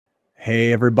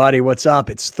Hey, everybody, what's up?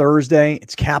 It's Thursday.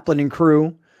 It's Kaplan and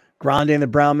crew. Grande and the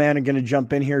Brown Man are going to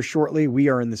jump in here shortly. We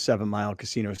are in the 7 Mile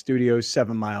Casino studios,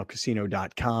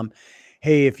 7milecasino.com.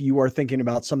 Hey, if you are thinking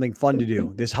about something fun to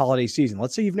do this holiday season,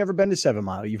 let's say you've never been to 7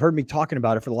 Mile. You've heard me talking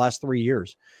about it for the last 3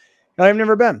 years. I've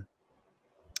never been.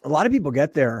 A lot of people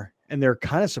get there and they're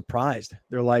kind of surprised.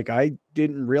 They're like, I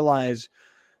didn't realize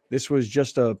this was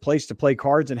just a place to play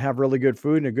cards and have really good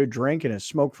food and a good drink and a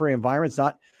smoke-free environment. It's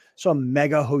not some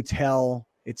mega hotel.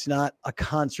 It's not a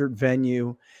concert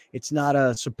venue. It's not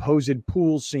a supposed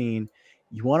pool scene.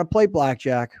 You want to play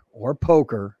blackjack or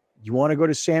poker. You want to go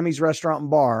to Sammy's Restaurant and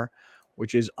Bar,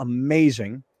 which is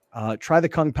amazing. Try the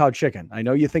Kung Pao chicken. I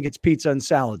know you think it's pizza and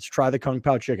salads. Try the Kung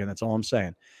Pao chicken. That's all I'm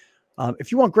saying.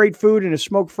 If you want great food in a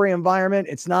smoke-free environment,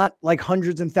 it's not like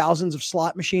hundreds and thousands of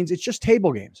slot machines. It's just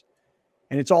table games.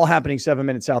 And it's all happening 7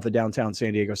 minutes south of downtown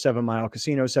San Diego. 7 Mile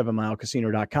Casino,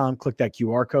 7milecasino.com. Click that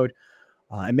QR code.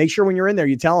 And make sure when you're in there,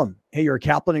 you tell them, hey, you're a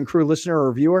Kaplan and crew listener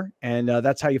or viewer. And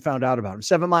that's how you found out about them.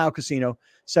 7 Mile Casino,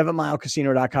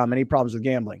 7milecasino.com. Any problems with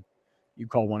gambling, you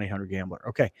call 1-800-GAMBLER.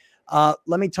 Okay.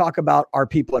 Let me talk about our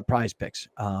people at Prize Picks.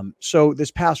 So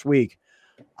this past week,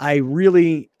 I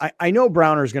know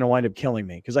Browner is going to wind up killing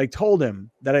me because I told him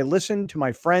that I listened to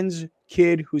my friend's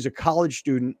kid who's a college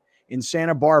student in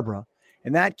Santa Barbara.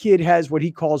 And that kid has what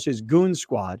he calls his goon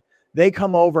squad. They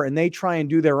come over and they try and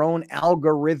do their own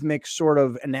algorithmic sort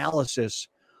of analysis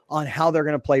on how they're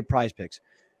going to play Prize Picks.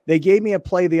 They gave me a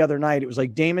play the other night. It was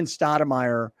like Damon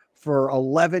Stoudemire for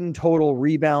 11 total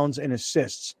rebounds and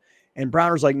assists. And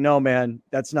Browner's like, no, man,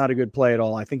 that's not a good play at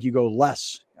all. I think you go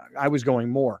less. I was going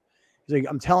more. He's like,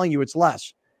 I'm telling you, it's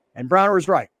less. And Browner was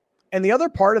right. And the other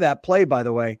part of that play, by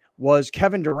the way, was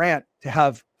Kevin Durant to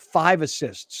have 5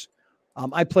 assists.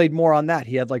 I played more on that.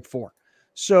 He had like 4.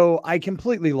 So I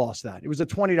completely lost that. It was a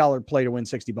 $20 play to win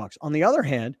 $60. On the other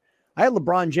hand, I had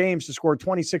LeBron James to score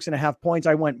 26.5 points.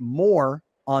 I went more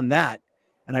on that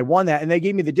and I won that. And they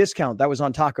gave me the discount. That was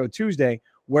on Taco Tuesday,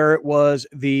 where it was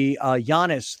the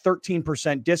Giannis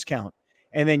 13% discount.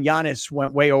 And then Giannis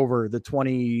went way over the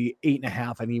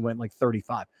 28.5 and he went like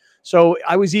 35. So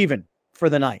I was even for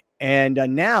the night. And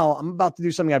now I'm about to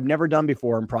do something I've never done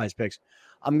before in Prize Picks.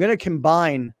 I'm going to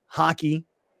combine hockey,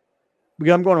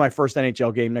 because I'm going to my first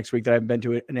NHL game next week that I haven't been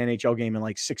to an NHL game in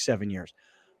like 6-7 years.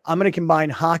 I'm going to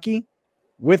combine hockey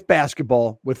with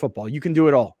basketball, with football. You can do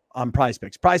it all on Prize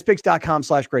Picks.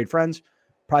 PrizePicks.com/greatfriends.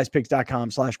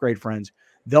 PrizePicks.com/greatfriends.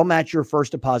 They'll match your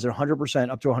first deposit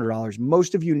 100% up to $100.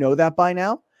 Most of you know that by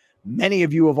now. Many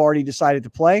of you have already decided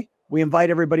to play. We invite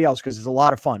everybody else because it's a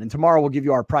lot of fun. And tomorrow we'll give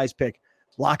you our Prize Pick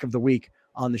lock of the week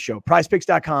on the show.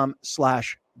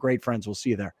 PrizePicks.com/greatfriends. We'll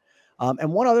see you there.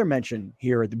 And one other mention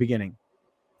here at the beginning.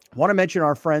 I want to mention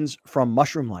our friends from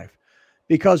Mushroom Life,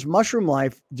 because Mushroom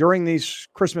Life during these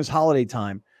Christmas holiday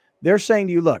time, they're saying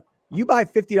to you, look, you buy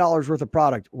 $50 worth of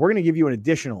product, we're going to give you an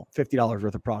additional $50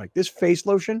 worth of product. This face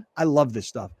lotion, I love this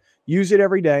stuff. Use it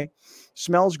every day.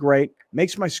 Smells great.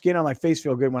 Makes my skin on my face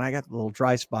feel good when I got a little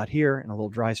dry spot here and a little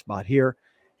dry spot here.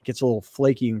 It gets a little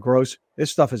flaky and gross.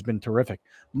 This stuff has been terrific.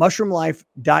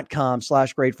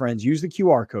 MushroomLife.com/greatfriends. Use the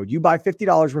QR code. You buy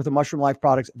 $50 worth of Mushroom Life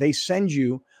products. They send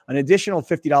you an additional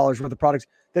 $50 worth of products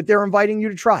that they're inviting you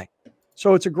to try.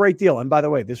 So it's a great deal. And by the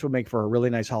way, this would make for a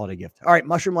really nice holiday gift. All right,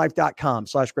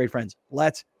 MushroomLife.com/greatfriends.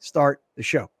 Let's start the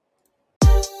show.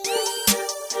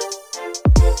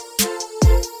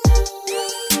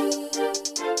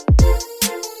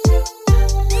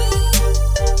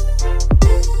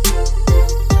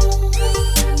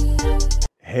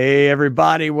 Hey,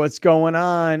 everybody, what's going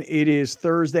on? It is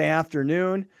Thursday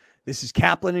afternoon. This is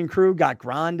Kaplan and crew. Got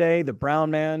Grande, the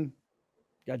Brown Man.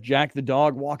 Got Jack the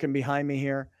dog walking behind me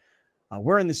here.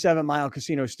 We're in the 7 Mile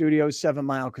Casino studios,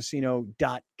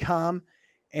 7milecasino.com.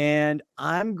 And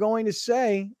I'm going to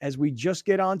say, as we just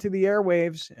get onto the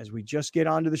airwaves, as we just get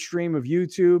onto the stream of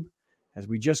YouTube, as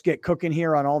we just get cooking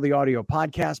here on all the audio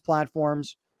podcast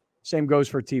platforms, same goes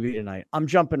for TV tonight. I'm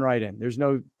jumping right in. There's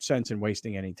no sense in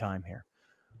wasting any time here.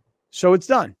 So it's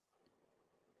done.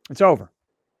 It's over.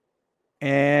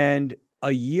 And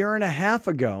a year and a half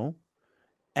ago,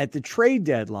 at the trade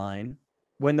deadline,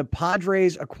 when the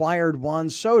Padres acquired Juan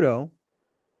Soto,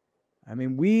 I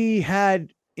mean, we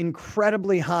had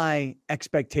incredibly high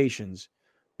expectations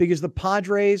because the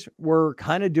Padres were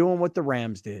kind of doing what the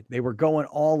Rams did. They were going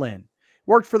all in.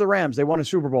 Worked for the Rams. They won a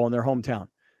Super Bowl in their hometown.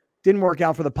 Didn't work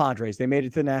out for the Padres. They made it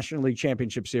to the National League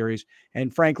Championship Series.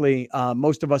 And frankly,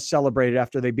 most of us celebrated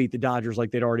after they beat the Dodgers like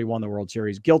they'd already won the World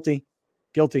Series. Guilty.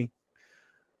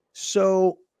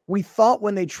 So we thought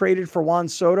when they traded for Juan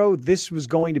Soto, this was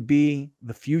going to be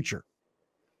the future.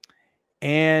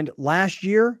 And last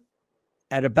year,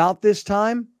 at about this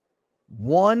time,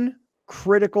 One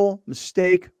critical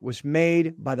mistake was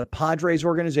made by the Padres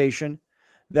organization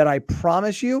that I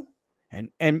promise you,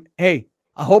 and hey,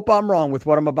 I hope I'm wrong with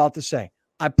what I'm about to say.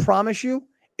 I promise you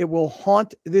it will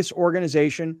haunt this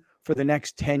organization for the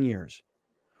next 10 years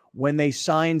when they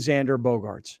sign Xander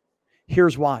Bogaerts.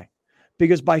 Here's why.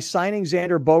 Because by signing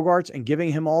Xander Bogaerts and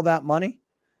giving him all that money,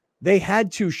 they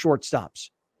had two shortstops.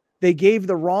 They gave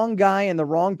the wrong guy in the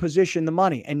wrong position the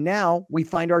money. And now we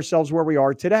find ourselves where we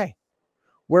are today,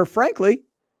 where frankly,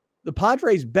 the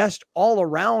Padres' best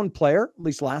all-around player, at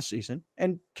least last season,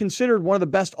 and considered one of the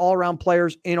best all-around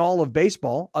players in all of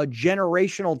baseball, a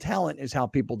generational talent is how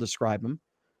people describe him.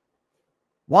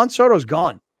 Juan Soto's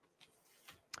gone.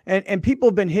 And people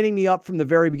have been hitting me up from the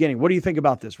very beginning. What do you think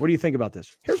about this? What do you think about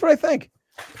this? Here's what I think.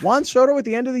 Juan Soto at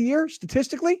the end of the year,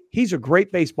 statistically, he's a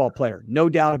great baseball player. No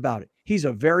doubt about it. He's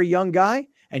a very young guy,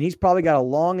 and he's probably got a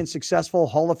long and successful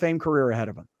Hall of Fame career ahead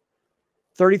of him.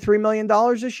 $33 million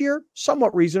this year,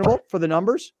 somewhat reasonable for the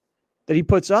numbers that he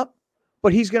puts up,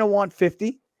 but he's going to want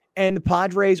 50, and the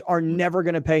Padres are never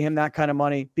going to pay him that kind of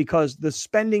money because the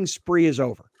spending spree is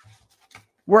over.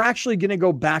 We're actually going to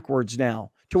go backwards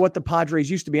now to what the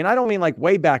Padres used to be. And I don't mean like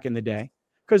way back in the day,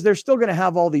 because they're still going to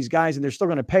have all these guys and they're still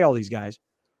going to pay all these guys.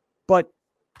 But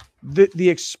the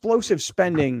explosive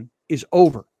spending is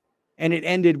over. And it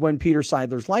ended when Peter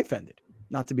Seidler's life ended.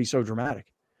 Not to be so dramatic.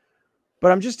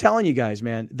 But I'm just telling you guys,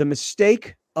 man, the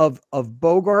mistake of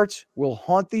Bogaerts will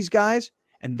haunt these guys.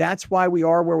 And that's why we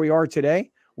are where we are today,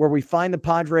 where we find the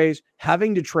Padres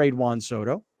having to trade Juan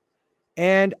Soto.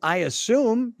 And I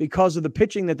assume because of the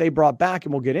pitching that they brought back,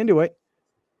 and we'll get into it,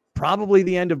 probably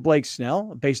the end of Blake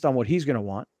Snell based on what he's going to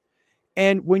want.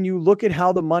 And when you look at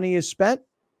how the money is spent,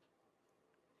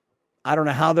 I don't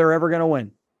know how they're ever going to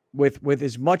win with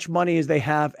as much money as they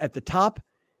have at the top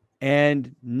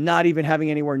and not even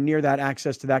having anywhere near that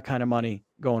access to that kind of money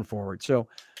going forward. So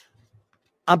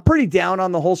I'm pretty down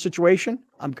on the whole situation.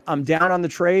 I'm down on the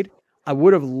trade. I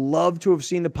would have loved to have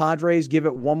seen the Padres give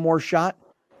it one more shot.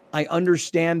 I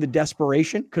understand the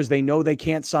desperation because they know they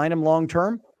can't sign him long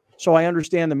term. So I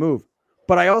understand the move,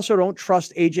 but I also don't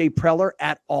trust AJ Preller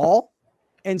at all.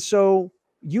 And so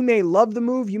you may love the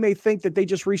move. You may think that they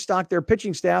just restocked their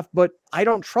pitching staff, but I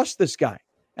don't trust this guy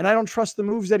and I don't trust the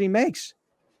moves that he makes.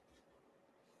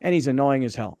 And he's annoying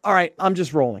as hell. All right. I'm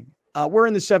just rolling. We're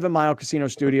in the 7 Mile Casino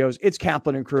Studios. It's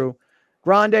Kaplan and crew.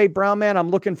 Grande, Brown Man, I'm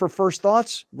looking for first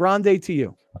thoughts. Grande, to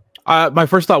you. My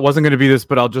first thought wasn't going to be this,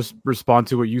 but I'll just respond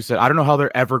to what you said. I don't know how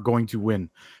they're ever going to win.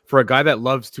 For a guy that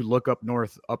loves to look up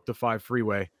north, up the 5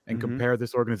 freeway, and compare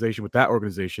this organization with that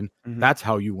organization, that's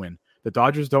how you win. The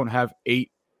Dodgers don't have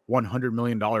 8 $100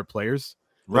 million players.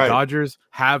 The Dodgers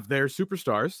have their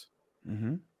superstars.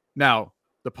 Now,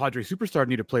 the Padres superstars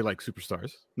need to play like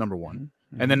superstars, number one.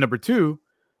 And then number two,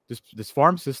 this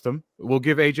farm system, we'll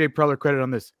give AJ Preller credit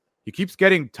on this. He keeps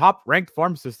getting top-ranked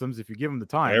farm systems if you give him the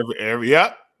time.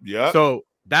 Yeah. So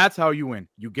that's how you win.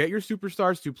 You get your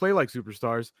superstars to play like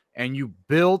superstars, and you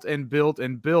build and build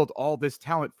and build all this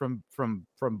talent from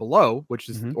below, which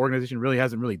this organization really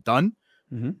hasn't really done.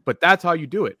 But that's how you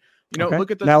do it. You know,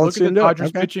 look at the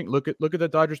Dodgers pitching. Look at the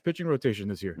Dodgers pitching rotation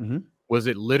this year. Was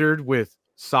it littered with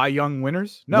Cy Young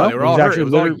winners? No, they were all hurt. It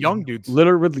was all young dudes,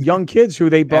 littered with young kids who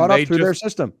they brought up through their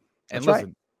system. That's right.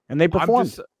 And they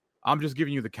performed. I'm just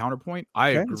giving you the counterpoint. I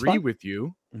agree with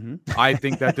you. I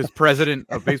think that this president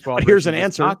of baseball. Here's an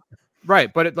answer.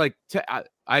 Right. But like I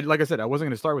said, I wasn't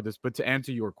going to start with this, but to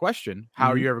answer your question, how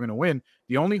are you ever going to win?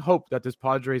 The only hope that this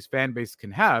Padres fan base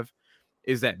can have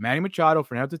is that Manny Machado,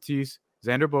 Fernando Tatis,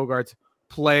 Xander Bogaerts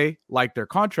play like their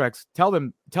contracts tell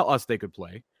us they could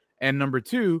play. And number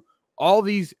two,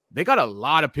 they got a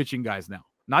lot of pitching guys now,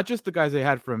 not just the guys they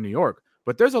had from New York,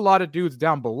 but there's a lot of dudes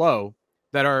down below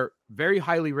that are very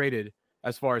highly rated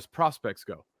as far as prospects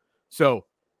go. So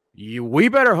we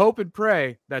better hope and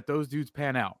pray that those dudes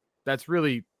pan out. That's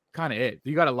really kind of it.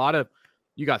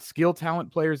 You got skill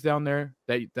talent players down there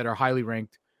that are highly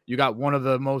ranked. You got one of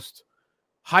the most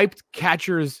hyped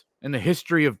catchers in the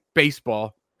history of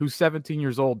baseball who's 17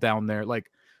 years old down there.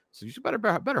 So you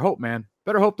better hope, man.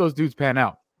 Better hope those dudes pan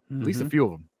out. At least a few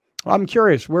of them. I'm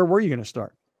curious, where were you going to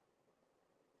start?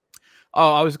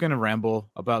 Oh, I was going to ramble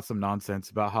about some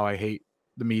nonsense about how I hate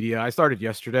the media. I started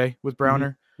yesterday with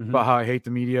Browner about how I hate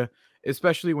the media,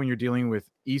 especially when you're dealing with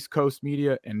East Coast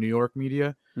media and New York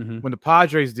media. When the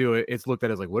Padres do it, it's looked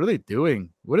at as like, what are they doing?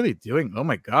 What are they doing? Oh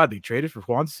my God, they traded for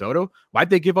Juan Soto. Why'd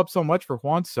they give up so much for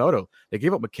Juan Soto? They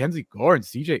gave up Mackenzie Gore and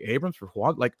CJ Abrams for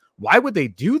Juan. Like, why would they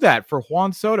do that for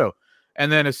Juan Soto?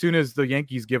 And then as soon as the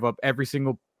Yankees give up every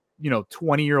single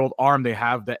 20-year-old arm they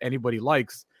have that anybody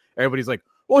likes, everybody's like,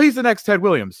 well, he's the next Ted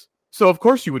Williams. So of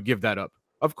course you would give that up.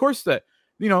 Of course that,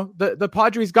 the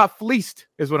Padres got fleeced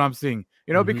is what I'm seeing,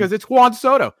 because it's Juan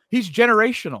Soto. He's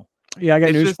generational. Yeah, I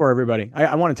got news for everybody.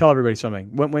 I want to tell everybody something.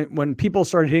 When people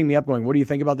started hitting me up going, what do you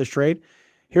think about this trade?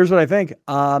 Here's what I think.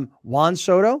 Juan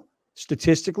Soto,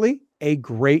 statistically, a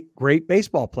great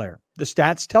baseball player. The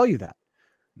stats tell you that.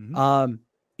 Mm-hmm.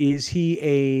 Is he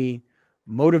a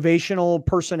motivational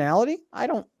personality? I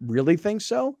don't really think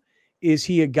so. Is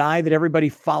he a guy that everybody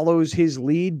follows his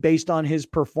lead based on his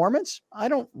performance? I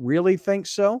don't really think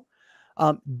so.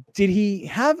 Did he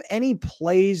have any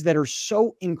plays that are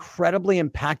so incredibly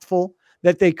impactful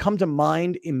that they come to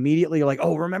mind immediately? You're like,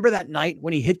 oh, remember that night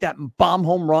when he hit that bomb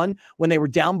home run when they were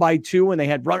down by 2 and they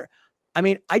had runner? I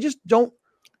mean, I just don't.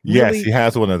 Yes, he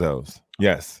has one of those.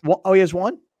 Yes. Well, oh, he has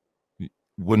one?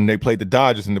 When they played the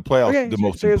Dodgers in the playoffs,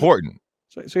 most important.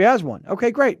 So he has one. Okay,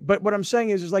 great. But what I'm saying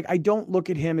is like, I don't look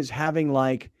at him as having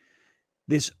like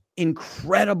this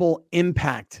incredible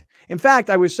impact. In fact,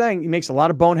 I was saying he makes a lot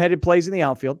of boneheaded plays in the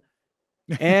outfield.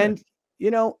 And,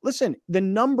 listen, the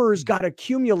numbers got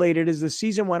accumulated as the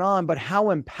season went on, but how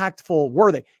impactful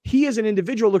were they? He as an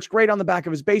individual looks great on the back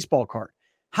of his baseball card.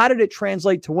 How did it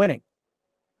translate to winning?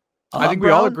 I think we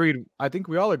all agreed. I think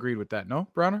we all agreed with that. No,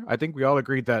 Browner? I think we all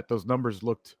agreed that those numbers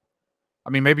looked. I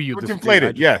mean, maybe you were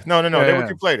conflated. Yeah. No. They were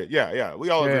conflated. Yeah. We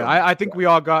all agreed. I think we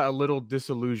all got a little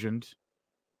disillusioned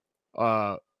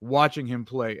watching him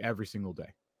play every single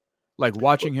day. Like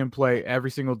watching him play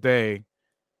every single day.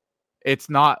 It's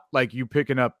not like you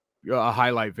picking up a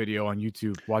highlight video on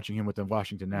YouTube, watching him with the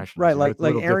Washington Nationals. Right.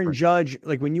 Like Aaron Judge,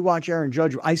 like when you watch Aaron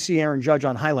Judge, I see Aaron Judge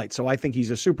on highlights. So I think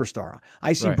he's a superstar.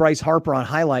 I see Bryce Harper on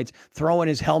highlights, throwing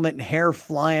his helmet and hair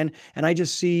flying. And I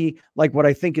just see like what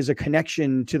I think is a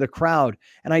connection to the crowd.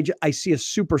 And I see a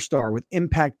superstar with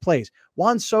impact plays.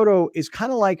 Juan Soto is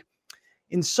kind of like,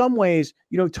 in some ways,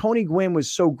 Tony Gwynn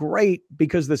was so great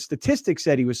because the statistics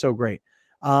said he was so great.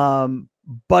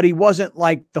 But he wasn't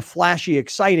like the flashy,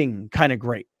 exciting kind of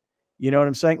great. You know what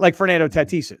I'm saying? Like Fernando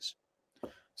Tatis is.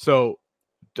 So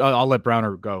I'll let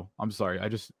Browner go. I'm sorry.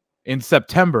 In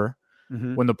September,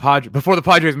 when before the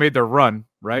Padres made their run,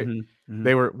 right?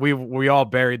 They were, we all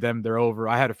buried them. They're over.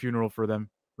 I had a funeral for them.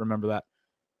 Remember that.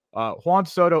 Juan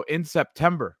Soto in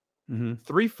September,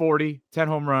 340, 10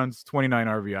 home runs, 29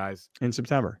 RBIs. In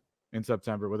September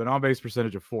with an on-base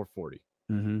percentage of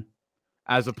 440.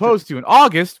 As opposed to in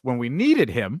August when we needed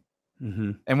him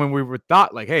and when we were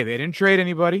thought like, hey, they didn't trade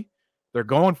anybody. They're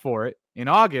going for it. In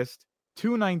August,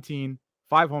 219,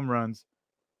 5 home runs,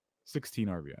 16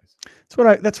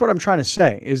 RBIs. That's what I'm trying to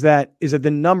say is that the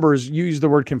numbers, you use the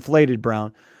word conflated,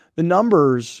 Brown. The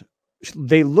numbers,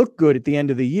 they look good at the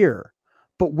end of the year,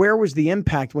 but where was the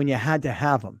impact when you had to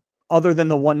have them other than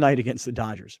the one night against the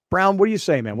Dodgers? Brown, what do you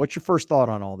say, man? What's your first thought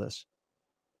on all this?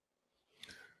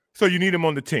 So you need him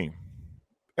on the team.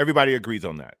 Everybody agrees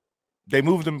on that. They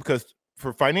moved him because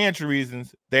for financial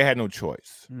reasons, they had no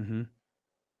choice.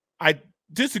 I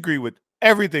disagree with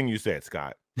everything you said,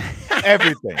 Scott.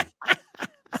 Everything.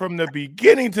 From the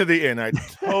beginning to the end, I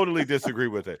totally disagree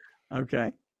with it.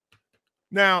 Okay.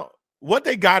 Now, what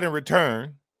they got in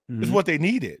return is what they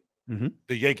needed.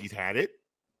 The Yankees had it.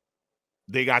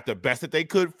 They got the best that they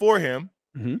could for him.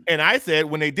 And I said,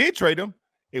 when they did trade him,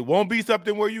 it won't be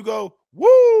something where you go,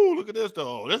 woo, look at this,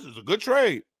 though. This is a good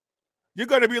trade. You're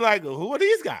going to be like, who are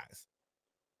these guys?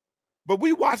 But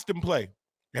we watched them play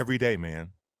every day, man.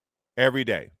 Every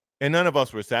day. And none of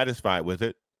us were satisfied with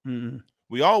it.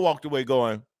 We all walked away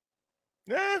going,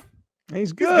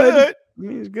 he's good. I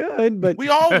mean, he's good, but we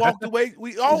all walked away.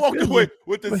 We all walked away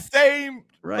with the same,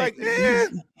 right?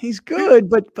 Like, he's good,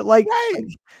 but like,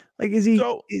 like, is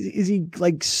he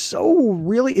like so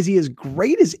really? Is he as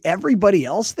great as everybody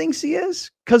else thinks he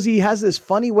is? Because he has this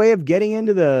funny way of getting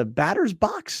into the batter's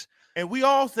box. And we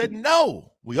all said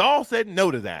no. We all said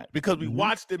no to that because we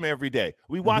watched him every day.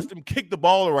 We watched him kick the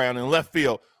ball around in left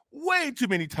field way too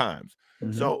many times.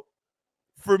 So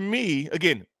for me,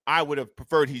 again, I would have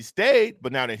preferred he stayed,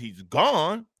 but now that he's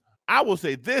gone, I will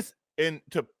say this and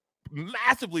to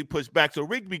massively push back. So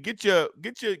Rigby, get your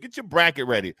bracket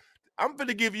ready. I'm going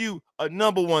to give you a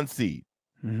number 1 seed.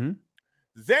 Xander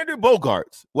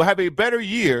Bogaerts will have a better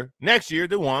year next year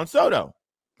than Juan Soto.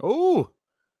 Oh,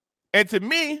 and to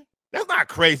me, that's not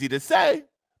crazy to say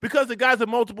because the guy's a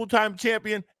multiple-time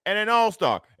champion and an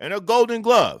all-star and a Golden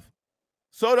Glove.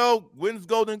 Soto wins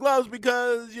Golden Gloves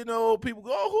because, people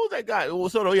go, oh, who's that guy? Well,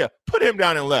 Soto, yeah, put him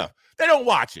down and left. They don't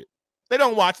watch it. They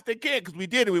can't because we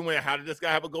did it. We went, how did this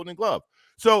guy have a Golden Glove?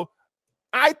 So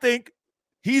I think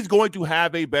he's going to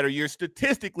have a better year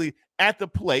statistically at the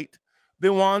plate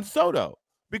than Juan Soto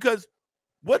because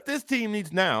what this team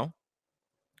needs now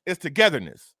is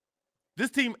togetherness. This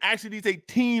team actually needs a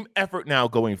team effort now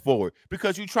going forward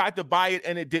because you tried to buy it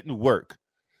and it didn't work.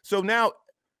 So now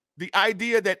the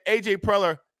idea that A.J.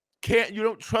 Preller you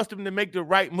don't trust him to make the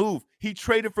right move. He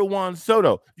traded for Juan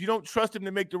Soto. You don't trust him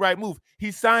to make the right move.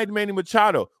 He signed Manny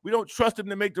Machado. We don't trust him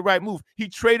to make the right move. He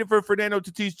traded for Fernando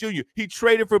Tatis Jr. He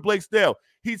traded for Blake Snell.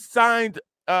 He signed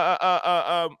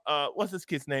what's this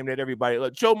kid's name that everybody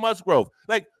Joe Musgrove.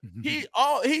 Like he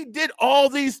did all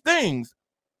these things.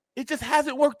 It just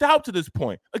hasn't worked out to this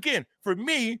point. Again, for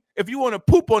me, if you want to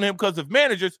poop on him because of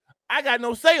managers, I got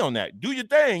no say on that. Do your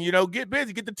thing, get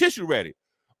busy, get the tissue ready.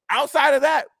 Outside of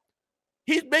that,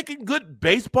 he's making good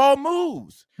baseball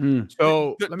moves.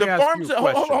 So the farm system.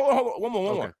 Hold on. One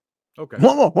more. Okay.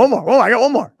 One more. I got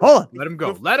one more. Hold on. Let him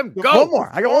go. Let him go. One more.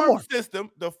 I got one more.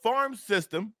 The farm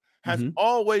system has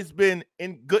always been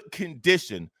in good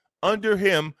condition under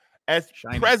him as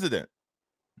president.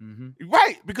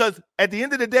 Right, because at the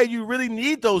end of the day, you really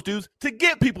need those dudes to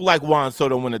get people like Juan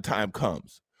Soto when the time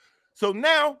comes. So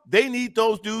now they need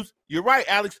those dudes, you're right,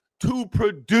 Alex, to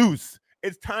produce.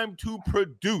 It's time to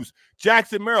produce.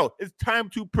 Jackson Merrill, it's time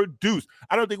to produce.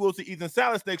 I don't think we'll see Ethan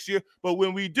Salas next year, but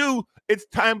when we do, it's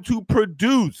time to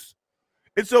produce.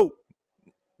 And so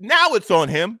now it's on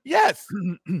him. Yes.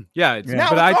 Now it's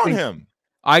on him.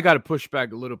 I got to push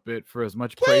back a little bit for as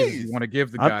much praise as you want to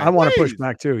give the guy. I want to push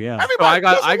back too. Yeah. So I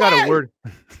got a word.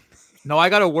 No, I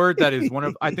got a word that is one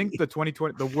of, I think the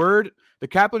 2020, the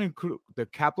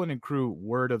Kaplan and Crew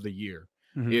word of the year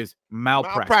is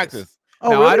malpractice. Oh,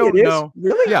 now, really? I don't know.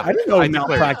 Really? Yeah, I didn't know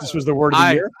malpractice was the word of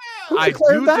the year. I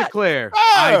do declare.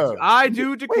 I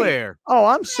do declare. Oh,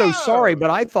 I'm so sorry, but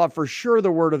I thought for sure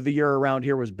the word of the year around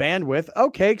here was bandwidth.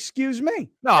 Okay, excuse me.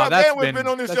 No, that's been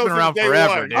on this show around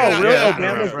forever. Oh, really?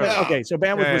 Bandwidth. Okay, so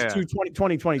bandwidth was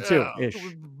 2022-ish.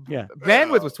 Yeah.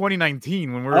 Bandwidth was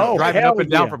 2019 when we were driving up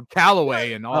and down from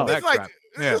Callaway and all that crap.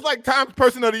 This is like Times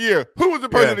Person of the Year. Who was the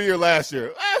Person of the Year last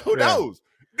year? Who knows?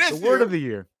 The word of the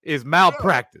year is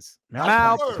malpractice.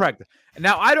 Malpractice.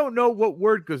 Now, I don't know what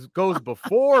word goes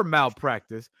before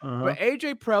malpractice, but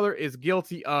A.J. Preller is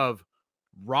guilty of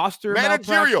roster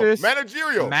malpractice,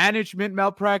 management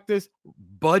malpractice,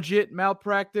 budget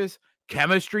malpractice,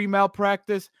 chemistry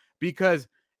malpractice, because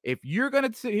if you're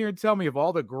going to sit here and tell me of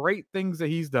all the great things that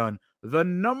he's done, the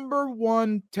number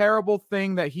one terrible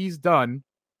thing that he's done,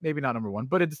 maybe not number one,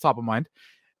 but it's top of mind,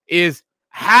 is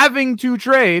having to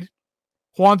trade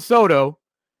Juan Soto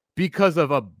because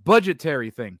of a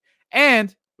budgetary thing.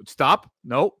 And stop.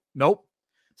 Nope.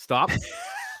 Stop.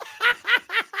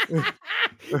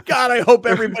 God, I hope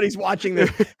everybody's watching this,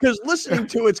 because listening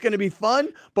to it's going to be fun,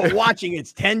 but watching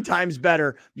it's 10 times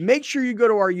better. Make sure you go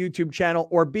to our YouTube channel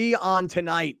or be on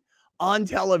tonight on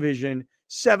television,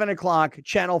 7 o'clock,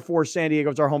 Channel 4 San Diego.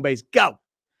 It's our home base. Go.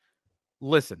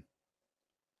 Listen,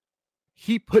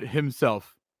 he put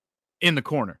himself in the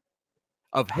corner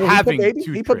of having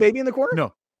to. He put Baby in the corner?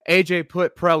 No, AJ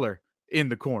put Preller in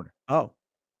the corner. Oh.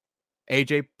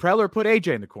 AJ Preller put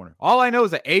AJ in the corner. All I know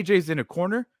is that AJ's in a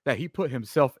corner that he put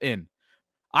himself in.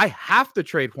 I have to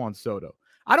trade Juan Soto.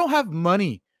 I don't have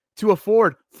money to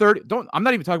afford 30. I'm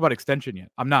not even talking about extension yet.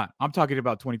 I'm not. I'm talking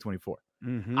about 2024.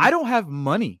 I don't have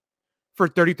money for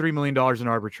 $33 million in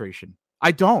arbitration.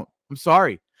 I don't. I'm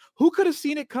sorry. Who could have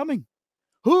seen it coming?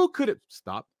 Who could have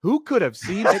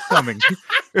seen it coming?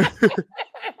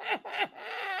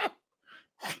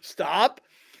 Stop.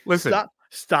 Listen.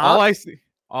 Stop.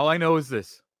 All I know is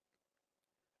this.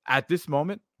 At this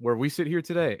moment where we sit here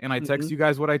today, and I text you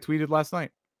guys what I tweeted last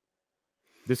night,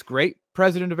 this great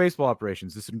president of baseball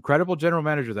operations, this incredible general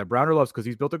manager that Browner loves because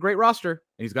he's built a great roster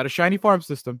and he's got a shiny farm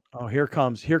system. Oh, here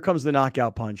comes the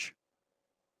knockout punch.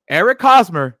 Eric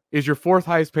Hosmer is your fourth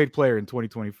highest paid player in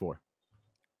 2024.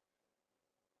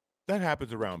 That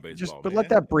happens around baseball. But let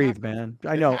that breathe, man.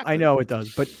 I know it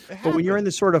does. But when you're in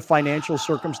the sort of financial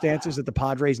circumstances that the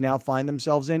Padres now find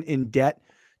themselves in debt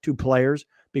to players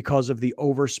because of the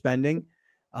overspending,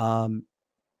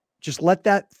 just let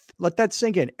that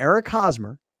sink in. Eric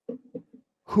Hosmer,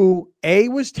 who A,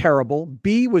 was terrible,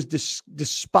 B, was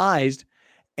despised,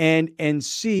 and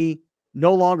C,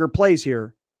 no longer plays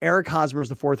here. Eric Hosmer is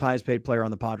the fourth highest paid player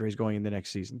on the Padres going in the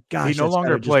next season. Gosh, he no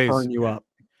longer plays. Burn you up.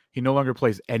 He no longer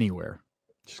plays anywhere.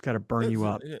 Just got to burn you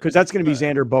up, because that's going to be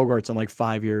Xander Bogaerts in like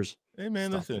 5 years. Hey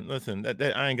man, listen.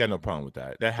 That I ain't got no problem with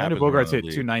that. That happens. Xander Bogaerts hit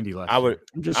 290 last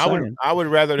year. I would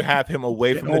rather have him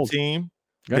away from the team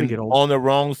than get old. On the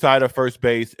wrong side of first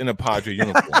base in a Padre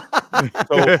uniform.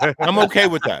 So I'm okay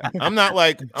with that. I'm not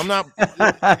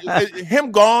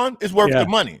him gone is worth the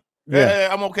money. Yeah.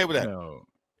 I'm okay with that. No.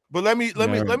 But let me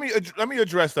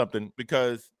address something,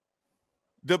 because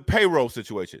the payroll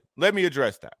situation. Let me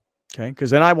address that. Okay, because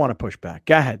then I want to push back.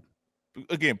 Go ahead.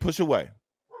 again, push away.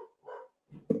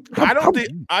 I don't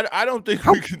think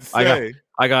we can say.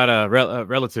 I got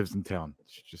relatives in town.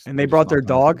 And they brought their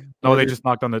dog? No, they just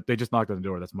knocked on the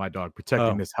door. That's my dog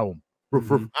protecting this home.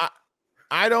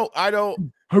 I don't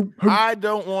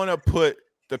want to put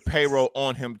the payroll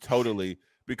on him totally,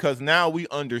 because now we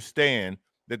understand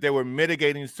that there were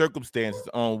mitigating circumstances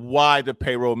on why the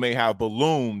payroll may have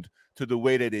ballooned to the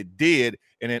way that it did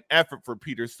in an effort for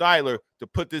Peter Seidler to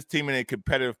put this team in a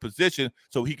competitive position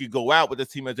so he could go out with this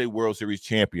team as a World Series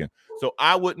champion. So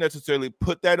I wouldn't necessarily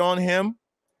put that on him.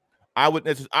 I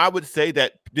would say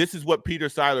that this is what Peter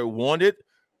Seidler wanted,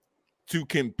 to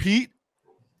compete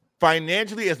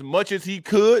financially as much as he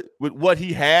could with what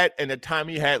he had and the time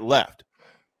he had left.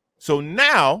 So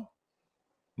now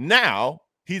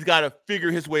he's got to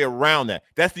figure his way around that.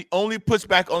 That's the only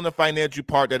pushback on the financial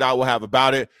part that I will have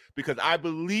about it, because I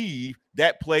believe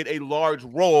that played a large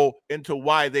role into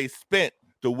why they spent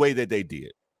the way that they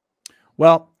did.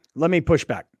 Well, let me push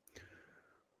back.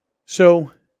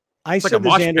 So it's like a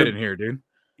mosh pit in here, dude.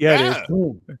 Yeah, it is.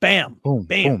 Boom, bam, boom,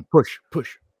 bam. Boom,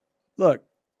 push. Look,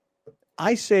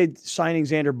 I said signing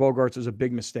Xander Bogaerts was a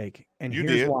big mistake. And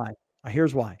here's why.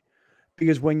 Here's why.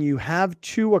 Because when you have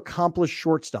two accomplished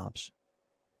shortstops,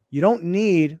 you don't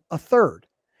need a third.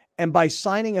 And by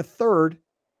signing a third,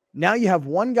 now you have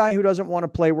one guy who doesn't want to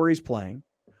play where he's playing,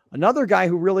 another guy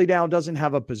who really now doesn't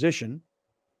have a position,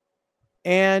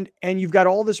 and you've got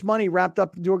all this money wrapped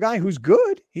up into a guy who's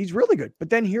good. He's really good. But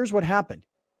then here's what happened.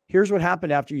 Here's what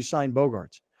happened after you signed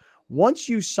Bogaerts. Once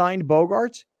you signed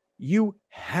Bogaerts, you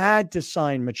had to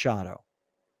sign Machado.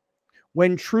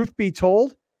 When truth be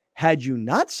told, had you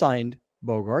not signed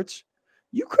Bogaerts,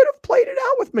 you could have played it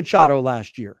out with Machado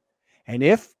last year. And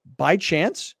if by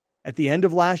chance at the end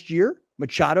of last year,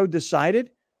 Machado decided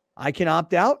I can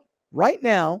opt out right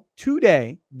now,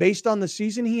 today, based on the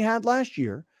season he had last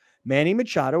year, Manny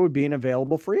Machado would be an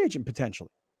available free agent potentially.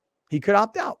 He could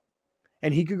opt out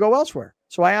and he could go elsewhere.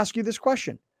 So I ask you this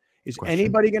question. Is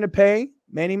anybody going to pay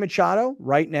Manny Machado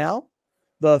right now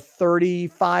the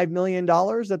 $35 million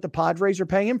that the Padres are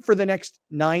paying him for the next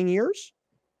 9 years?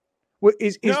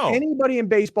 Is anybody in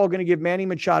baseball going to give Manny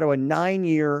Machado a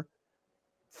 9-year,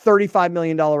 $35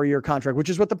 million a year contract, which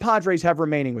is what the Padres have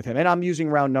remaining with him? And I'm using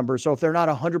round numbers, so if they're not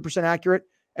 100% accurate,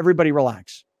 everybody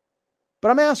relax.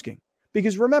 But I'm asking,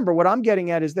 because remember, what I'm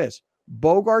getting at is this.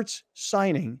 Bogaerts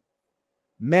signing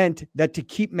meant that to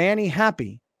keep Manny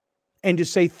happy and to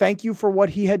say thank you for what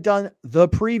he had done the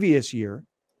previous year,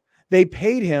 they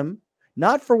paid him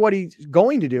not for what he's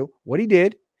going to do, what he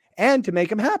did, and to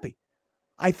make him happy.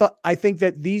 I think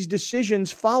that these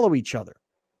decisions follow each other.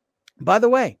 By the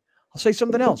way, I'll say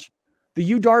something else. The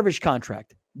Yu Darvish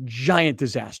contract, giant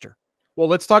disaster. Well,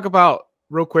 let's talk about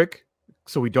real quick,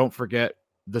 so we don't forget,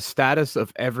 the status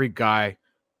of every guy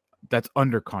that's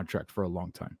under contract for a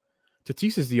long time.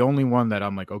 Tatis is the only one that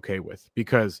I'm like okay with,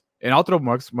 because, and I'll throw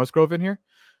Musgrove in here.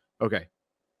 Okay.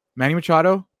 Manny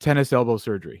Machado, tennis elbow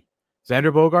surgery.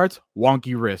 Xander Bogaerts,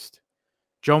 wonky wrist.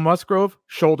 Joe Musgrove,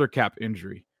 shoulder cap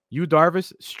injury. Yu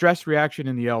Darvish, stress reaction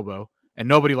in the elbow, and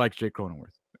nobody likes Jake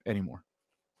Cronenworth anymore.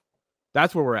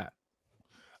 That's where we're at.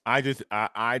 I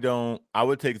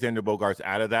would take Xander Bogaerts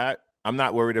out of that. I'm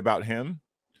not worried about him.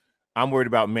 I'm worried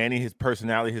about Manny, his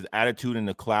personality, his attitude, and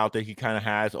the clout that he kind of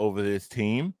has over this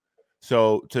team.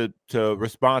 So to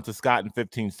respond to Scott in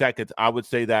 15 seconds, I would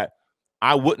say that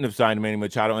I wouldn't have signed Manny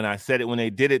Machado, and I said it when they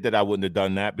did it that I wouldn't have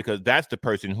done that, because that's the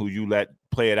person who you let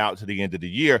play it out to the end of the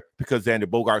year, because Xander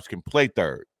Bogaerts can play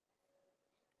third.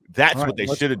 That's what they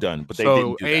should have done, but they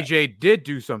didn't do that. AJ did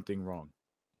do something wrong.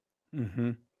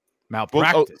 Mm-hmm.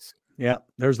 Malpractice. Yeah,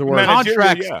 there's the word.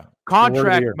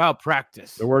 Contract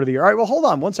malpractice. The word of the year. All right, well, hold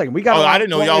on one second. We got. I didn't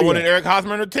know y'all wanted Eric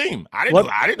Hosmer on the team. I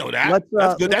didn't know that.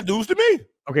 That's good. That's news to me.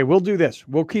 Okay, we'll do this.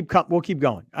 We'll keep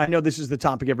going. I know this is the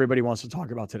topic everybody wants to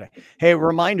talk about today. Hey, a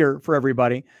reminder for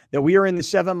everybody that we are in the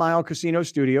 7 Mile Casino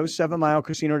Studios,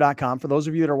 7milecasino.com. For those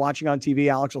of you that are watching on TV,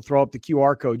 Alex will throw up the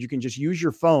QR code. You can just use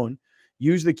your phone,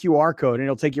 use the QR code, and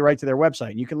it'll take you right to their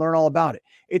website, and you can learn all about it.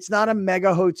 It's not a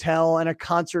mega hotel and a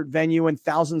concert venue and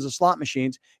thousands of slot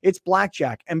machines. It's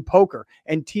blackjack and poker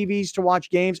and TVs to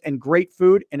watch games and great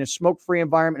food and a smoke-free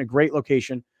environment, a great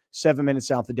location, 7 minutes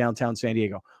south of downtown San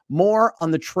Diego. More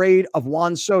on the trade of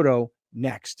Juan Soto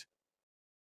next.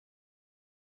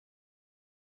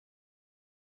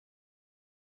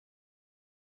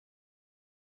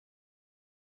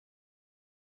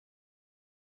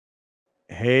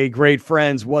 Hey, great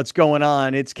friends. What's going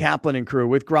on? It's Kaplan and crew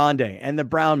with Grande and the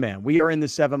Brown Man. We are in the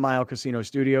 7 Mile Casino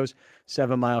Studios,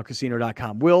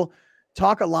 7milecasino.com. We'll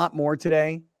talk a lot more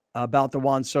today about the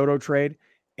Juan Soto trade.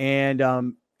 And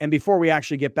And before we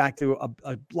actually get back to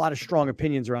a lot of strong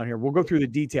opinions around here, we'll go through the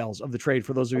details of the trade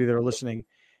for those of you that are listening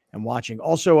and watching.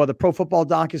 Also, the Pro Football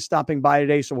Doc is stopping by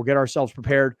today, so we'll get ourselves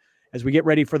prepared as we get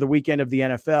ready for the weekend of the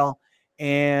NFL.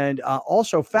 And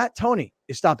also, Fat Tony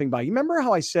is stopping by. You remember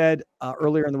how I said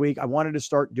earlier in the week I wanted to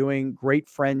start doing Great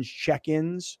Friends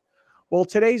check-ins? Well,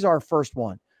 today's our first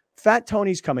one. Fat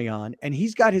Tony's coming on, and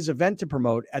he's got his event to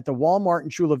promote at the Walmart in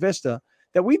Chula Vista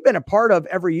that we've been a part of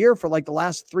every year for like the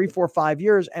last 3, 4, 5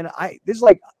 years. And this is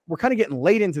like, we're kind of getting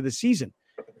late into the season.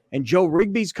 And Joe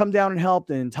Rigby's come down and helped,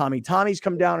 and Tommy's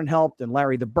come down and helped, and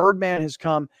Larry the Birdman has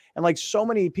come. And like so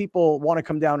many people want to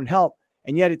come down and help.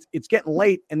 And yet it's getting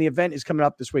late, and the event is coming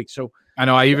up this week. So I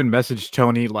know I even messaged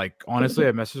Tony, like, honestly,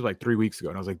 I messaged like 3 weeks ago,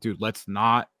 and I was like, dude, let's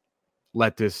not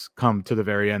let this come to the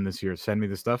very end this year. Send me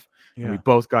the stuff. Yeah. And we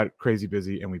both got crazy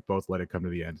busy, and we both let it come to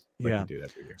the end. Like we do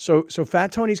that every year. So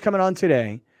Fat Tony's coming on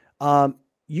today.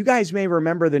 You guys may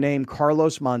remember the name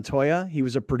Carlos Montoya. He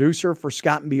was a producer for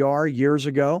Scott and BR years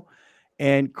ago.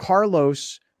 And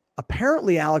Carlos,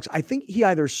 apparently, Alex, I think he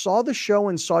either saw the show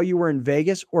and saw you were in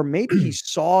Vegas, or maybe he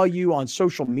saw you on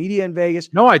social media in Vegas.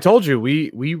 No, I told you we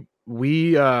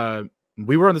were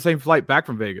on the same flight back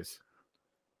from Vegas.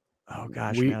 Oh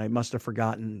gosh, man, I must have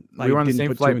forgotten. We were on the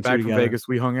same flight back from Vegas.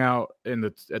 We hung out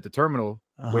at the terminal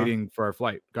waiting for our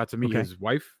flight. Got to meet his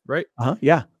wife, right?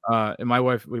 Yeah. And my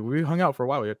wife, we hung out for a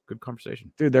while. We had a good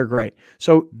conversation. Dude, they're great.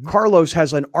 So Carlos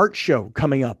has an art show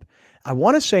coming up. I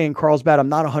want to say in Carlsbad, I'm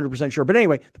not 100% sure. But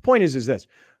anyway, the point is this.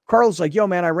 Carl's like, yo,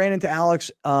 man, I ran into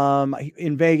Alex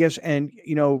in Vegas, and,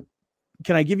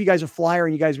 can I give you guys a flyer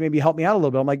and you guys maybe help me out a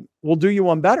little bit? I'm like, we'll do you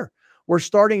one better. We're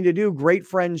starting to do Great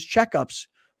Friends checkups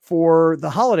for the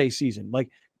holiday season, like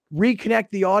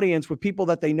reconnect the audience with people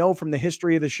that they know from the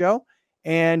history of the show.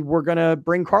 And we're going to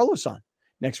bring Carlos on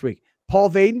next week.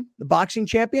 Paul Vaden, the boxing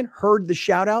champion, heard the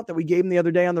shout out that we gave him the other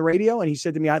day on the radio. And he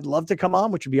said to me, I'd love to come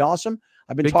on, which would be awesome.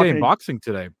 I've been talking to boxing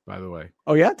today, by the way.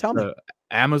 Oh yeah. Tell me.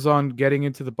 Amazon getting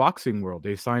into the boxing world.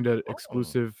 They signed an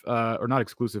exclusive or not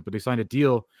exclusive, but they signed a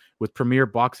deal with Premier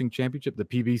Boxing Championship, the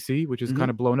PBC, which is kind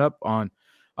of blown up on.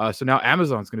 So now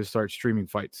Amazon's going to start streaming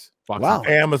fights. Wow.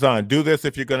 Amazon, do this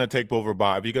if you're going to take over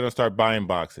if you're going to start buying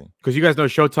boxing. Because you guys know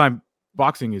Showtime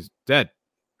boxing is dead.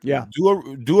 Yeah.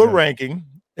 Do a ranking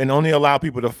and only allow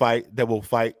people to fight that will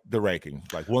fight the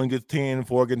rankings. Like 1 against 10,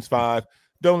 4 against 5.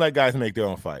 Don't let guys make their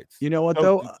own fights. You know what,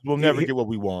 though? We'll never get what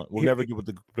we want. We'll never get what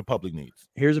the public needs.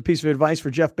 Here's a piece of advice for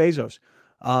Jeff Bezos.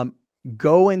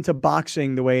 Go into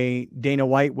boxing the way Dana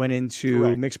White went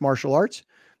into mixed martial arts.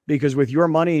 Because with your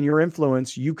money and your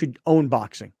influence, you could own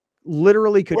boxing.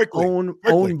 Literally could own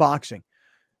boxing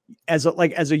as a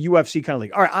UFC kind of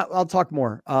league. All right, I'll talk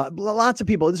more. Lots of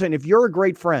people listen. If you're a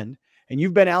great friend and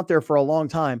you've been out there for a long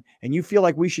time and you feel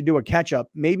like we should do a catch up,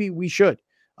 maybe we should.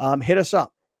 Hit us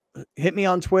up. Hit me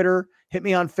on Twitter. Hit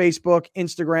me on Facebook,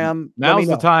 Instagram. Now's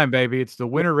the time, baby. It's the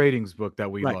winner ratings book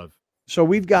that we love. So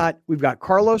we've got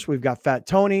Carlos, we've got Fat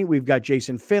Tony, we've got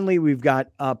Jason Finley, we've got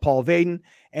Paul Vaden,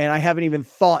 and I haven't even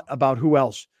thought about who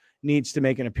else needs to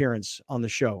make an appearance on the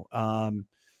show. I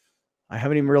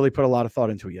haven't even really put a lot of thought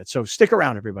into it yet. So stick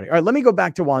around, everybody. All right, let me go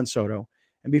back to Juan Soto.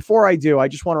 And before I do, I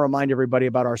just want to remind everybody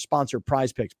about our sponsor,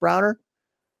 Prize Picks. Browner,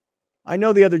 I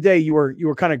know the other day you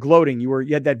were kind of gloating. You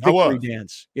had that victory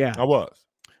dance. Yeah, I was.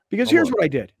 Because here's what I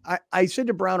did. I said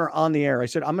to Browner on the air, I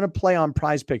said, I'm going to play on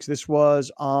Prize Picks. This was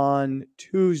on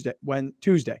Tuesday.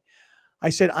 I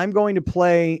said, I'm going to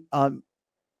play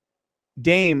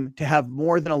Dame to have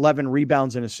more than 11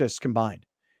 rebounds and assists combined.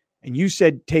 And you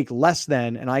said take less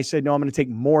than, and I said, no, I'm going to take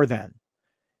more than.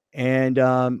 And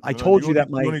I told you that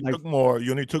you only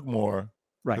took more.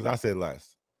 Right. Because I said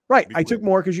less. Right. I took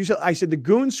more because I said the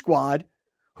Goon Squad,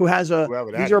 who has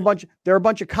they're a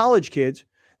bunch of college kids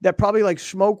that probably like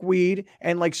smoke weed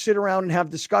and like sit around and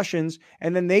have discussions.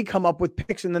 And then they come up with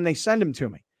picks and then they send them to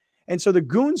me. And so the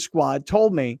Goon Squad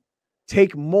told me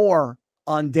take more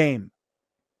on Dame.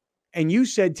 And you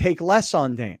said take less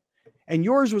on Dame. And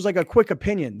yours was like a quick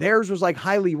opinion. Theirs was like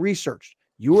highly researched.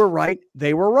 You were right.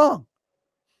 They were wrong.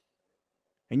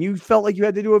 And you felt like you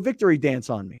had to do a victory dance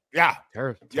on me. Yeah.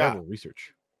 Terrible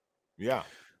research. Yeah.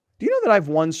 Do you know that I've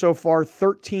won so far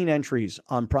 13 entries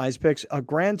on Prize Picks, a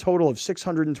grand total of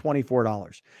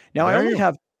 $624? Now I only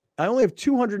have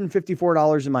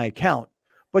 $254 in my account,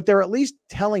 but they're at least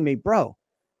telling me, bro,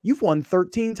 you've won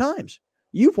 13 times.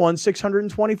 You've won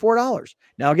 $624.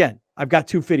 Now again, I've got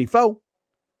 254,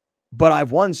 but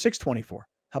I've won 624.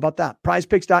 How about that?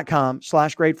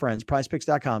 PrizePicks.com/greatfriends.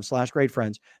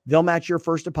 PrizePicks.com/greatfriends. They'll match your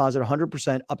first deposit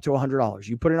 100% up to $100.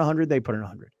 You put in 100, they put in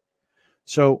 100.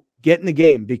 So get in the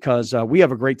game because we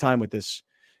have a great time with this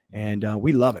and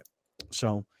we love it.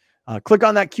 So Click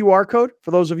on that QR code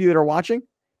for those of you that are watching.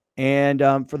 And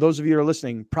for those of you that are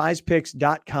listening,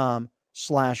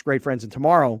 prizepicks.com/great friends. And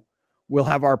tomorrow we'll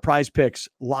have our prize picks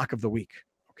lock of the week.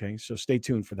 Okay. So stay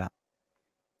tuned for that.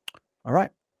 All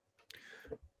right.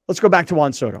 Let's go back to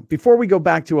Juan Soto. Before we go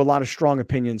back to a lot of strong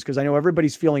opinions, because I know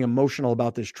everybody's feeling emotional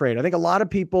about this trade. I think a lot of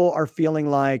people are feeling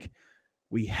like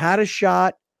we had a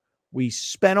shot. We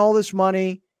spent all this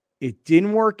money. It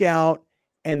didn't work out.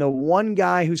 And the one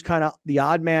guy who's kind of the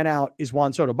odd man out is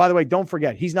Juan Soto. By the way, don't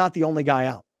forget, he's not the only guy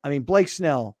out. I mean, Blake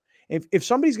Snell, if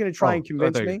somebody's going to try and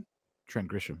convince me. Trent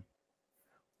Grisham.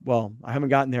 Well, I haven't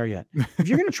gotten there yet. If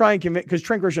you're going to try and convince, because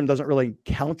Trent Grisham doesn't really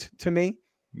count to me.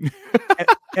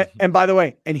 and by the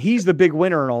way, and he's the big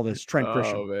winner in all this, Trent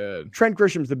Grisham. Oh, man. Trent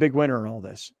Grisham's the big winner in all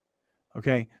this.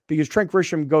 Okay. Because Trent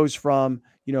Grisham goes from,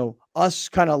 us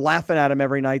kind of laughing at him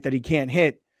every night that he can't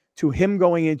hit to him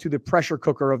going into the pressure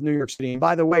cooker of New York City. And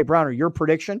by the way, Browner, your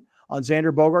prediction on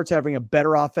Xander Bogaerts having a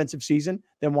better offensive season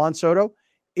than Juan Soto,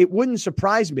 it wouldn't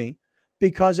surprise me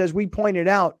because as we pointed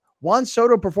out, Juan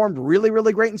Soto performed really,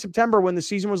 really great in September when the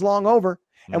season was long over.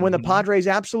 And when the Padres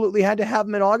absolutely had to have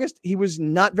him in August, he was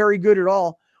not very good at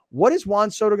all. What is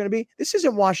Juan Soto going to be? This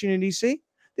isn't Washington, D.C.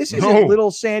 This isn't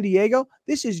little San Diego.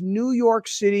 This is New York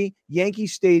City, Yankee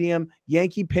Stadium,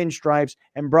 Yankee pinstripes.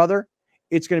 And brother,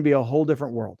 it's going to be a whole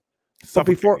different world.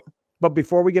 But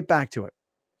before we get back to it,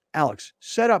 Alex,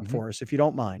 set up for us, if you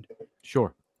don't mind.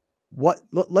 Sure.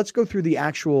 Let's go through the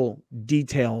actual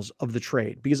details of the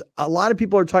trade, because a lot of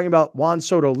people are talking about Juan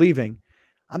Soto leaving.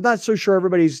 I'm not so sure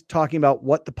everybody's talking about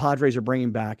what the Padres are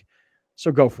bringing back.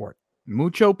 So go for it.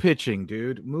 Mucho pitching,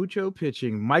 dude. Mucho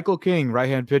pitching. Michael King,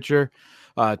 right-hand pitcher,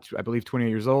 I believe 28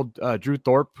 years old. Drew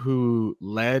Thorpe, who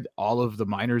led all of the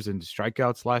minors in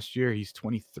strikeouts last year. He's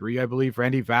 23, I believe.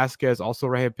 Randy Vasquez, also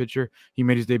right-hand pitcher. He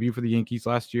made his debut for the Yankees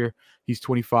last year. He's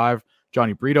 25.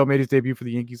 Johnny Brito made his debut for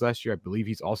the Yankees last year. I believe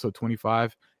he's also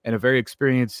 25. And a very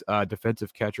experienced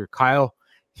defensive catcher, Kyle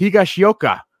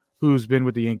Higashioka, who's been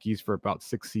with the Yankees for about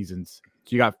 6 seasons.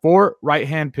 So you got 4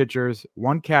 right-hand pitchers,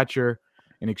 1 catcher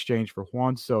in exchange for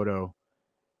Juan Soto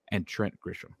and Trent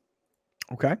Grisham.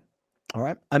 Okay. All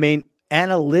right. I mean,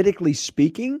 analytically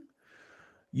speaking,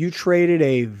 you traded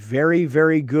a very,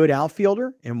 very good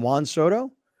outfielder in Juan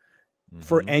Soto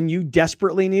and you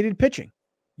desperately needed pitching.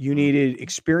 You needed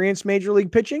experienced major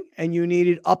league pitching and you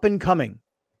needed up and coming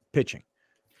pitching.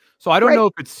 So I don't know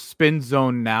if it's spin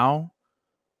zone now,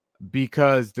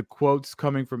 because the quotes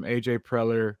coming from AJ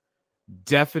Preller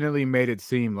definitely made it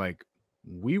seem like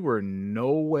we were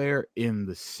nowhere in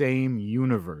the same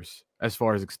universe as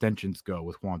far as extensions go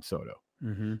with Juan Soto.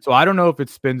 So I don't know if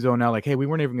it's spin zone now, like, hey, we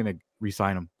weren't even going to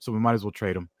re-sign him, so we might as well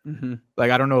trade him.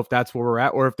 Like, I don't know if that's where we're at,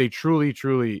 or if they truly,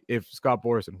 if Scott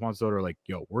Boras and Juan Soto are like,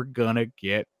 yo, we're going to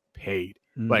get paid.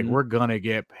 Like, we're going to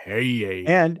get paid.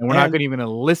 And we're not even going to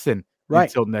listen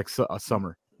until next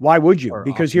summer. Why would you?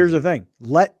 Because here's the thing.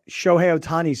 Let Shohei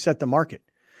Ohtani set the market.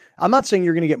 I'm not saying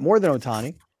you're going to get more than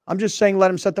Ohtani. I'm just saying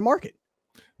let him set the market.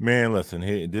 Man, listen,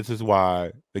 this is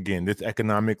why, again, this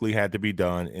economically had to be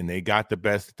done, and they got the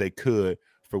best that they could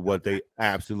for what they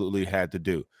absolutely had to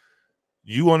do.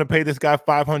 You want to pay this guy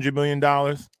 $500 million?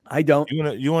 I don't.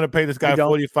 You want to pay this guy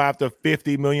 $45 to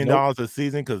 $50 million a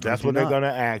season, because that's what they're going to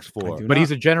ask for. But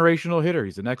he's a generational hitter.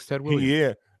 He's the next Ted Williams.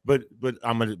 Yeah, but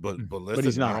listen,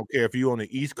 he's not. I don't care if you're on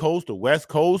the East Coast, the West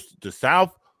Coast, the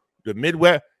South, the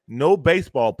Midwest. No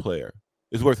baseball player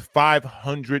is worth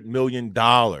 $500 million.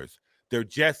 They're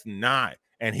just not.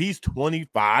 And he's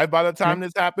 25 by the time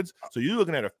this happens. So you're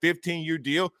looking at a 15-year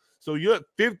deal. So you're at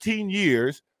 15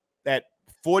 years at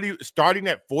 40, starting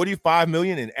at $45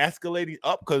 million and escalating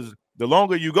up, because the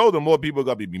longer you go, the more people are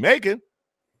going to be making.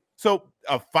 So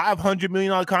a $500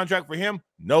 million contract for him,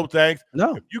 no thanks.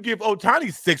 No. If you give Ohtani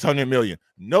 $600 million,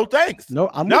 no thanks. No,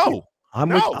 I'm with you.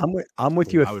 I'm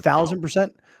with you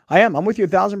 1,000%. I am. I'm with you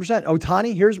 1,000%.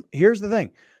 Ohtani, here's the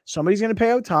thing. Somebody's going to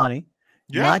pay Ohtani.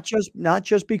 Yeah. Not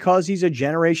just because he's a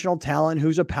generational talent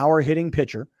who's a power hitting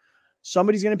pitcher.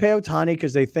 Somebody's going to pay Ohtani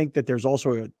because they think that there's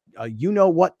also a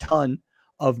ton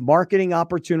of marketing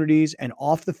opportunities and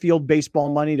off the field baseball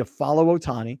money to follow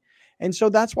Ohtani. And so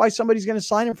that's why somebody's going to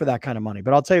sign him for that kind of money.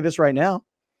 But I'll tell you this right now.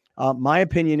 My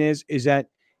opinion is that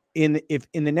in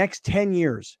the next 10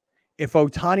 years, if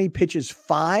Ohtani pitches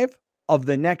 5 of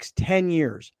the next 10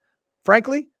 years,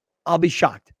 frankly, I'll be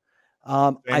shocked.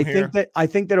 I think that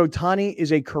Ohtani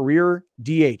is a career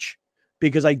DH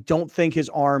because I don't think his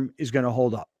arm is going to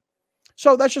hold up.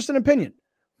 So that's just an opinion.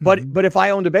 But if I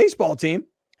owned a baseball team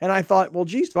and I thought, well,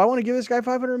 geez, do I want to give this guy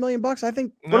 $500 million? I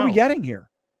think what are we getting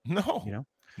here? No.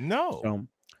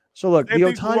 So look, same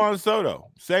thing for Juan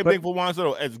Soto. Same thing for Juan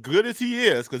Soto. As good as he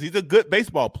is, because he's a good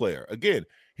baseball player. Again,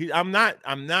 I'm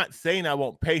not saying I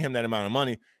won't pay him that amount of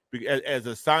money as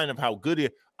a sign of how good he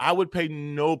is. I would pay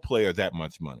no player that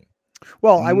much money.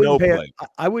 Well, I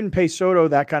wouldn't pay Soto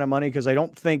that kind of money because I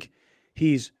don't think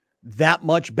he's that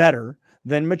much better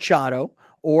than Machado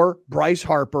or Bryce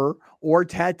Harper or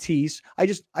Tatis.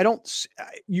 I don't.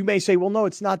 You may say, well, no,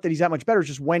 it's not that he's that much better. It's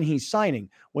just when he's signing.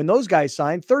 When those guys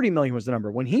signed, 30 million was the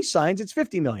number. When he signs, it's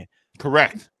 50 million.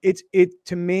 Correct. It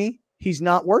to me, he's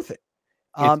not worth it.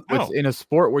 It's in a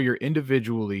sport where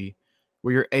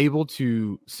you're able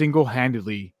to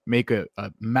single-handedly make a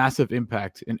massive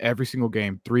impact in every single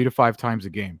game, 3 to 5 times a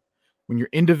game. When you're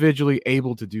individually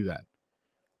able to do that,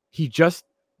 he just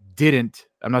didn't.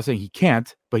 I'm not saying he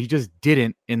can't, but he just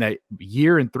didn't in that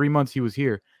year and 3 months he was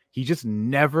here. He just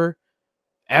never,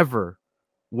 ever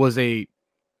was a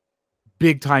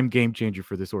big-time game changer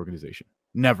for this organization.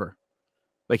 Never.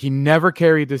 Like, he never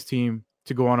carried this team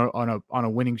to go on a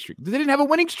winning streak. They didn't have a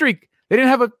winning streak. They didn't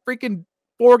have a freaking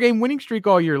 4-game winning streak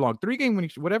all year long, 3-game winning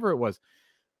streak, whatever it was.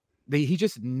 He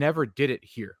just never did it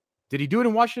here. Did he do it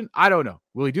in Washington? I don't know.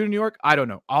 Will he do it in New York? I don't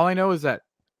know. All I know is that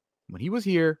when he was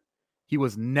here, he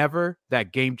was never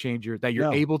that game changer that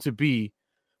you're able to be.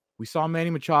 We saw Manny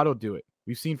Machado do it.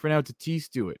 We've seen Fernando Tatis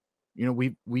do it. You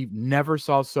know, we've never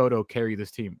saw Soto carry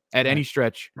this team at any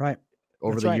stretch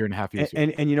over the year and a half.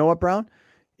 And you know what, Brown?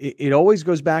 It always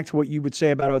goes back to what you would say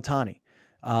about Ohtani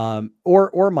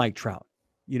or Mike Trout.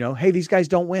 You know, hey, these guys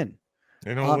don't win.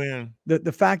 They don't win.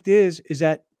 The fact is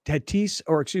that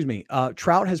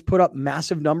Trout has put up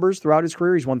massive numbers throughout his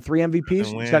career. He's won 3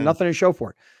 MVPs. He's got nothing to show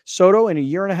for it. Soto in a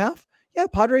year and a half,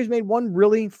 Padres made one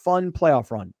really fun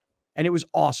playoff run, and it was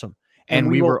awesome. And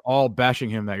we were all bashing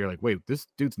him that you're like, wait, this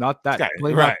dude's not that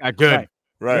good.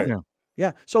 Right.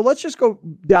 Yeah. So let's just go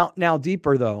down now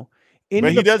deeper though.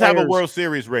 But he does have a World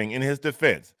Series ring in his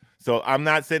defense. So I'm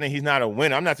not saying that he's not a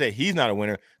winner. I'm not saying he's not a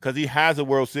winner because he has a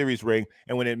World Series ring.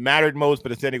 And when it mattered most for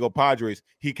the San Diego Padres,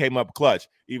 he came up clutch,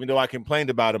 even though I complained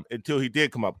about him until he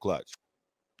did come up clutch.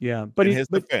 Yeah. But his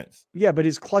defense. Yeah. But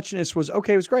his clutchness was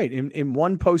okay. It was great. In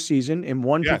one postseason, in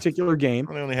one particular game,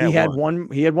 he had one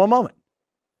moment.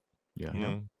 Yeah.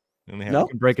 No?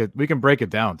 We can break it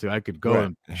down too. I could go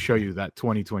and show you that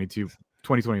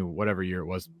 2020, whatever year it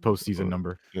was, postseason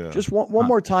number. Yeah. Just one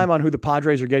more time on who the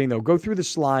Padres are getting, though. Go through the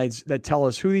slides that tell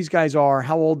us who these guys are,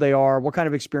 how old they are, what kind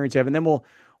of experience they have, and then we'll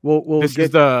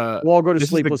all go to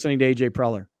sleep listening to AJ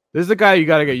Preller. This is the guy you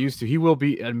got to get used to. He will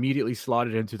be immediately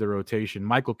slotted into the rotation.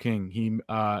 Michael King. He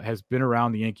has been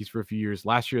around the Yankees for a few years.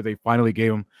 Last year, they finally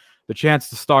gave him the chance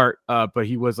to start, but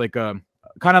he was like kind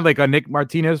of like a Nick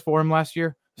Martinez for him last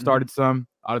year. Started some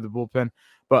out of the bullpen.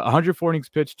 But 104 innings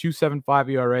pitched, 2.75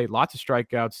 ERA, lots of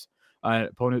strikeouts.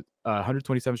 Opponent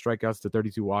 127 strikeouts to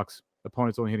 32 walks.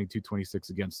 Opponent's only hitting 226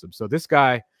 against him. So this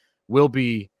guy will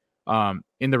be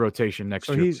in the rotation next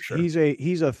year. He's a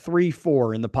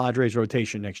 3-4 in the Padres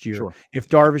rotation next year. Sure. If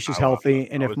Darvish is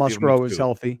healthy and if Musgrove is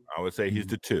healthy, I would say he's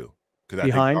the 2 because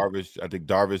I think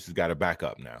Darvish has got to back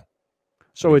up now.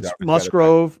 So it's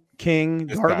Musgrove, King,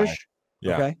 Darvish.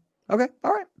 Guy. Yeah. Okay.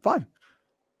 All right. Fine.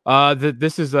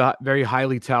 This is a very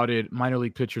highly touted minor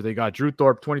league pitcher. They got Drew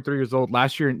Thorpe, 23 years old,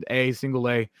 last year in single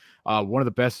A, one of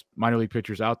the best minor league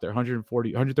pitchers out there.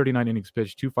 139 innings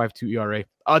pitched, 2.52 ERA,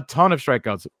 a ton of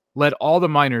strikeouts. Led all the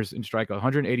minors in strikeout,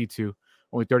 182,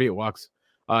 only 38 walks.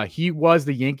 He was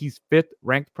the Yankees' 5th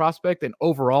ranked prospect, and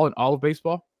overall in all of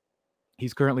baseball,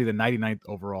 he's currently the 99th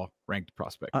overall ranked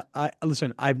prospect.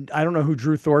 Listen, I don't know who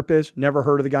Drew Thorpe is. Never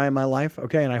heard of the guy in my life.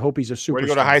 Okay, and I hope he's a superstar. Where did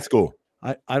you go to high school?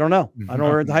 I don't know. I don't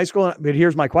know where at the high school, but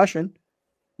here's my question.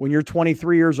 When you're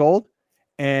 23 years old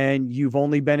and you've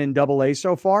only been in AA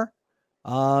so far,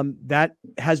 that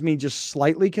has me just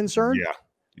slightly concerned. Yeah.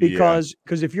 Because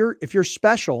if you're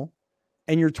special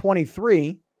and you're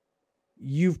 23,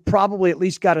 you've probably at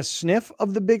least got a sniff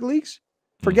of the big leagues.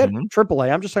 Forget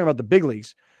AAA. I'm just talking about the big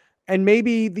leagues. And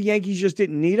maybe the Yankees just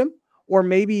didn't need him, or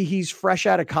maybe he's fresh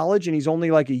out of college and he's only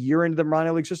like a year into the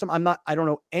minor league system. I don't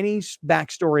know any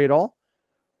backstory at all.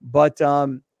 But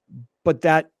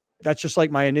that's just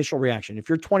like my initial reaction. If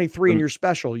you're 23 and you're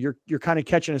special, you're kind of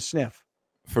catching a sniff.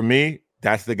 For me,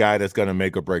 that's the guy that's going to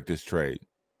make or break this trade.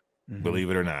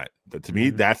 Believe it or not. But to me,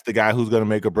 that's the guy who's going to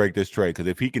make or break this trade. Because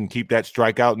if he can keep that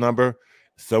strikeout number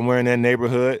somewhere in that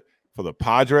neighborhood for the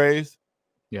Padres,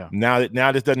 now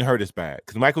this doesn't hurt as bad.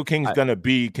 Because Michael King's going to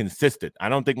be consistent. I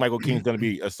don't think Michael King's going to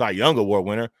be a Cy Young Award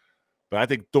winner, but I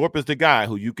think Thorpe is the guy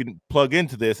who you can plug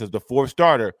into this as the 4th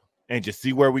starter and just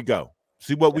see where we go.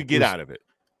 See what we get out of it.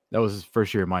 That was his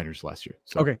first year of minors last year.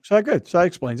 So. Okay, so good. So that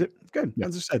explains it. Good.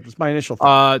 As I said, that's my initial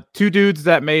thought. 2 dudes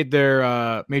that made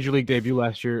their major league debut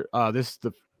last year. This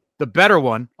the better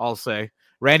one, I'll say.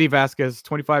 Randy Vasquez,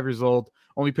 25 years old,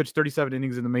 only pitched 37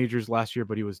 innings in the majors last year,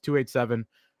 but he was 287.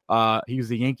 He was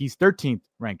the Yankees' 13th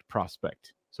ranked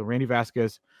prospect. So Randy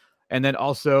Vasquez. And then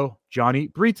also Johnny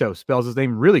Brito, spells his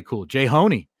name really cool. Jay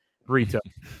Honey Brito.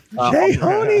 Jay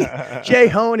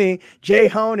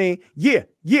Honey.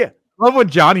 Yeah. Love when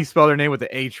Johnny spelled their name with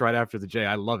the H right after the J.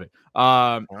 I love it.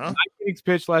 9 innings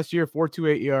pitched last year,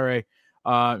 4.28 ERA.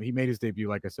 He made his debut,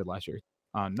 like I said, last year.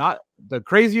 Not the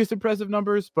craziest impressive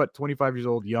numbers, but 25 years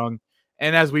old, young.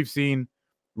 And as we've seen,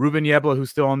 Ruben Yebla,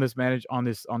 who's still on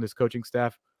this coaching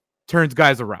staff, turns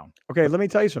guys around. Okay, let me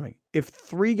tell you something. If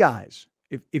three guys,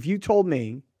 if you told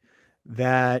me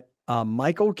that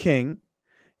Michael King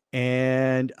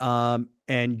and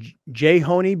Jay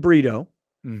Honey Brito,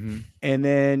 and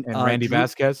then Randy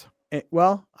Vasquez.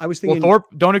 Well, I was thinking Thorpe.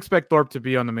 Don't expect Thorpe to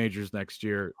be on the majors next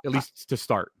year, at least to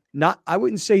start. I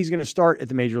wouldn't say he's going to start at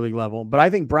the major league level, but I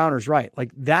think Browner's right.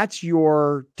 Like, that's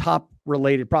your top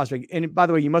related prospect. And by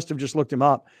the way, you must have just looked him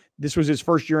up. This was his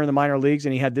first year in the minor leagues,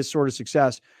 and he had this sort of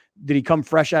success. Did he come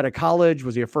fresh out of college?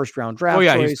 Was he a first round draft? Oh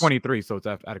yeah, choice? He's 23, so it's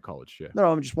out of college. Yeah.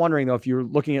 No, I'm just wondering though if you're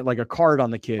looking at like a card on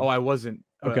the kid. Oh, I wasn't.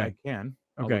 Okay. I can.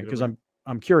 Okay, because I'm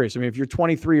curious. I mean, if you're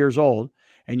 23 years old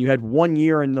and you had 1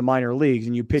 year in the minor leagues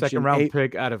and you pitched second round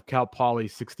pick out of Cal Poly,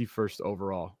 61st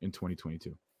overall in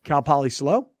 2022. Cal Poly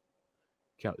slow?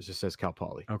 It just says Cal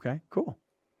Poly. Okay, cool.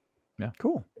 Yeah,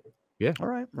 cool. Yeah, all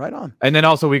right, right on. And then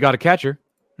also we got a catcher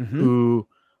who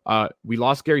we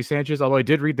lost Gary Sanchez. Although I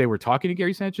did read they were talking to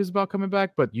Gary Sanchez about coming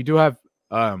back, but you do have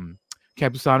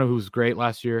Campusano, who's great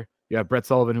last year. You have Brett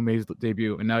Sullivan, who made his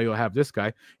debut, and now you'll have this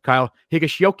guy, Kyle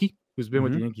Higashioka, who's been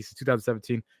with the Yankees since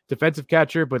 2017. Defensive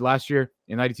catcher, but last year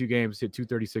in 92 games, hit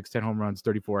 236, 10 home runs,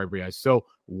 34 RBIs. So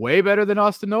way better than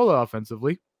Austin Nola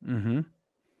offensively.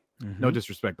 No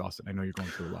disrespect, Austin. I know you're going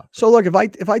through a lot. So look, if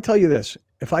I tell you this,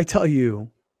 if I tell you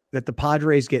that the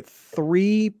Padres get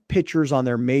 3 pitchers on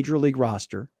their major league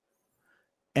roster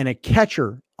and a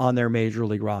catcher on their major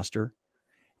league roster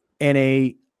and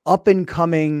a up and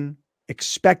coming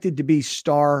expected to be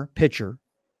star pitcher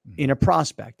in a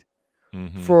prospect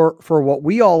for what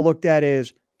we all looked at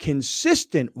as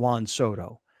consistent Juan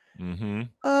Soto,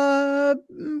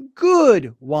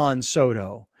 good Juan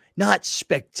Soto, not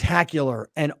spectacular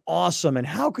and awesome. And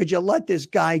how could you let this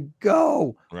guy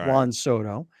go, Juan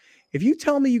Soto? If you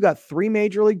tell me you got 3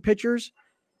 major league pitchers,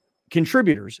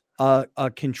 contributors,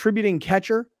 a contributing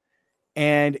catcher,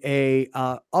 and a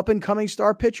up and coming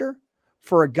star pitcher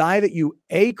for a guy that you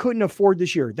couldn't afford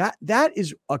this year, that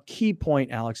is a key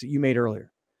point, Alex, that you made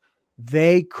earlier.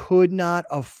 They could not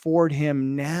afford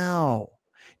him now.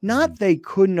 Not they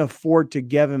couldn't afford to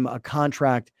give him a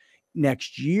contract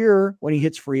next year when he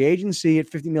hits free agency at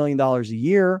 $50 million a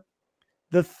year.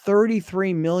 The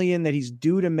 $33 million that he's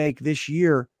due to make this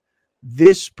year,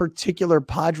 this particular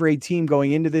Padre team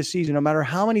going into this season, no matter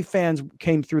how many fans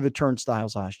came through the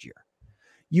turnstiles last year,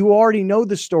 you already know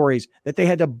the stories that they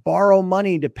had to borrow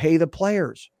money to pay the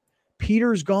players.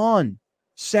 Peter's gone.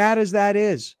 Sad as that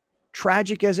is,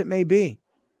 tragic as it may be,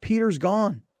 Peter's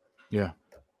gone. Yeah.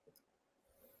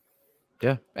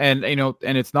 Yeah. And,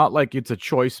 and it's not like it's a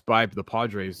choice by the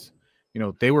Padres.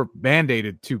 They were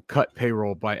mandated to cut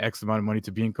payroll by X amount of money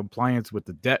to be in compliance with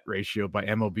the debt ratio by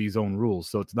MLB's own rules.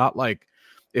 So it's not like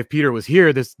if Peter was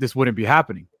here, this wouldn't be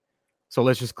happening. So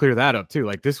let's just clear that up too.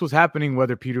 Like, this was happening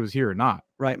whether Peter was here or not.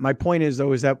 Right. My point is,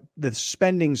 though, is that the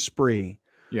spending spree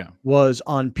was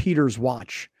on Peter's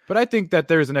watch. But I think that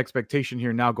there's an expectation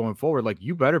here now going forward. Like,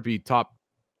 you better be top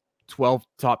 12,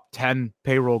 top 10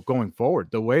 payroll going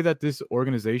forward. The way that this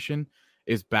organization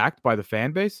is backed by the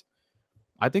fan base,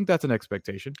 I think that's an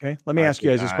expectation. Okay. Let me ask you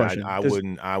guys this question.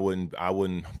 I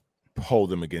wouldn't hold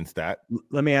them against that.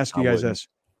 Let me ask you guys this.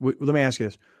 Let me ask you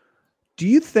this. Do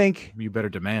you think you better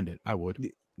demand it? I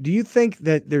would. Do you think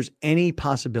that there's any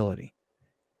possibility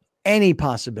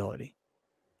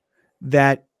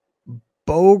that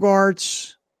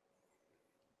Bogarts,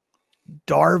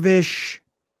 Darvish,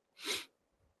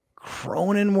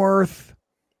 Cronenworth,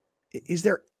 is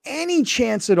there any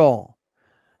chance at all?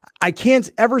 I can't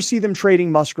ever see them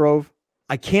trading Musgrove.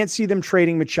 I can't see them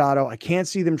trading Machado. I can't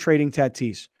see them trading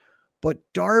Tatis. But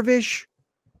Darvish,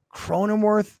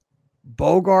 Cronenworth,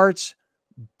 Bogarts,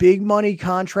 big money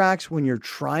contracts when you're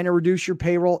trying to reduce your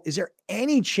payroll, is there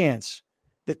any chance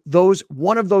that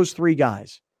one of those 3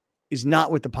 guys is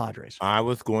not with the Padres? I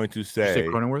was going to say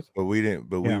Cronenworth, but we didn't.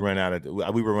 But we were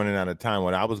running out of time.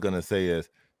 What I was going to say is,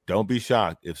 don't be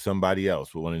shocked if somebody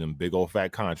else with one of them big old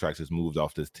fat contracts is moved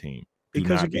off this team. Do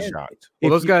because not again, be shocked.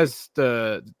 Well, those guys,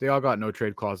 they all got no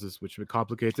trade clauses, which would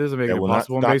complicate this and make it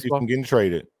impossible in baseball. You from getting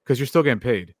traded because you're still getting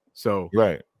paid. So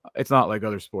right. It's not like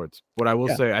other sports. What I will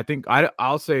say, I think I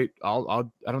don't think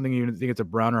you even think it's a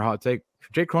Brown or hot take.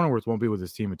 Jake Cronenworth won't be with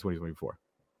his team in 2024.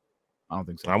 I don't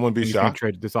think so. I wouldn't be He's shocked.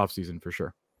 Trade this offseason for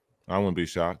sure. I wouldn't be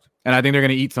shocked. And I think they're going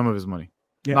to eat some of his money.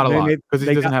 Yeah, not a lot, because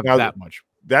he doesn't have that much.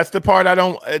 That's the part I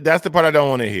don't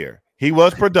want to hear. He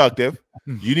was productive.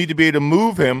 You need to be able to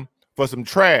move him for some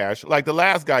trash, like the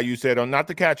last guy you said, not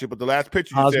the catcher, but the last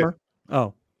pitcher you Hosmer? said.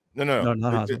 Oh. No,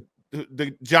 not Hosmer.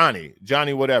 The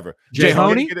Johnny, whatever. Jay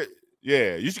Honey?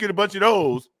 You should get a bunch of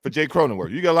those for Jay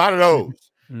Cronenworth. You get a lot of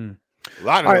those. A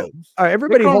lot of those. All right,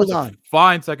 everybody hold on.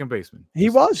 Fine second baseman. He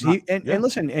was. And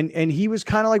listen, and he was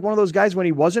kind of like one of those guys when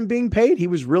he wasn't being paid, he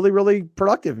was really, really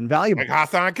productive and valuable. Like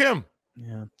Hassan Kim.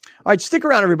 Yeah. All right, stick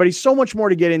around, everybody. So much more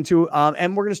to get into.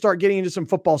 And we're going to start getting into some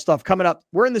football stuff coming up.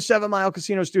 We're in the 7 Mile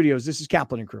Casino Studios. This is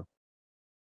Kaplan and Crew.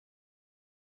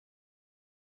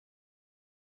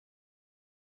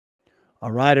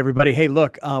 All right, everybody. Hey,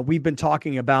 look, we've been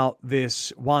talking about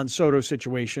this Juan Soto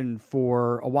situation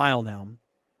for a while now.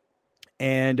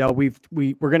 And we're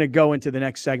going to go into the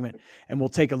next segment and we'll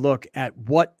take a look at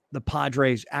what the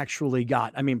Padres actually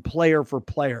got. I mean, player for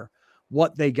player,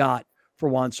 what they got for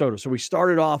Juan Soto. So we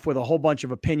started off with a whole bunch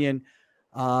of opinion.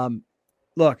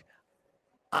 Look,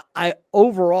 I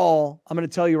overall, I'm going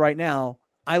to tell you right now,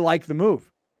 I like the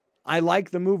move. I like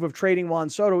the move of trading Juan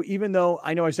Soto, even though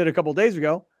I know I said a couple of days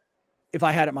ago, if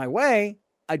I had it my way,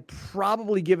 I'd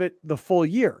probably give it the full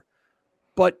year.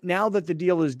 But now that the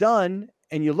deal is done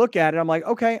and you look at it, I'm like,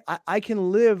 okay, I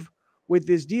can live with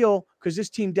this deal because this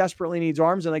team desperately needs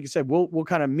arms. And like I said, we'll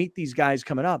kind of meet these guys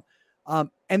coming up.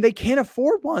 And they can't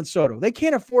afford Juan Soto. They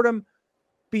can't afford him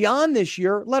beyond this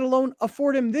year, let alone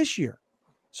afford him this year.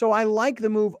 So I like the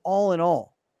move all in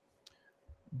all.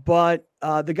 But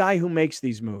the guy who makes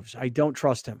these moves, I don't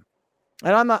trust him.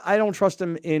 And I don't trust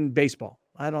him in baseball.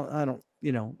 I don't,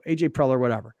 AJ Preller,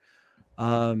 whatever.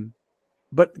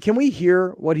 But can we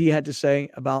hear what he had to say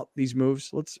about these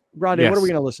moves? Grande, Yes. What are we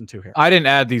going to listen to here? I didn't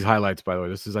add these highlights, by the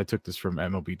way. I took this from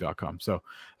MLB.com. So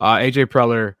AJ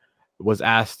Preller was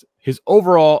asked his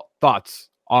overall thoughts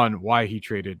on why he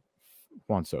traded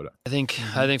Juan Soto. I think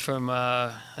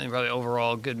probably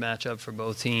overall good matchup for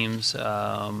both teams.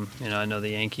 I know the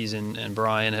Yankees and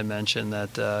Brian had mentioned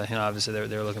that obviously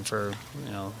they're looking for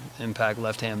impact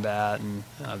left-hand bat, and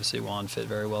obviously Juan fit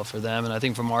very well for them. And I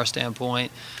think from our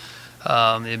standpoint,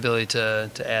 the ability to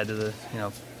add to the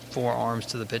 4 arms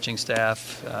to the pitching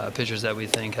staff, pitchers that we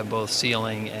think have both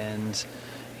ceiling and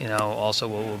also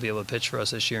will be able to pitch for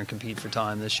us this year and compete for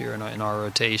time this year in our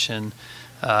rotation.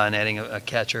 And adding a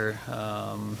catcher,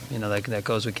 that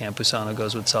goes with Campusano,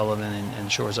 goes with Sullivan,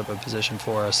 and shores up a position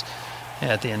for us. And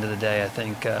at the end of the day, I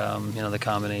think the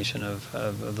combination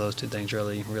of those two things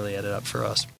really added up for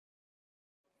us.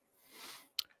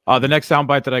 The next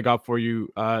soundbite that I got for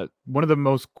you, one of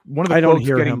the I don't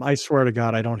hear him. I swear to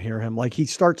God, I don't hear him. Like he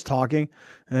starts talking,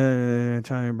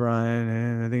 Tommy Bryan,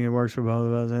 and I think it works for both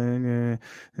of us. And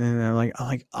I'm like,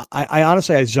 I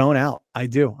honestly, I zone out. I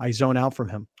do. I zone out from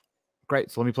him. Great.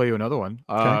 So let me play you another one.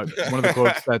 Okay. One of the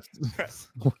quotes that's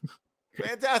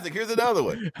fantastic. Here's another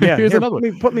one. Yeah, here's another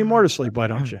one. Put me more to sleep. Why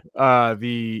don't you?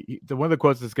 The one of the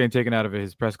quotes that's getting taken out of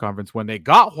his press conference when they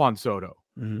got Juan Soto.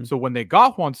 Mm-hmm. So when they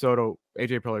got Juan Soto,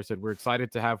 AJ Preller said, "We're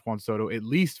excited to have Juan Soto at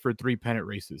least for 3 pennant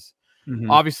races." Mm-hmm.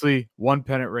 Obviously, 1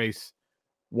 pennant race,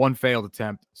 1 failed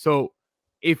attempt. So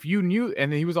if you knew,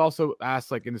 and he was also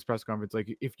asked, like in this press conference,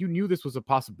 like if you knew this was a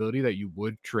possibility that you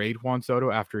would trade Juan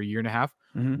Soto after a year and a half,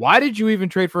 mm-hmm. why did you even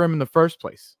trade for him in the first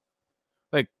place?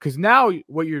 Like, because now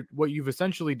what you've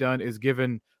essentially done is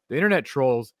given the internet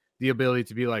trolls the ability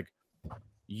to be like,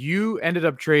 you ended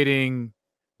up trading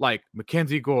like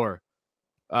Mackenzie Gore,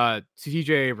 TJ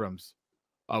Abrams,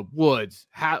 Woods,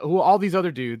 all these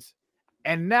other dudes,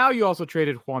 and now you also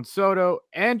traded Juan Soto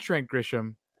and Trent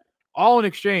Grisham, all in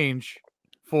exchange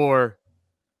for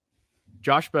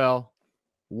Josh Bell,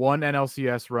 1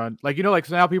 NLCS run. Like,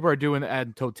 so now people are doing that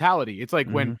in totality. It's like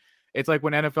when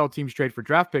NFL teams trade for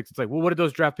draft picks, it's like, well, what did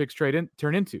those draft picks turn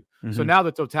into? Mm-hmm. So now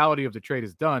the totality of the trade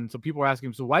is done. So people are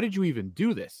asking, so why did you even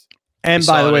do this? And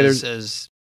by the way, is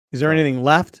there anything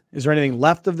left? Is there anything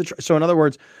left of the so in other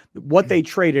words, what they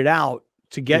traded out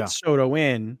to get Soto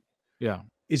in? Yeah.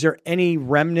 Is there any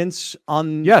remnants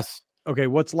on? Yes. Okay.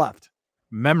 What's left?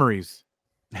 Memories.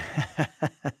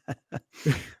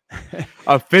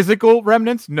 Physical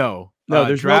remnants? No.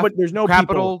 There's no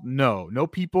capital. People. No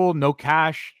people, no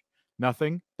cash,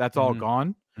 nothing. That's all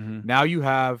gone. Mm-hmm. Now you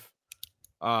have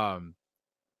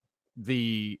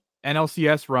the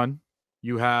NLCS run.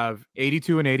 You have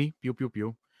 82 and 80, pew pew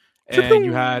pew, and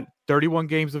you had 31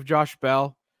 games of Josh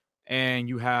Bell and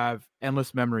you have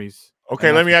endless memories.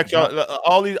 Okay, let me ask y'all.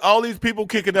 All these people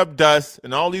kicking up dust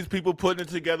and all these people putting it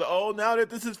together. Oh, now that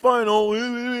this is fun. Oh,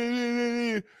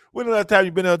 when the last time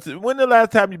you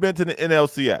been to the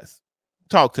NLCS?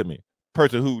 Talk to me.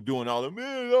 Person who doing all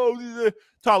the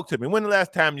talk to me. When the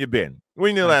last time you been?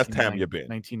 When the last time you been?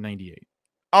 1998.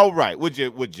 All right. Would you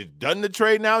done the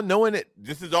trade now, knowing that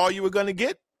this is all you were gonna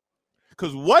get?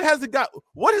 Because what has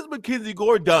Mackenzie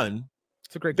Gore done?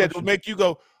 It's a great that will make you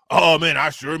go, oh man, I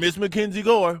sure miss Mackenzie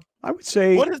Gore. I would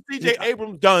say, what has CJ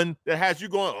Abrams done that has you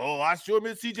going, oh, I sure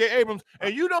miss CJ Abrams,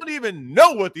 and you don't even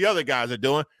know what the other guys are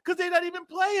doing because they're not even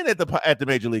playing at the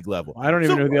major league level. I don't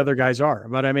even know who the other guys are,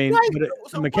 but I mean,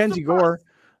 Mackenzie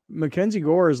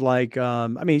Gore is like, I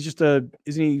mean, he's just isn't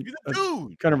he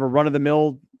kind of a run of the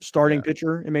mill starting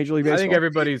pitcher in Major League Baseball? I think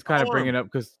everybody's kind of bringing it up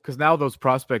because now those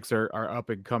prospects are up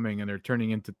and coming and they're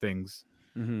turning into things.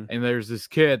 And there's this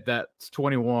kid that's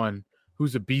 21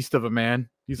 who's a beast of a man.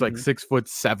 He's like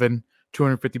 6'7",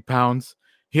 250 pounds.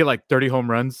 He had like 30 home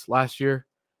runs last year.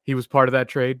 He was part of that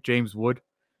trade, James Wood.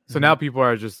 So now people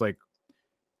are just like,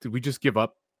 did we just give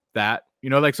up that? You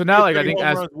know, like, so now, like, I think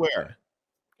where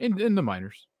in the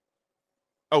minors.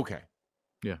 Okay.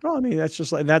 Yeah. Well, I mean,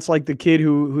 that's like the kid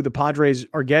who the Padres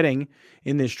are getting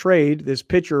in this trade, this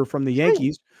pitcher from the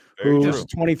Yankees, who's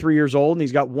 23 years old, and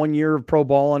he's got 1 year of pro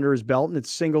ball under his belt, and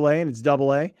it's single A and it's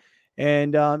double A.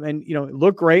 And you know,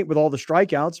 look great with all the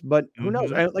strikeouts, but who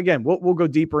knows? Again, we'll go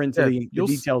deeper into the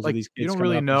details of these kids. You don't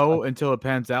really know until it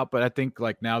pans out, but I think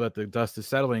like now that the dust is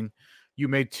settling, you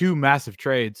made two massive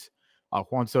trades,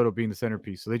 Juan Soto being the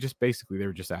centerpiece. So they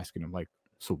were just asking him like,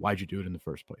 so why'd you do it in the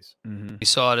first place? We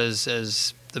saw it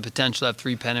as the potential to have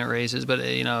 3 pennant races, but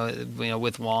you know,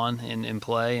 with Juan in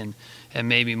play and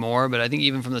maybe more. But I think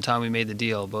even from the time we made the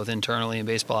deal, both internally in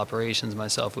baseball operations,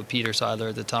 myself with Peter Seidler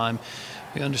at the time,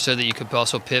 we understood that you could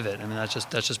also pivot. I mean, that's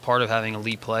just part of having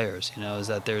elite players. You know, is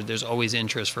that there's always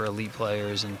interest for elite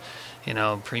players and, you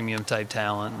know, premium type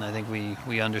talent. And I think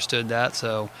we understood that.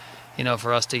 So, you know,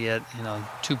 for us to get, you know,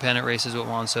 2 pennant races with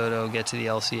Juan Soto, get to the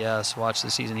LCS, watch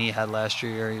the season he had last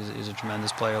year. He was a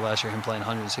tremendous player last year, him playing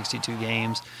 162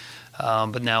 games.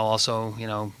 But now also, you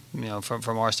know,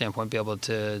 from our standpoint, be able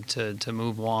to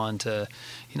move Juan to,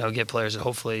 you know, get players that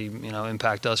hopefully, you know,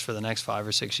 impact us for the next 5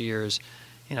 or 6 years.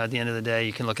 You know, at the end of the day,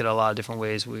 you can look at it a lot of different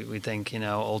ways. We think, you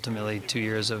know, ultimately 2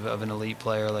 years of an elite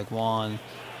player like Juan,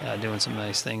 doing some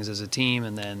nice things as a team,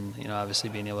 and then, you know, obviously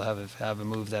being able to have a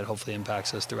move that hopefully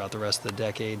impacts us throughout the rest of the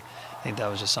decade. I think that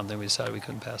was just something we decided we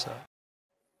couldn't pass up.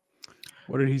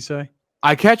 What did he say?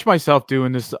 I catch myself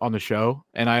doing this on the show,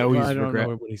 and I always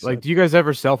regret. Like, do you guys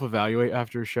ever self-evaluate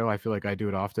after a show? I feel like I do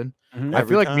it often. I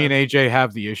feel like me and AJ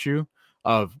have the issue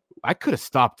of I could have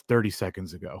stopped 30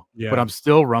 seconds ago, but I'm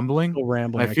still rumbling.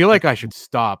 I feel like I should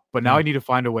stop, but now I need to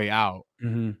find a way out.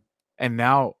 And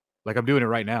now, like, I'm doing it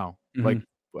right now. Like,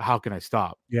 how can I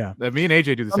stop? Yeah. Me and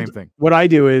AJ do the same thing. What I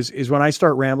do is when I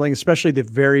start rambling, especially the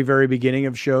very, very beginning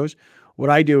of shows, what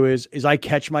I do is I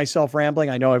catch myself rambling.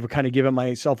 I know I've kind of given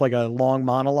myself like a long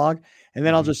monologue, and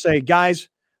then I'll just say, guys,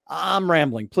 I'm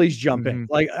rambling. Please jump in.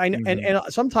 Like and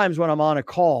sometimes when I'm on a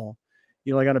call,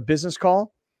 you know, like on a business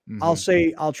call, I'll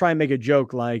try and make a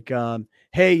joke like,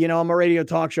 hey, you know, I'm a radio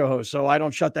talk show host, so I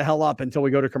don't shut the hell up until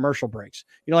we go to commercial breaks.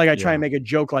 You know, like I try and make a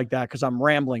joke like that because I'm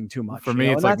rambling too much. For me,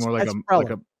 it's like more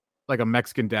like a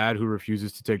Mexican dad who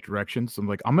refuses to take directions. So I'm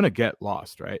like, I'm going to get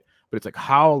lost, right? But it's like,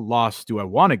 how lost do I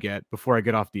want to get before I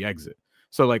get off the exit?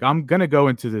 So like, I'm going to go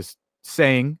into this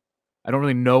saying, I don't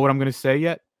really know what I'm going to say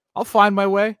yet. I'll find my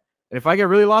way. And if I get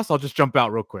really lost, I'll just jump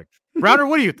out real quick. Browner,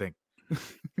 what do you think?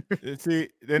 See,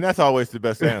 then that's always the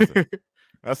best answer.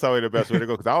 That's always the best way to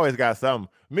go, because I always got something.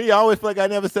 Me, I always feel like I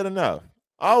never said enough.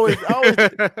 Always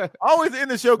in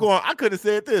the show going, I could have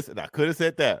said this and I could have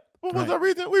said that. What was the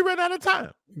reason? We ran out of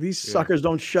time. These suckers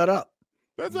don't shut up.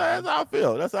 That's how I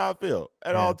feel. That's how I feel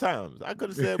at all times. I could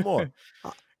have said more.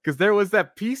 Because there was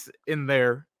that piece in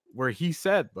there where he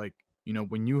said, like, you know,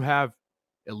 when you have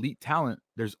elite talent,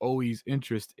 there's always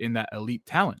interest in that elite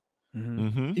talent.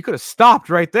 He could have stopped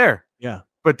right there. Yeah.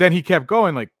 But then he kept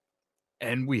going, like,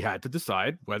 and we had to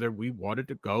decide whether we wanted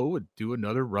to go and do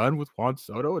another run with Juan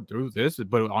Soto and do this.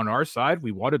 But on our side,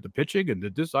 we wanted the pitching and to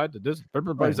decide to this.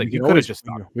 Everybody's like, you could have just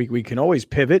stopped. We can always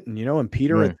pivot. And, you know, and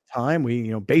Peter at the time, we,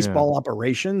 you know, baseball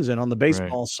operations and on the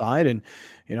baseball side. And,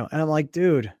 you know, and I'm like,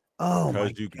 dude,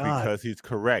 because he's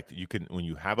correct. You can, when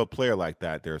you have a player like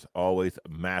that, there's always a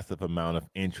massive amount of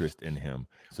interest in him.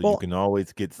 So you can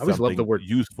always get something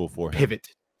useful for him. Pivot.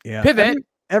 Yeah. Pivot.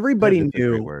 Everybody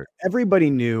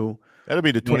knew. That'll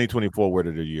be the 2024 word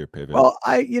of the year, pivot. Well,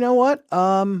 you know what?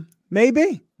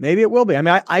 Maybe it will be. I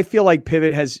mean, I feel like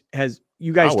pivot has,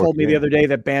 you guys told me the in. other day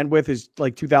that bandwidth is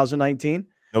like 2019.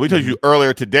 No, we told you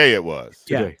earlier today it was.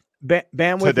 Today. Yeah.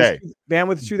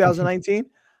 Bandwidth is 2019.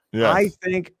 Yes.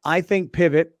 I think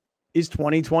pivot is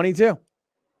 2022.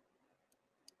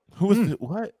 Who was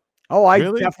what? Oh, I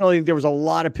Really? definitely, there was a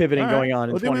lot of pivoting going on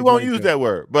in then we won't 2022. use that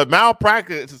word. But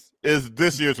malpractice is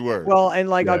this year's word. Well, and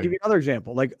like, I'll give you another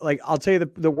example. Like I'll tell you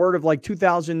the word of like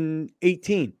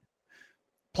 2018,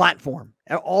 platform.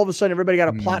 All of a sudden, everybody got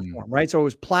a platform, right? So it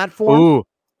was platform. Ooh,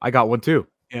 I got one too.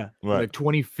 Yeah. Right. Like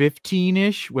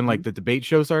 2015-ish, when like the debate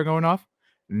show started going off.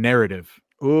 Narrative.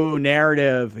 Ooh,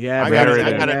 narrative. Yeah. I got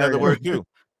another word too.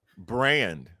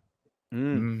 Brand.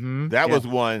 That was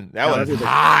one. That was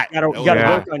hot. You got to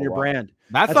work on your brand.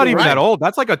 That's not even that old.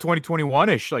 That's like a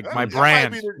 2021-ish, like my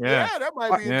brand. That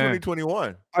might be in 2021.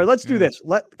 All right, let's do this.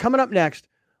 Coming up next,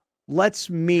 let's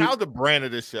meet. How's the brand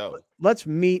of this show? Let's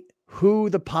meet who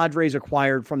the Padres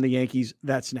acquired from the Yankees.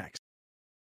 That's next.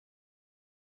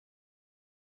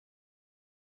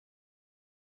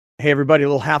 Hey, everybody, a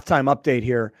little halftime update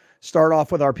here. Start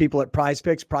off with our people at Prize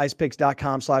Picks,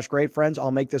 prizepicks.com/greatfriends.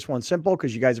 I'll make this one simple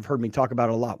because you guys have heard me talk about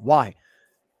it a lot. Why? A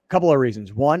couple of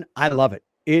reasons. One, I love it.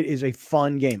 It is a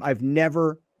fun game. I've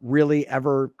never really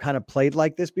ever kind of played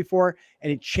like this before,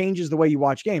 and it changes the way you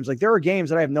watch games. Like there are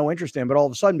games that I have no interest in, but all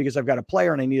of a sudden, because I've got a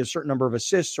player and I need a certain number of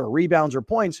assists or rebounds or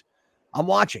points, I'm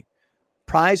watching.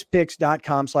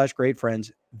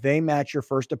 Prizepicks.com/greatfriends. They match your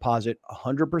first deposit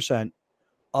 100%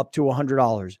 up to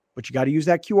 $100, but you got to use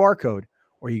that QR code,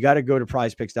 or you got to go to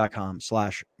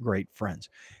prizepicks.com/greatfriends.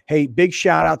 Hey, big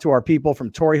shout out to our people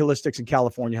from Torrey Holistics and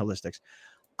California Holistics.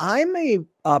 I'm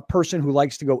a person who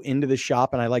likes to go into the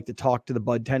shop and I like to talk to the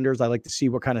bud tenders. I like to see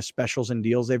what kind of specials and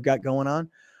deals they've got going on.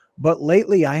 But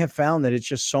lately I have found that it's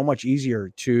just so much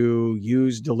easier to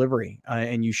use delivery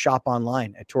and you shop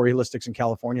online at Torrey Holistics and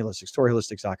California Holistics,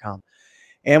 torreyholistics.com.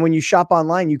 And when you shop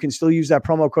online, you can still use that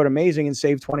promo code AMAZING and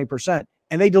save 20%.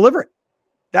 And they deliver it.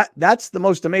 That's the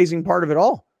most amazing part of it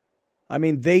all. I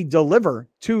mean, they deliver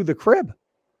to the crib.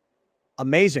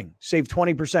 Amazing. Save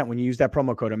 20% when you use that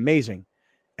promo code AMAZING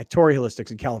at Torrey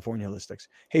Holistics and California Holistics.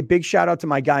 Hey, big shout out to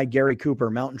my guy, Gary Cooper,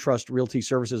 Mountain Trust Realty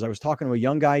Services. I was talking to a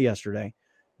young guy yesterday,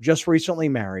 just recently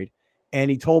married, and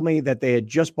he told me that they had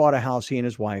just bought a house, he and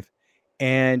his wife,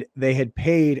 and they had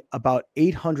paid about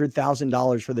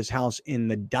 $800,000 for this house in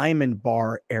the Diamond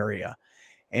Bar area.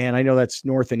 And I know that's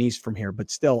north and east from here, but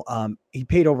still, he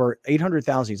paid over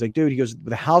 $800,000. He's like, dude, he goes,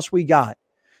 the house we got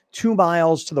 2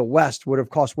 miles to the west would have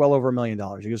cost well over $1 million.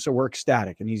 He goes, so we're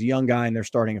ecstatic. And he's a young guy and they're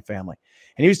starting a family.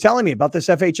 And he was telling me about this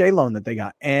FHA loan that they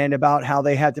got and about how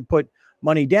they had to put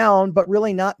money down, but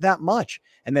really not that much.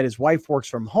 And that his wife works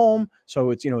from home. So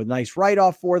it's, a nice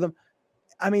write-off for them.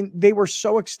 I mean, they were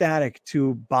so ecstatic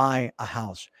to buy a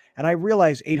house. And I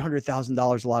realized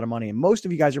 $800,000 is a lot of money. And most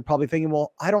of you guys are probably thinking,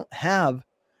 well, I don't have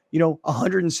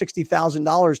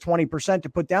 $160,000, 20% to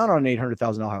put down on an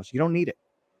 $800,000 house. You don't need it.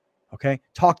 Okay.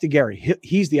 Talk to Gary.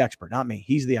 He's the expert, not me.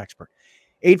 He's the expert.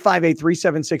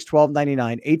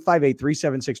 858-376-1299,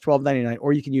 858-376-1299,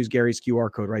 or you can use Gary's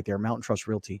QR code right there,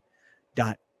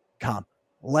 mountaintrustrualty.com.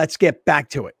 Let's get back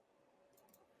to it.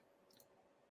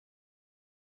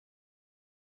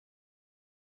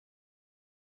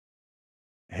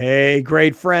 Hey,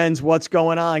 great friends. What's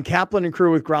going on? Kaplan and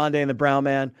crew with Grande and the Brown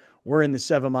Man. We're in the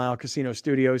 7 Mile Casino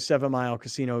Studios,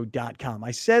 7milecasino.com.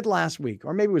 I said last week,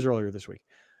 or maybe it was earlier this week,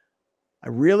 I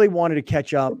really wanted to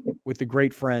catch up with the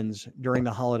great friends during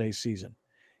the holiday season.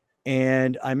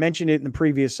 And I mentioned it in the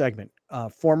previous segment.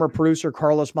 Former producer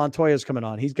Carlos Montoya is coming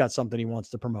on. He's got something he wants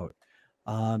to promote.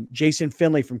 Jason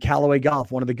Finley from Callaway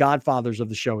Golf, one of the godfathers of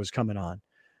the show, is coming on.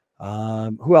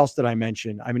 Who else did I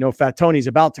mention? I know Fat Tony's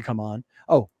about to come on.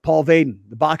 Oh, Paul Vaden,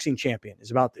 the boxing champion,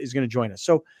 is going to join us.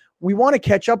 So we want to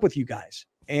catch up with you guys,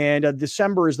 and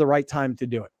December is the right time to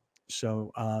do it.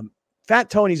 So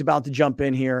Fat Tony's about to jump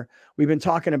in here. We've been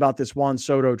talking about this Juan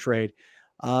Soto trade,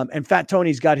 and Fat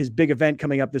Tony's got his big event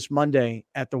coming up this Monday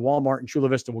at the Walmart in Chula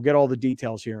Vista. We'll get all the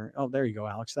details here. Oh, there you go,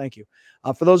 Alex. Thank you.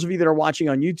 For those of you that are watching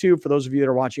on YouTube, for those of you that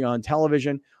are watching on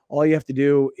television, all you have to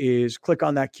do is click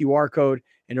on that QR code,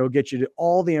 and it'll get you to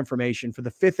all the information for the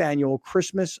 5th annual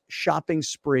Christmas shopping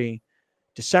spree,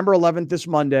 December 11th, this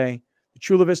Monday, the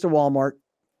Chula Vista Walmart,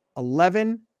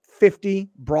 1150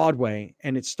 Broadway,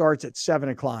 and it starts at 7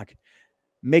 o'clock.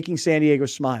 Making San Diego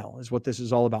Smile is what this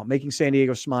is all about.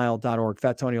 MakingSanDiegoSmile.org.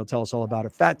 Fat Tony will tell us all about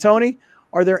it. Fat Tony,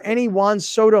 are there any Juan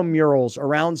Soto murals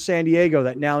around San Diego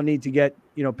that now need to get,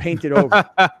 painted over?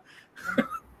 I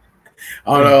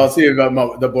don't know. I'll see about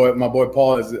my boy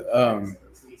Paul is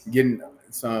getting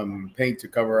some paint to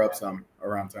cover up some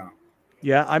around town.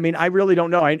 Yeah, I mean, I really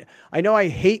don't know. I know I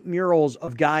hate murals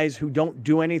of guys who don't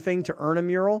do anything to earn a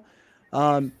mural,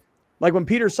 Like when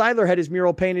Peter Seidler had his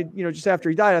mural painted, just after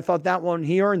he died, I thought that one,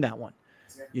 he earned that one.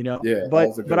 Yeah,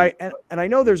 but I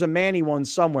know there's a Manny one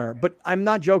somewhere, but I'm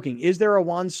not joking. Is there a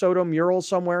Juan Soto mural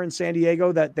somewhere in San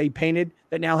Diego that they painted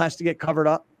that now has to get covered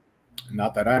up?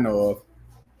 Not that I know of.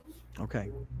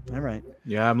 Okay. All right.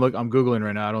 Yeah, I'm Googling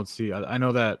right now. I don't see. I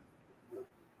know that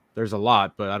there's a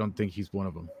lot, but I don't think he's one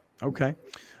of them. Okay.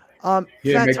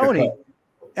 Fat Tony,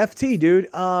 FT, dude.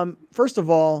 First of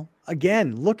all,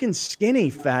 again, looking skinny,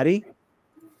 fatty.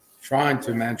 Trying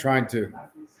to.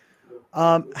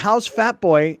 How's Fat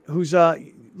Boy, who's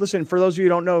listen, for those of you who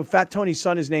don't know, Fat Tony's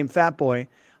son is named Fat Boy.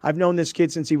 I've known this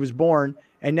kid since he was born,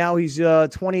 and now he's a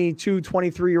 22,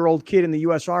 23-year-old kid in the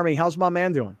U.S. Army. How's my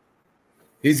man doing?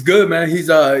 He's good, man. He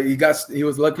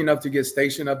was lucky enough to get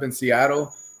stationed up in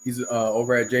Seattle. He's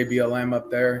over at JBLM up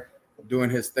there doing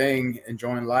his thing,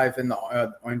 enjoying life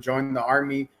enjoying the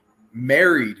Army,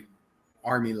 married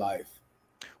Army life.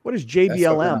 What is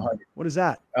JBLM? What is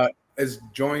that? It's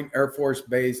Joint Air Force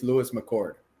Base Lewis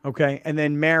McChord. Okay, and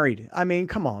then married. I mean,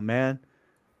 come on, man.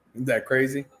 Isn't that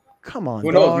crazy? Come on,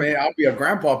 who knows, man? I'll be a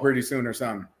grandpa pretty soon or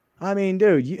something. I mean,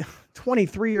 dude, you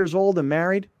 23 years old and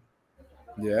married.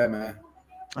 Yeah, man.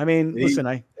 I mean,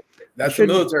 listen, that's the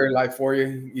military life for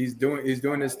you. He's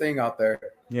doing his thing out there.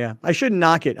 Yeah, I shouldn't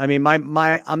knock it. I mean,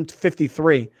 I'm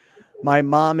 53. My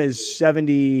mom is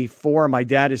 74. My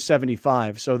dad is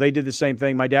 75. So they did the same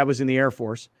thing. My dad was in the Air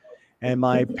Force, and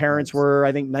my parents were,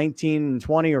 I think, 19 and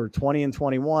 20 or 20 and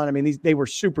 21. I mean, they were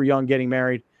super young getting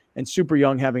married and super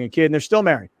young having a kid, and they're still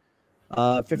married,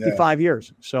 55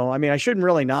 years. So, I mean, I shouldn't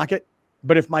really knock it.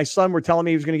 But if my son were telling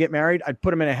me he was going to get married, I'd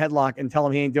put him in a headlock and tell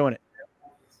him he ain't doing it.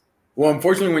 Well,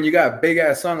 unfortunately, when you got a big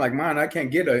ass son like mine, I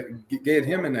can't get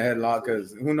him in the headlock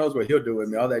because who knows what he'll do with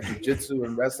me. All that jiu-jitsu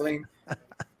and wrestling,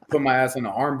 put my ass in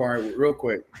an arm bar real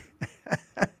quick.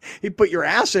 He put your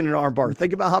ass in an arm bar.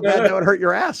 Think about how bad that would hurt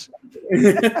your ass.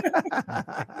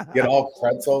 Get all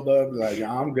pretzeled up. Like,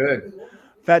 I'm good.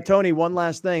 Fat Tony, one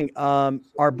last thing.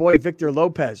 Our boy Victor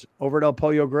Lopez over at El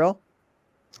Pollo Grill.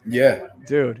 Yeah.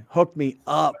 Dude, hooked me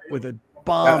up with a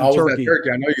bomb turkey.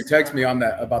 I know you text me on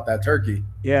that about that turkey.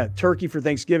 Yeah, turkey for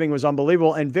Thanksgiving was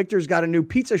unbelievable. And Victor's got a new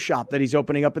pizza shop that he's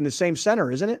opening up in the same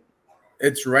center, isn't it?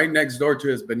 It's right next door to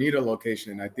his Bonita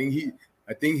location. I think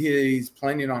he's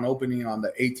planning on opening on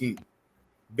the 18th.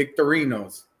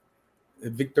 Victorino's.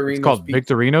 It's called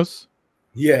pizza. Victorino's?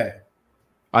 Yeah.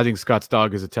 I think Scott's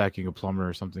dog is attacking a plumber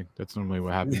or something. That's normally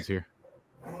what happens here.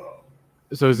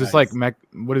 So is this like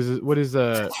what is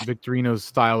Victorino's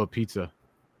style of pizza?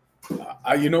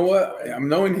 You know what? I'm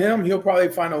knowing him. He'll probably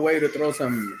find a way to throw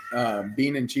some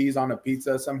bean and cheese on a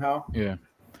pizza somehow. Yeah.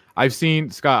 I've seen,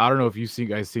 Scott, I don't know if you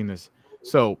guys seen this.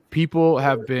 So people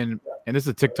have been, and this is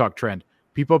a TikTok trend,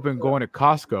 people have been going to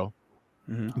Costco,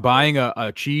 buying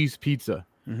a cheese pizza,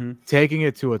 taking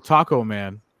it to a taco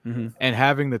man, and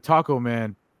having the taco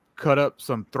man cut up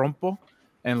some trompo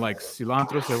and like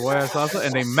cilantro, cebolla, salsa,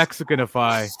 and they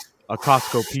Mexicanify a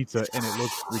Costco pizza, and it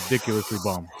looks ridiculously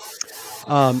bomb.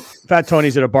 Fat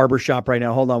Tony's at a barber shop right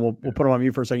now. Hold on, we'll put him on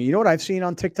mute for a second. You know what I've seen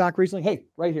on TikTok recently? Hey,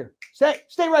 right here. Stay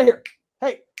right here.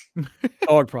 Hey,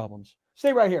 dog problems.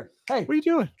 Stay right here. Hey, what are you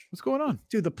doing? What's going on?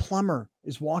 Dude, the plumber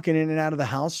is walking in and out of the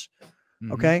house.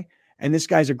 Okay. And this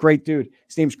guy's a great dude.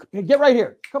 His name's, hey, get right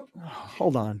here. Come.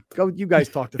 Hold on. Go. You guys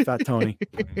talk to Fat Tony.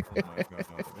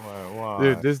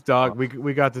 Dude, this dog,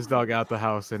 we got this dog out the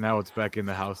house and now it's back in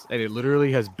the house. And it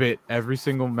literally has bit every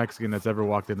single Mexican that's ever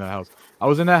walked in that house. I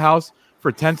was in that house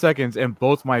for 10 seconds and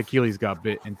both my Achilles got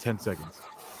bit in 10 seconds.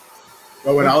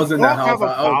 But when I was in that house,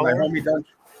 I was like, homie, done.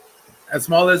 As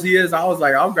small as he is, I was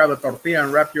like, I'll grab a tortilla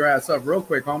and wrap your ass up real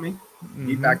quick, homie.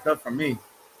 He backed up from me.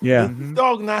 Yeah. Does the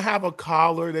dog not have a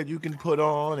collar that you can put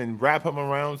on and wrap him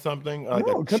around something like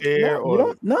a chair?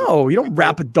 You don't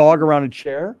wrap a dog around a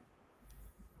chair.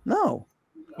 No.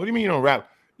 What do you mean you don't wrap?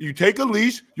 You take a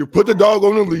leash, you put the dog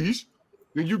on a leash,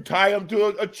 then you tie him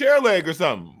to a chair leg or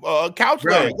something, a couch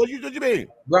leg. What you mean?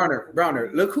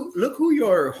 Browner, look who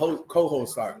your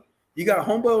co-hosts are. You got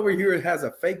homeboy over here that has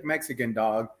a fake Mexican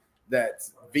dog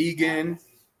that's vegan,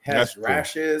 has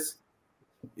rashes.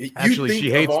 Actually, she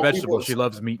hates vegetables. She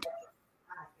loves meat.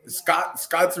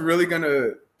 Scott's really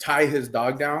gonna tie his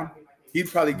dog down. He'd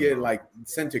probably get like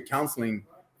sent to counseling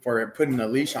for putting a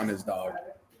leash on his dog.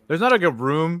 There's not like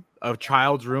a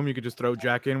child's room you could just throw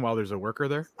Jack in while there's a worker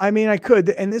there. I mean, I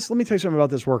could. And let me tell you something about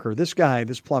this worker. This guy,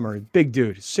 this plumber, big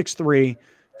dude, 6'3",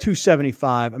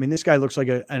 275. I mean, this guy looks like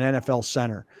an NFL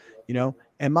center, you know.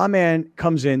 And my man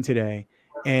comes in today,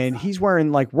 and he's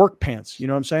wearing like work pants. You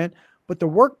know what I'm saying? But the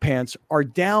work pants are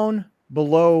down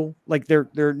below, like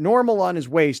they're normal on his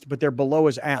waist, but they're below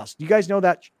his ass. Do you guys know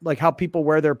that, like how people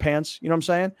wear their pants? You know what I'm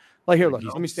saying? Like here, look,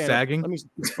 let me stand sagging. up.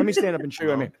 Let me stand up and show you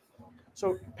what I mean.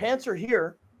 So pants are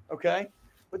here, okay,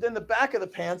 but then the back of the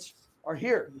pants are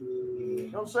here. You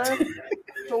know what I'm saying?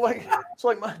 So like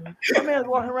my man's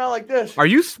walking around like this. Are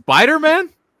you Spider-Man?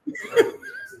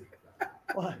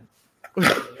 What?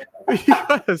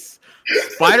 Yes.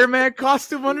 Spider-Man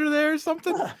costume under there or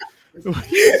something?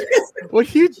 What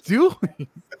are you doing?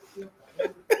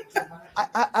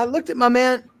 I looked at my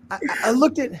man. I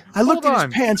looked at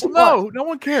his pants. No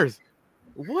one cares.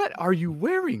 What are you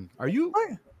wearing? Are you?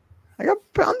 I got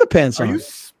underpants on. Are you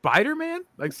Spider-Man?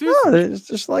 Like seriously? No, it's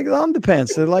just like the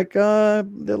underpants.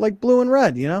 They're like blue and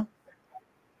red. You know.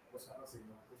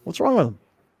 What's wrong with them?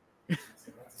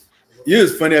 Yeah,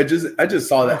 it's funny. I just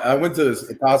saw that. I went to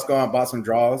Costco and bought some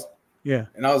drawers. Yeah.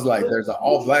 And I was like, there's an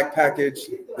all black package.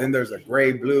 Then there's a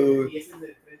gray, blue.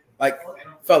 Like,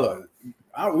 fella,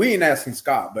 we ain't asking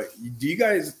Scott, but do you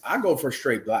guys, I go for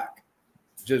straight black.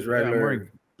 Just regular. Yeah, I'm wearing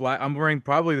black. I'm wearing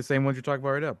probably the same ones you're talking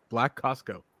about right now. Black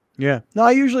Costco. Yeah. No,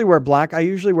 I usually wear black. I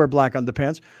usually wear black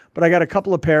underpants, but I got a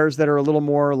couple of pairs that are a little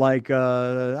more like,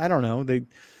 I don't know. They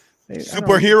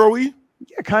superhero-y?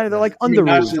 Yeah, kind of. They're like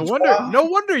underoos. No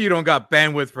wonder you don't got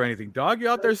bandwidth for anything, dog. You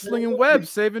out there slinging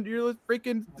webs, saving you're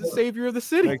freaking the savior of the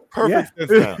city. Makes perfect sense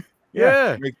now.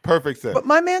 Yeah. Makes perfect sense. But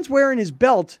my man's wearing his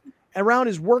belt around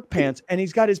his work pants, and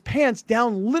he's got his pants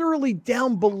literally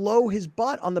down below his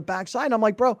butt on the backside. And I'm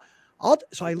like, bro, I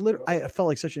felt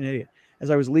like such an idiot. As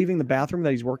I was leaving the bathroom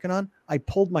that he's working on, I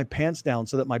pulled my pants down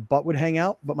so that my butt would hang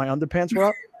out, but my underpants were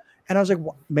up. And I was like,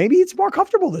 well, maybe it's more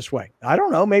comfortable this way. I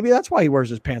don't know. Maybe that's why he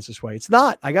wears his pants this way. It's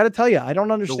not. I got to tell you, I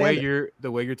don't understand.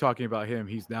 The way you're talking about him,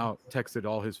 he's now texted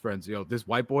all his friends. Yo, this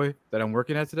white boy that I'm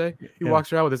working at today, he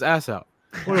walks around with his ass out.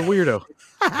 What a weirdo.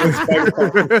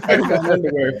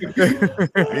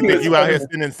 You think you out here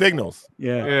sending signals?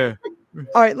 Yeah.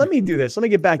 All right, let me do this. Let me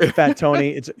get back to Fat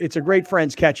Tony. It's a great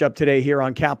friends catch up today here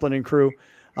on Kaplan and Crew.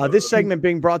 This segment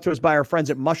being brought to us by our friends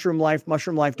at Mushroom Life,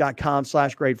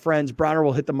 mushroomlife.com/great-friends. Browner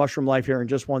will hit the Mushroom Life here in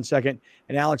just 1 second,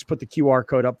 and Alex put the QR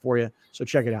code up for you, so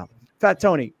check it out. Fat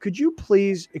Tony, could you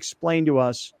please explain to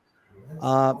us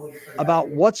about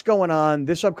what's going on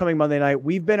this upcoming Monday night?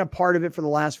 We've been a part of it for the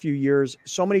last few years.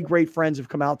 So many great friends have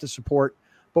come out to support,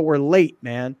 but we're late,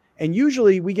 man. And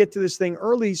usually we get to this thing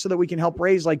early so that we can help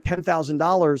raise like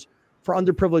 $10,000 for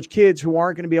underprivileged kids who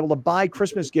aren't going to be able to buy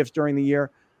Christmas gifts during the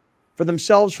year for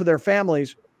themselves, for their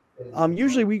families.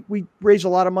 Usually we raise a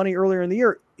lot of money earlier in the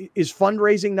year. Is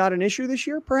fundraising not an issue this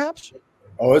year, perhaps?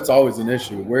 Oh, it's always an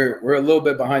issue. We're a little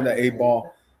bit behind the 8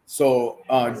 ball. So,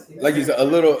 like you said, a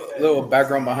little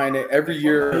background behind it. Every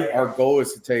year, our goal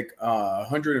is to take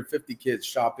 150 kids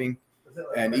shopping,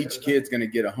 and each kid's going to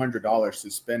get $100 to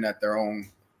spend at their own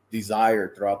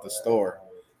desire throughout the store.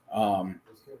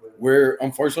 We're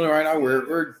unfortunately right now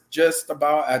we're just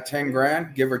about at 10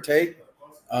 grand, give or take.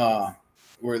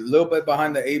 We're a little bit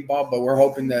behind the 8 ball, but we're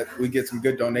hoping that we get some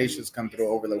good donations come through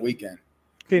over the weekend.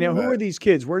 Okay, now who are these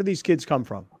kids? Where do these kids come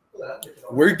from?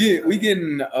 We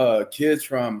getting kids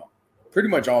from pretty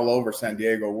much all over San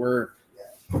Diego.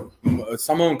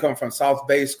 Some of them come from South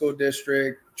Bay School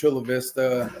District, Chula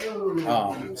Vista,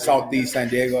 Southeast San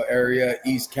Diego area,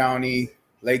 East County,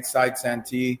 Lakeside,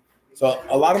 Santee. So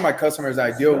a lot of my customers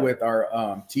I deal with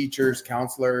are teachers,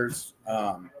 counselors,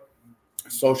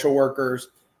 social workers,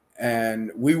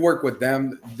 and we work with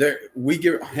them. We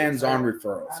give hands-on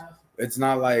referrals. It's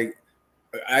not like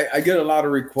I get a lot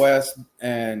of requests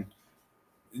and,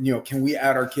 can we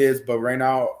add our kids? But right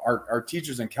now our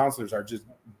teachers and counselors are just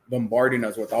bombarding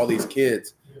us with all these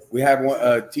kids. We had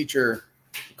a teacher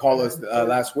call us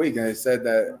last week, and they said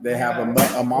that they have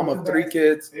a mom of 3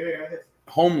 kids,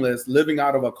 homeless, living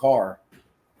out of a car,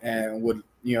 and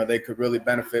they could really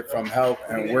benefit from help.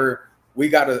 And we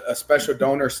got a special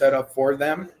donor set up for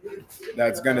them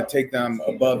that's going to take them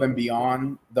above and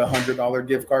beyond the $100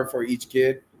 gift card for each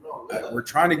kid. We're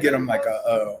trying to get them like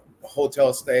a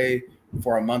hotel stay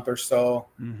for a month or so,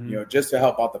 just to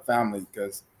help out the family,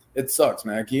 because it sucks,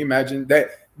 man. Can you imagine that?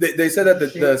 They said that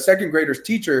the second graders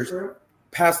teachers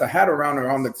passed a hat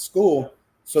around the school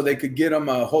so they could get them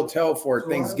a hotel for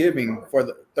Thanksgiving for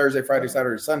the Thursday, Friday,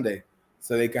 Saturday, Sunday,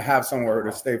 so they could have somewhere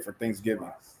to stay for Thanksgiving.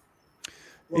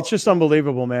 It's just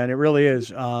unbelievable, man. It really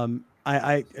is. I'll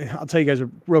tell you guys a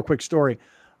real quick story.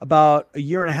 About a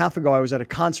year and a half ago, I was at a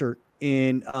concert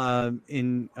in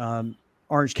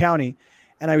Orange County,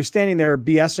 and I was standing there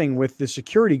BSing with the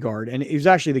security guard, and it was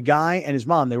actually the guy and his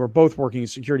mom. They were both working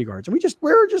as security guards, and we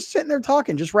were just sitting there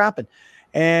talking, just rapping,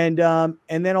 and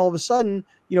then all of a sudden,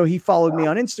 he followed me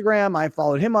on Instagram. I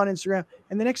followed him on Instagram.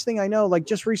 And the next thing I know, like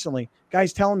just recently,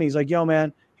 guy's telling me, he's like, yo,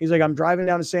 man, he's like, I'm driving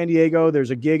down to San Diego.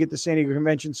 There's a gig at the San Diego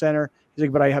Convention Center. He's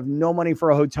like, but I have no money for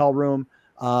a hotel room.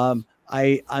 I'm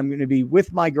going to be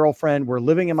with my girlfriend. We're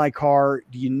living in my car.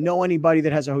 Do you know anybody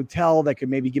that has a hotel that could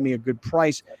maybe give me a good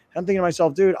price? And I'm thinking to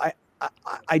myself, dude,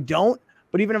 I don't.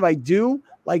 But even if I do,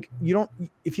 like,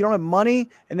 if you don't have money,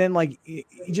 and then like,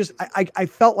 I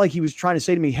felt like he was trying to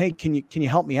say to me, hey, can you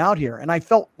help me out here? And I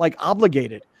felt like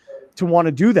obligated to want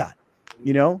to do that,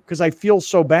 because I feel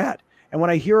so bad. And when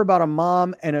I hear about a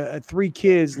mom and 3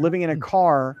 kids living in a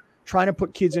car, trying to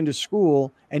put kids into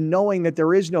school and knowing that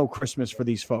there is no Christmas for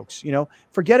these folks,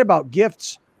 forget about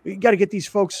gifts. You got to get these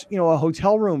folks, a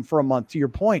hotel room for a month, to your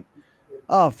point.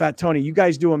 Oh, Fat Tony, you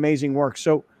guys do amazing work.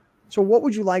 So what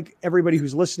would you like everybody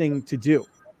who's listening to do?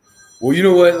 Well, you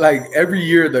know what? Like every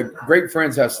year, the great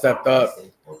friends have stepped up.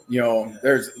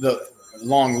 There's the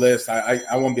long list.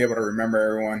 I won't be able to remember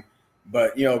everyone,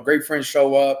 but great friends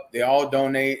show up. They all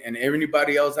donate, and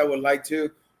anybody else that would like to,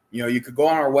 you could go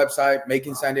on our website,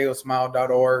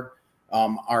 makingsandiegosmile.org.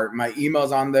 My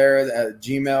email's on there at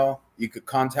Gmail. You could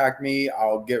contact me.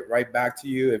 I'll get right back to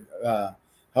you. If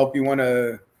help you want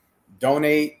to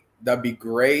donate, that'd be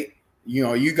great.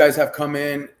 You guys have come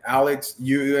in, Alex,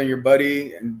 you and your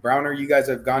buddy and Browner, you guys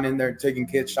have gone in there taking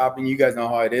kids shopping. You guys know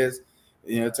how it is.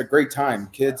 It's a great time.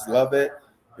 Kids love it,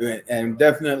 and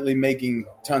definitely making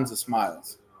tons of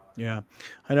smiles. Yeah.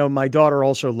 I know my daughter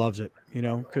also loves it,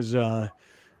 because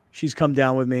she's come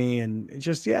down with me, and it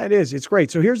is. It's great.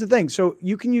 So here's the thing. So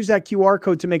you can use that QR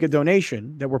code to make a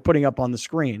donation that we're putting up on the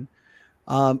screen.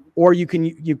 Or you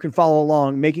can follow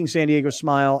along,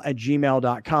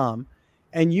 makingsandiegosmile@gmail.com.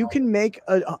 And you can make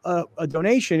a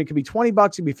donation. It could be $20,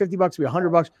 it could be $50, it could be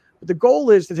 $100. But the goal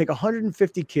is to take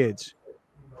 150 kids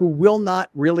who will not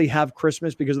really have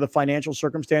Christmas because of the financial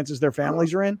circumstances their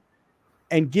families are in,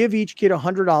 and give each kid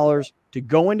 $100 to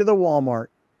go into the Walmart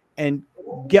and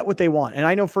get what they want. And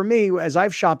I know for me, as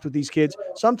I've shopped with these kids,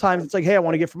 sometimes it's like, hey, I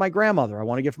want to get for my grandmother. I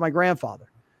want to get for my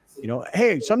grandfather.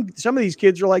 Hey, some of these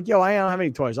kids are like, yo, I don't have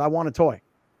any toys. I want a toy.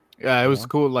 Yeah, it was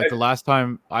cool. Like the last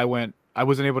time I went, I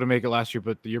wasn't able to make it last year,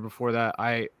 but the year before that,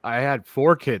 I had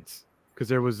 4 kids because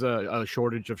there was a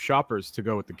shortage of shoppers to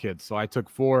go with the kids. So I took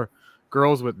 4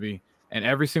 girls with me, and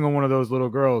every single one of those little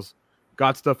girls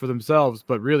got stuff for themselves,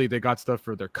 but really they got stuff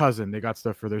for their cousin, they got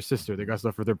stuff for their sister, they got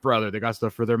stuff for their brother, they got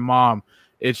stuff for their mom.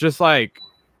 It's just like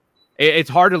it's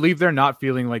hard to leave there not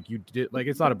feeling like you did, like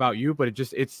it's not about you, but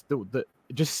it's the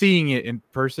just seeing it in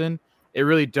person. It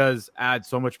really does add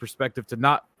so much perspective to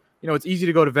not, it's easy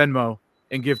to go to Venmo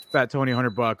and give Fat Tony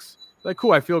 $100. Like,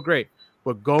 cool, I feel great.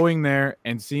 But going there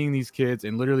and seeing these kids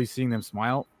and literally seeing them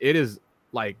smile, it is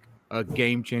like a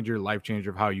game changer, life changer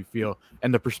of how you feel.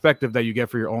 And the perspective that you get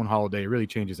for your own holiday really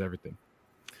changes everything.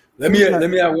 Let me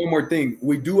add one more thing.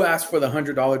 We do ask for the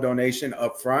 $100 donation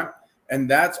up front, and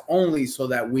that's only so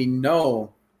that we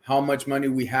know how much money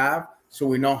we have, so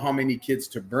we know how many kids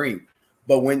to bring.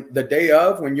 But when the day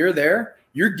of, when you're there,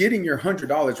 you're getting your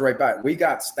 $100 right back. We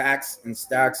got stacks and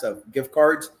stacks of gift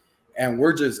cards, and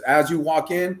we're just, as you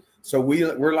walk in, so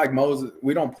we're like Moses.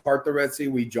 We don't part the Red Sea.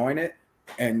 We join it,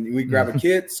 and we grab a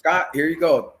kid. Scott, here you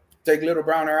go. Take little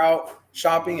Browner out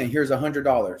shopping, and here's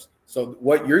 $100. So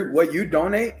what you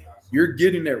donate, you're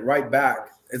getting it right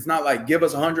back. It's not like give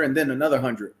us 100 and then another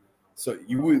 100. So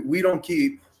we don't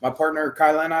keep, my partner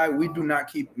Kyla and I, we do not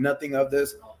keep nothing of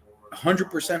this.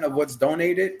 100% of what's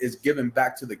donated is given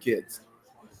back to the kids.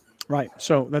 Right.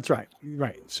 So that's right.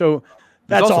 Right. So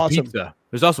that's awesome. Pizza.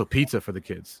 There's also pizza for the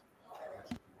kids.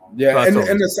 Yeah. And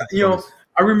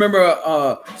I remember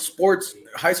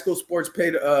high school sports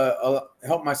paid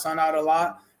helped my son out a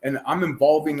lot. And I'm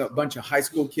involving a bunch of high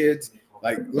school kids,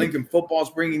 like Lincoln football's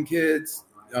bringing kids,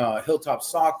 Hilltop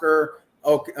soccer,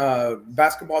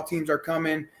 basketball teams are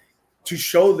coming to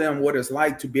show them what it's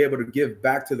like to be able to give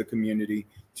back to the community,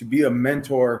 to be a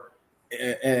mentor.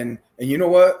 And you know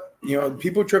what?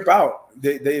 People trip out.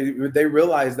 They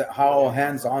realize that how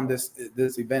hands-on this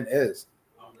event is.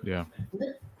 Yeah,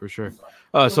 for sure.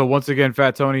 So once again,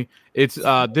 Fat Tony, it's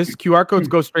this QR codes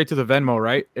go straight to the Venmo,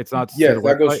 right? It's not. Yes,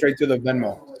 that goes straight to the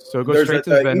Venmo. So it goes straight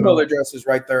to the Venmo. Email address is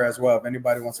right there as well. If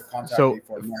anybody wants to contact me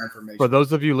for more information. For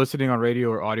those of you listening on radio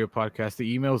or audio podcast,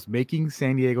 the email is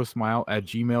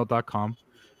makingsandiegosmile@gmail.com,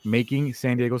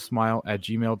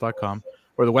 makingsandiegosmile@gmail.com,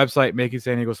 or the website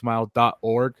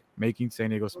makingsandiegosmile.org,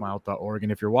 makingsandiegosmile.org.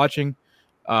 And if you're watching,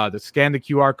 scan the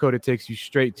QR code, it takes you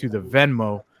straight to the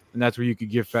Venmo, and that's where you could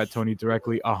give Fat Tony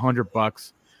directly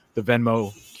 $100. The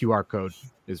Venmo QR code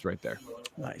is right there.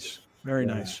 Nice, very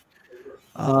nice.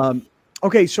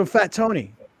 Okay, so Fat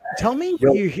Tony, Tell me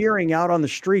what you're hearing out on the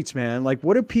streets, man. Like,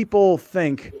 what do people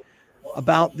think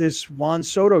about this Juan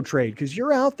Soto trade? Because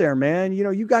you're out there, man. You know,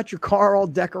 you got your car all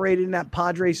decorated in that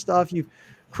Padre stuff. You've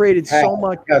created so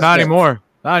much. Not anymore.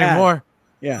 Not anymore.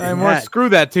 Yeah. Not anymore. Screw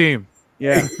that team.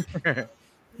 Yeah.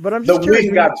 But I'm just curious. The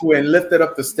wing got to it and lifted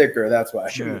up the sticker. That's why.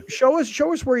 Show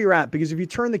us where you're at, because if you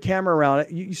turn the camera around,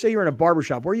 you say you're in a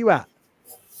barbershop. Where are you at?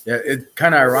 Yeah, it's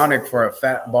kind of ironic for a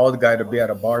fat bald guy to be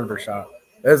at a barbershop.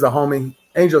 There's a homie.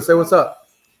 Angel, say what's up.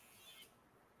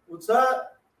 What's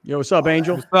up? Yo, what's up,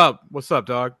 Angel? What's up? What's up,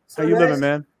 dog? How you living,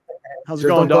 man? How's it Just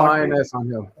going, don't dog? put INS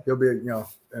on him. He'll be,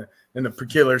 in a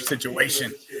peculiar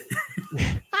situation.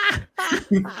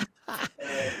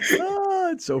 Oh,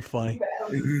 it's so funny.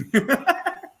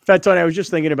 Fat Tony, I was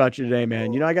just thinking about you today,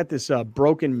 man. You know, I got this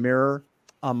broken mirror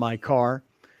on my car.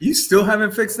 You still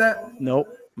haven't fixed that? Nope.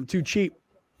 I'm too cheap.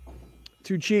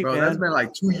 Too cheap, Bro, man. that's been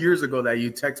like 2 years ago that you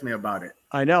text me about it.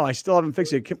 I know. I still haven't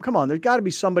fixed it. Come on. There's got to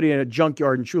be somebody in a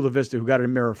junkyard in Chula Vista who got a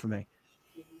mirror for me.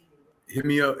 Hit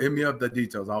me up the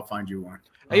details. I'll find you one.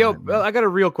 Hey, yo, I got a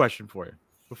real question for you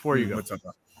before you go. What's up?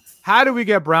 How do we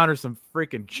get Browner some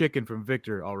freaking chicken from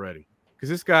Victor already? Because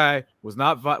this guy was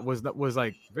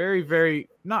like very, very,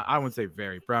 not, I wouldn't say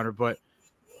very Browner, but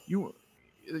you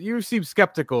seem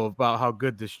skeptical about how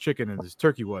good this chicken and this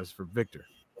turkey was for Victor.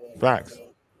 Facts.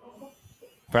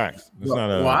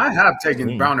 Well, I have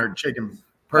taken Browner chicken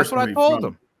personally. That's what I told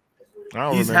him.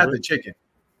 He's had the chicken.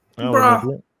 I don't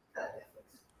remember it.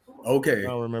 Okay. I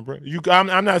don't remember it.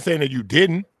 I'm not saying that you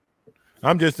didn't.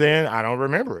 I'm just saying I don't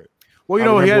remember it. Well, you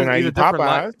know, he's a different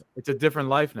Popeyes. life. It's a different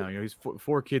life now. You know, he's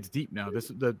four kids deep now.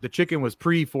 The chicken was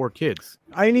pre-4 kids.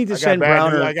 I need to send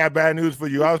Browner. I got bad news for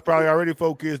you. I was probably already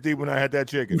 4 kids deep when I had that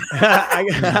chicken. I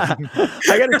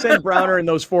got to send Browner and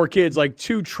those 4 kids like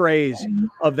 2 trays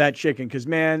of that chicken, because,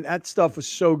 man, that stuff was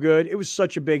so good. It was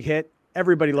such a big hit.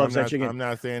 Everybody loves that chicken. I'm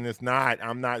not saying it's not.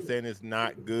 I'm not saying it's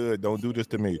not good. Don't do this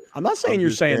to me. I'm not saying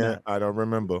you're saying that. I don't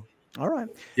remember. All right.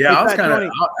 Yeah, I was kind of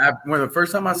when the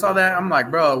first time I saw that, I'm like,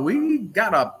 bro, we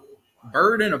got a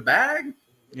bird in a bag.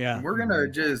 Yeah, we're gonna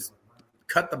just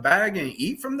cut the bag and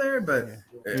eat from there. But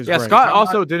yeah, Scott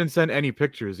also didn't send any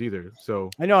pictures either.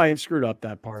 So I know I screwed up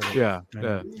that part of it. Yeah.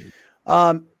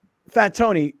 Fat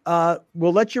Tony,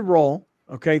 we'll let you roll.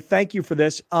 Okay, thank you for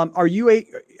this. Are you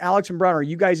Alex and Brown? Are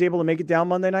you guys able to make it down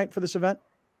Monday night for this event?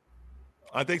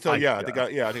 I think so. I think I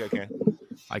can.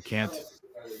 I can't.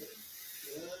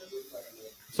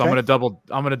 So I'm gonna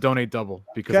donate double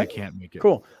because I can't make it.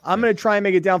 Cool. I'm gonna try and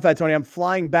make it down, Fat Tony. I'm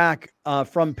flying back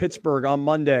from Pittsburgh on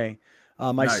Monday.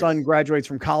 My son graduates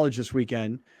from college this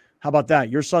weekend. How about that?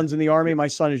 Your son's in the Army. My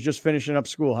son is just finishing up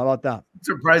school. How about that? I'm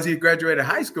surprised he graduated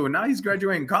high school. Now he's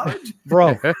graduating college.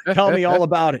 Bro, tell me all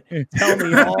about it. Tell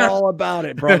me all about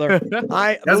it, brother.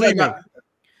 Believe me.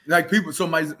 Like people. So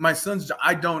my son's.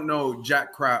 I don't know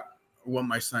jack crap what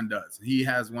my son does. He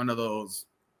has one of those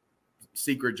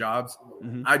secret jobs.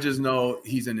 Mm-hmm. I just know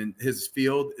his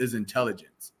field is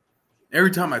intelligence.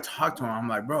 Every time I talk to him, I'm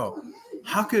like, bro,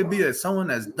 how could it be that someone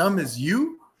as dumb as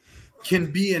you can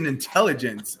be in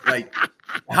intelligence? Like,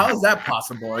 how is that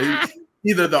possible?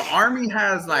 Either the Army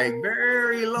has like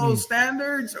very low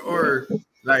standards or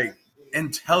like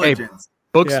intelligence.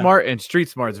 Hey, book smart and street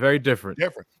smart is very different.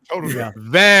 Totally. Yeah.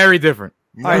 Very different.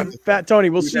 All right, Fat Tony,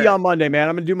 we'll see you on Monday, man.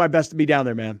 I'm gonna do my best to be down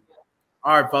there, man.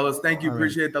 All right, fellas. Thank you. All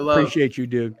Appreciate right. The love. Appreciate you,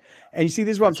 dude. And you see,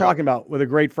 this is what I'm talking about with a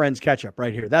great friends catch up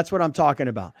right here. That's what I'm talking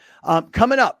about.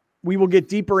 Coming up, we will get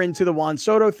deeper into the Juan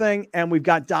Soto thing, and we've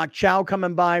got Doc Chow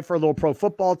coming by for a little pro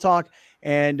football talk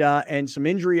and some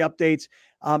injury updates.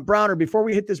 Browner, before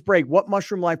we hit this break, what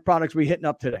Mushroom Life products are we hitting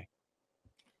up today?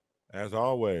 As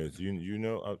always, you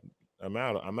know, I'm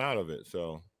out of it.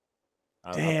 So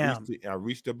damn, I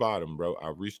reached the bottom, bro. I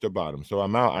reached the bottom. So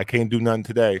I'm out. I can't do nothing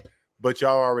today. But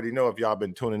y'all already know, if y'all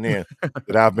been tuning in,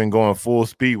 that I've been going full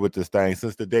speed with this thing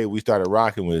since the day we started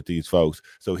rocking with these folks.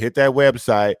 So hit that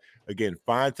website. Again,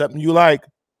 find something you like,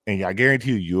 and I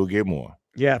guarantee you'll get more.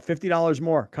 Yeah, $50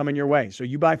 more coming your way. So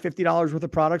you buy $50 worth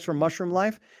of products from Mushroom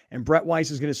Life, and Brett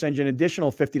Weiss is going to send you an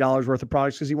additional $50 worth of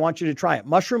products because he wants you to try it.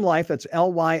 Mushroom Life, that's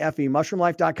LYFE,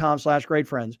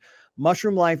 mushroomlife.com/greatfriends,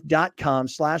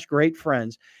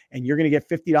 mushroomlife.com/greatfriends, and you're going to get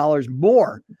 $50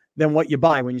 more than what you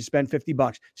buy when you spend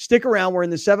 $50. Stick around. We're in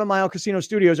the 7 Mile Casino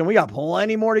Studios, and we got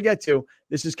plenty more to get to.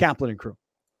 This is Kaplan and Crew.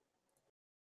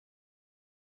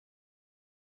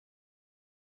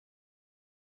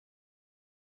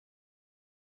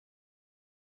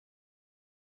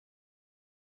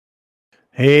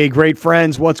 Hey, great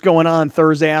friends. What's going on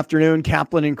Thursday afternoon?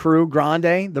 Kaplan and Crew,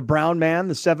 Grande, the Brown Man,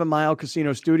 the 7 Mile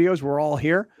Casino Studios. We're all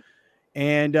here.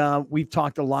 And we've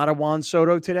talked a lot of Juan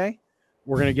Soto today.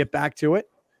 We're going to get back to it.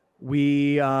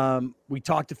 We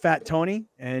talked to Fat Tony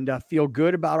and feel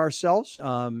good about ourselves.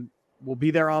 We'll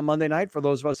be there on Monday night for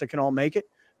those of us that can all make it.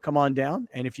 Come on down,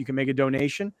 and if you can make a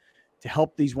donation to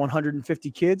help these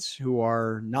 150 kids who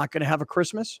are not going to have a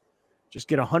Christmas, just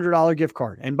get a $100 gift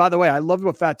card. And by the way, I loved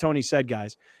what Fat Tony said,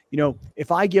 guys. You know,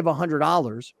 if I give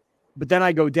 $100, but then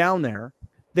I go down there,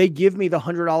 they give me the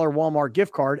 $100 Walmart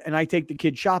gift card, and I take the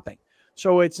kid shopping.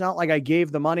 So it's not like I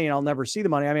gave the money and I'll never see the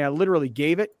money. I mean, I literally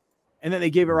gave it, and then they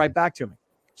gave it right back to me.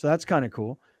 So that's kind of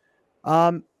cool.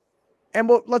 And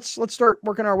let's start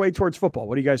working our way towards football.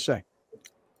 What do you guys say?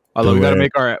 Although we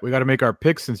got to make our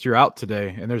picks since you're out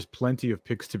today, and there's plenty of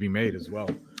picks to be made as well.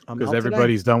 Because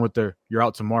everybody's done with you're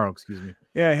out tomorrow. Excuse me.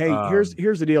 Yeah. Hey,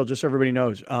 here's the deal. Just so everybody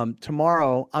knows.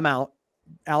 Tomorrow I'm out.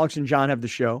 Alex and John have the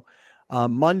show.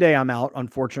 Monday I'm out,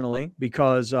 unfortunately,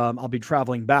 because I'll be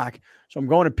traveling back. So I'm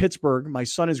going to Pittsburgh. My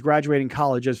son is graduating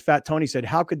college. As Fat Tony said,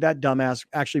 how could that dumbass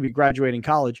actually be graduating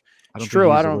college? It's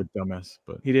true. I don't. Dumbass,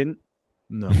 but he didn't.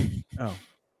 No. Oh.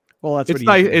 Well, that's it's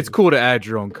nice. It's cool to add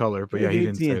your own color, but yeah, he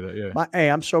didn't say that. Yeah.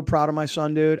 Hey, I'm so proud of my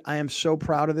son, dude. I am so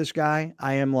proud of this guy.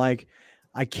 I am like,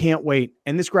 I can't wait.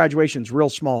 And this graduation's real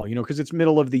small, you know, because it's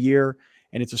middle of the year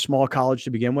and it's a small college to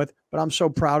begin with. But I'm so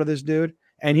proud of this dude.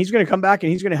 And he's going to come back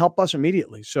and he's going to help us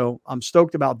immediately. So I'm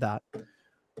stoked about that.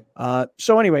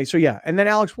 So anyway, so yeah. And then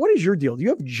Alex, what is your deal? Do you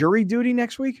have jury duty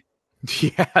next week?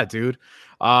 Yeah, dude.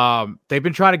 They've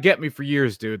been trying to get me for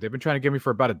years, dude. They've been trying to get me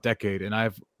for about a decade, and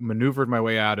I've maneuvered my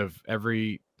way out of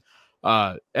every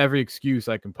excuse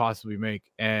I can possibly make.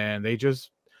 And they just,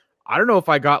 I don't know if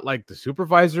I got like the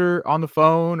supervisor on the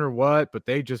phone or what, but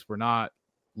they just were not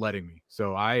letting me.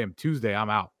 So Tuesday,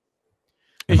 I'm out.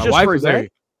 It's my just wife was there.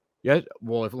 Yeah,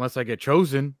 well, unless I get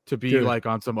chosen to be like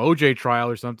on some OJ trial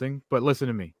or something. But listen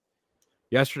to me.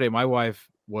 Yesterday, my wife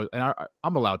was, and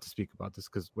I'm allowed to speak about this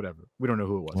because whatever, we don't know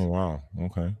who it was. Oh wow,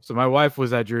 okay. So my wife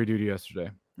was at jury duty yesterday,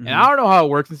 and I don't know how it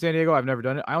works in San Diego. I've never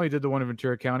done it. I only did the one in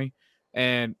Ventura County,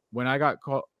 and when I got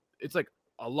called, it's like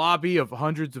a lobby of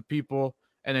hundreds of people,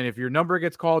 and then if your number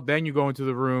gets called, then you go into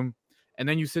the room, and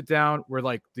then you sit down where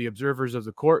like the observers of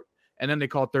the court, and then they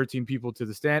call 13 people to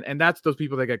the stand, and that's those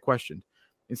people that get questioned.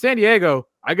 In San Diego,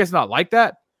 I guess not like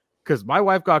that, because my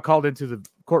wife got called into the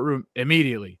courtroom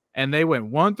immediately, and they went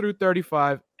 1 through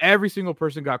 35. Every single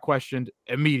person got questioned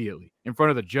immediately in front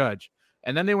of the judge,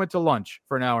 and then they went to lunch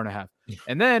for an hour and a half.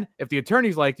 And then if the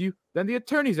attorneys liked you, then the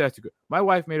attorneys asked to go. My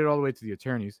wife made it all the way to the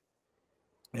attorneys.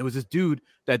 It was this dude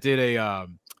that did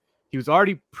he was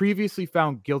already previously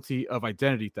found guilty of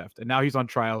identity theft, and now he's on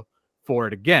trial for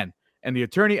it again. And the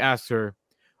attorney asked her,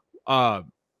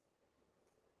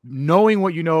 knowing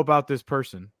what you know about this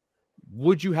person,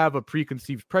 would you have a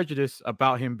preconceived prejudice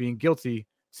about him being guilty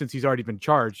since he's already been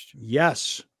charged?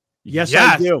 Yes. Yes,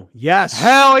 I do. Yes.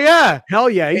 Hell yeah.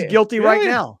 Hell yeah. He's guilty right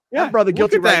now. Yeah, brother,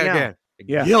 guilty right now. Again.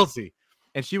 Yeah. Guilty.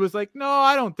 And she was like, no,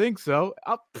 I don't think so.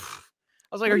 I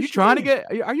was like, are you trying to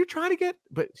get?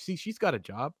 But see, she's got a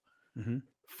job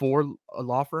for a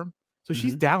law firm. So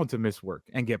she's down to miss work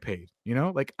and get paid. You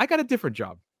know, like I got a different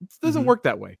job. It doesn't work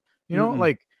that way. You know,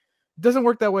 like it doesn't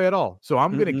work that way at all. So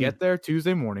I'm going to get there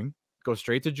Tuesday morning, go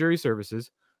straight to jury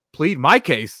services, plead my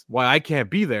case why I can't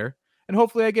be there, and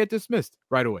hopefully I get dismissed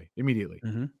right away, immediately.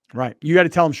 Right. You got to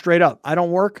tell them straight up, I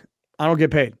don't work, I don't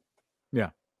get paid. Yeah.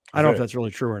 I don't know if that's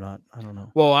really true or not. I don't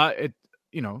know. Well,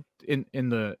 in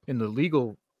the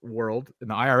legal world, in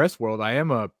the IRS world, I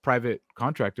am a private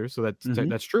contractor, so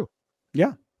that's true.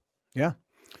 Yeah. Yeah.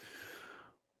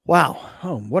 Wow.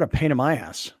 Oh, what a pain in my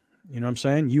ass. You know what I'm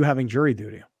saying? You having jury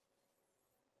duty.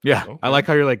 Yeah. Okay. I like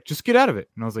how you're like, just get out of it.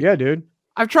 And I was like, yeah, dude.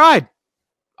 I've tried.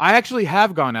 I actually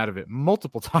have gone out of it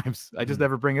multiple times. I just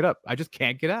never bring it up. I just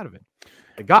can't get out of it.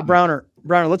 It got Browner,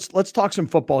 let's talk some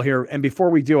football here. And before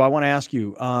we do, I want to ask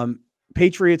you,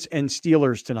 Patriots and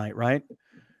Steelers tonight, right?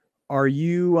 Are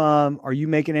you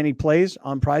making any plays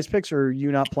on Prize Picks, or are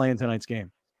you not playing tonight's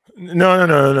game? No.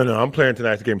 I'm playing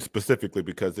tonight's game specifically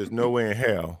because there's no way in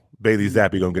hell Bailey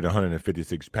Zappi gonna get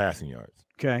 156 passing yards.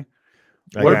 Okay.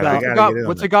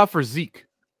 What's it got for Zeke?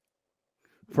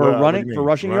 For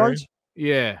rushing yards?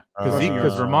 Yeah,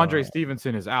 because Ramondre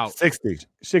Stevenson is out.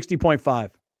 60.5.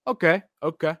 Okay.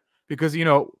 Because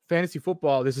fantasy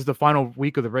football, this is the final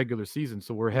week of the regular season,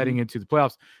 so we're heading into the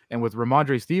playoffs. And with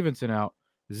Ramondre Stevenson out,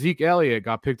 Zeke Elliott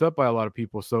got picked up by a lot of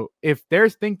people. So if they're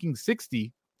thinking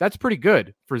 60, that's pretty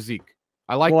good for Zeke.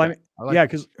 I like that.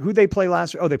 Because who they play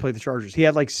last? Oh, they played the Chargers. He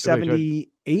had like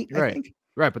 78, I think.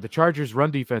 Right, but the Chargers' run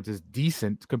defense is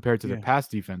decent compared to the pass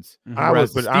defense.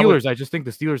 Whereas the Steelers, I just think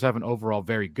the Steelers have an overall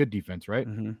very good defense, right?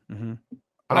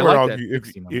 I would argue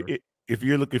if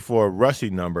you're looking for a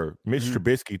rushing number, Mitch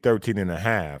Trubisky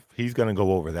 13.5, he's going to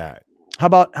go over that. How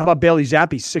about Bailey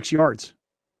Zappi, 6 yards?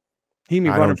 He can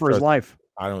be running for his life.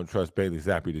 I don't trust Bailey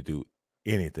Zappi to do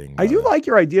anything. I do like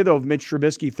your idea though of Mitch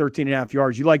Trubisky 13.5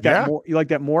 yards. You like that more? You like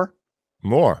that more?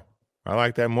 More. I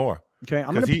like that more. Okay,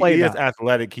 I'm going to play that. He is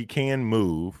athletic. He can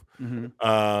move.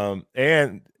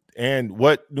 And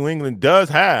what New England does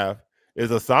have is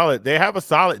they have a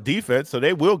solid defense, so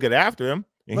they will get after him,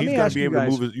 and he's going to be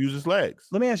able to use his legs.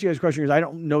 Let me ask you guys a question, because I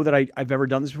don't know that I've ever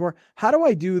done this before. How do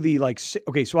I do the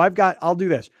okay, so I'll do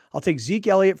this. I'll take Zeke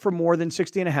Elliott for more than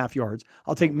 60.5 yards.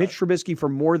 I'll take Mitch Trubisky for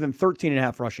more than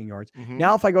 13.5 rushing yards.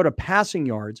 Now, if I go to passing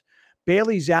yards,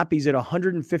 Bailey Zappi's at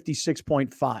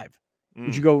 156.5.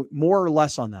 Would you go more or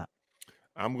less on that?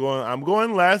 I'm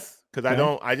going less,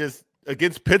 because I just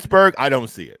against Pittsburgh, I don't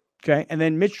see it. Okay. And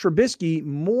then Mitch Trubisky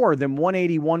more than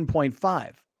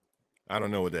 181.5. I don't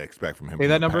know what they expect from him. Say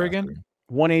that number again.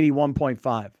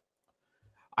 181.5.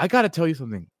 I got to tell you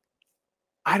something.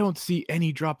 I don't see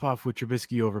any drop off with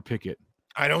Trubisky over Pickett.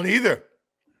 I don't either.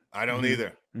 I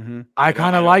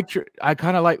kind of like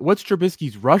what's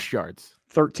Trubisky's rush yards?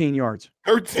 13 yards.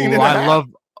 13. I love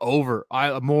over.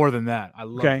 More than that. I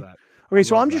love that. Okay,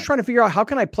 so I'm just trying to figure out how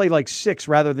can I play like 6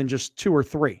 rather than just 2 or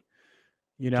 3.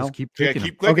 You know, just keep picking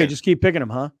them. Okay, just keep picking them,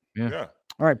 huh? Yeah.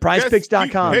 All right,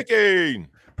 prizepicks.com. Picking.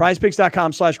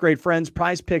 Prizepicks.com/greatfriends.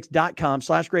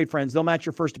 Prizepicks.com/greatfriends. They'll match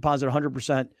your first deposit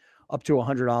 100% up to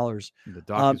 $100. The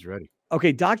doc is ready.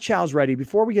 Okay, Doc Chow's ready.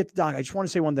 Before we get to Doc, I just want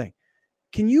to say one thing.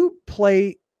 Can you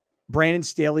play Brandon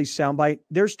Staley's soundbite?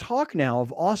 There's talk now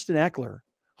of Austin Eckler,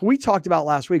 who we talked about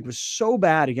last week, was so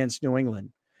bad against New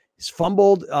England. He's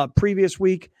fumbled previous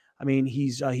week. I mean,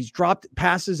 he's dropped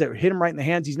passes that hit him right in the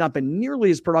hands. He's not been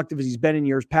nearly as productive as he's been in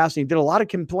years past. And he did a lot of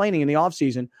complaining in the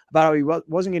offseason about how he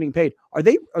wasn't getting paid. Are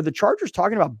the Chargers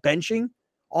talking about benching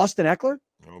Austin Eckler?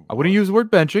 I wouldn't use the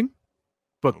word benching,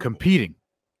 but competing.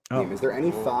 Is there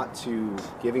any thought to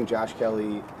giving Josh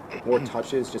Kelly more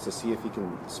touches just to see if he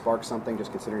can spark something, just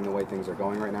considering the way things are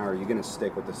going right now? Or are you going to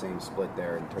stick with the same split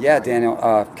there? Yeah, Daniel,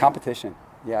 competition.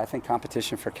 Yeah, I think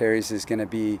competition for carries is going to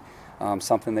be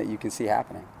something that you can see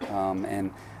happening.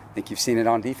 And I think you've seen it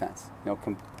on defense,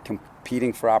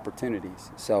 competing for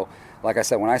opportunities. So, like I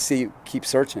said, when I keep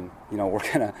searching, we're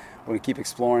gonna keep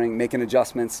exploring, making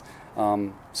adjustments,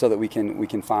 so that we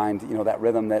can find that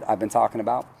rhythm that I've been talking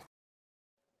about.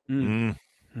 All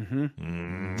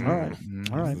right.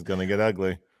 This is gonna get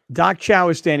ugly. Doc Chow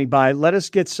is standing by. Let us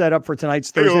get set up for tonight's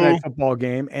Thursday night football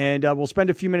game, and we'll spend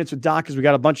a few minutes with Doc because we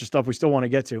got a bunch of stuff we still want to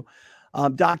get to.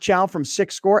 Doc Chow from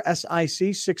Six Score,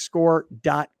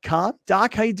 SIC6score.com.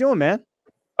 Doc, how you doing, man?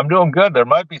 I'm doing good. There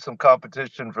might be some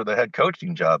competition for the head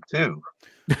coaching job too.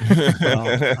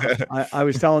 Well, I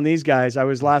was telling these guys,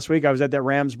 last week, I was at that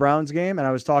Rams-Browns game, and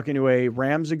I was talking to a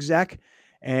Rams exec,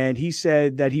 and he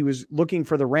said that he was looking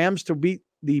for the Rams to beat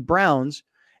the Browns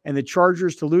and the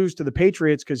Chargers to lose to the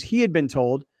Patriots, because he had been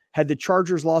told, had the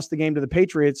Chargers lost the game to the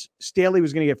Patriots, Staley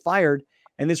was going to get fired.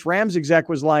 And this Rams exec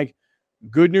was like,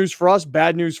 good news for us,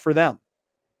 bad news for them.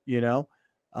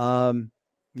 I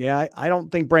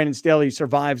don't think Brandon Staley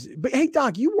survives. But hey,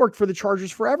 Doc, you worked for the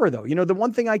Chargers forever, though. The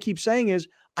one thing I keep saying is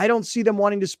I don't see them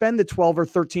wanting to spend the $12 or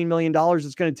 $13 million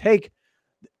it's going to take.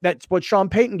 That's what Sean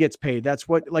Payton gets paid. That's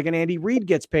what like an Andy Reid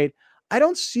gets paid. I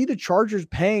don't see the Chargers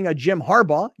paying a Jim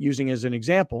Harbaugh, using as an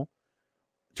example,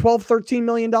 $12, $13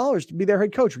 million to be their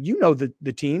head coach. You know the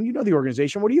team, you know the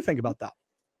organization. What do you think about that?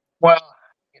 Well,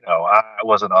 I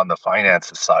wasn't on the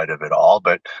finances side of it all,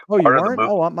 but you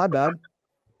weren't? My bad.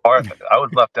 I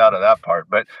was left out of that part.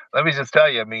 But let me just tell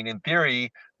you, I mean, in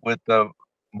theory, with the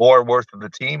more worth of the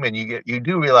team, and you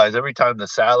do realize every time the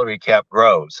salary cap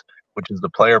grows, which is the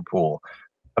player pool,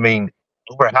 I mean,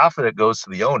 over half of it goes to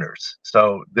the owners.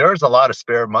 So there's a lot of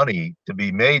spare money to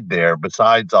be made there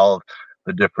besides all of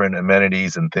the different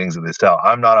amenities and things that they sell.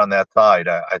 I'm not on that side.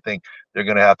 I think they're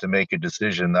going to have to make a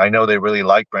decision. I know they really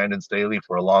like Brandon Staley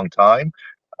for a long time.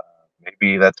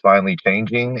 Maybe that's finally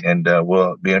changing, and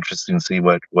will be interesting to see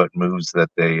what moves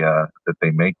that they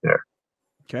make there.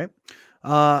 Okay.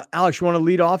 Alex, you want to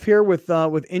lead off here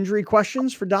with injury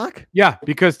questions for Doc? Yeah,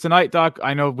 because tonight, Doc,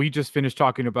 I know we just finished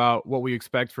talking about what we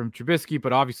expect from Trubisky,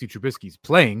 but obviously Trubisky's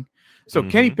playing. So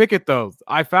Kenny Pickett, though,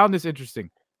 I found this interesting.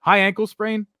 High ankle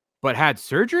sprain, but had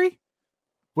surgery?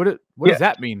 What does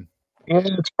that mean? Yeah,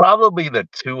 it's probably the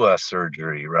Tua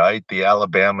surgery, right? The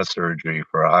Alabama surgery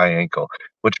for a high ankle,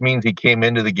 which means he came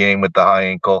into the game with the high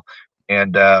ankle.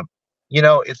 And,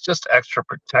 it's just extra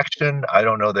protection. I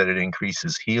don't know that it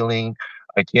increases healing.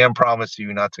 I can promise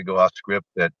you, not to go off script,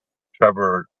 that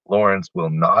Trevor Lawrence will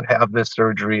not have this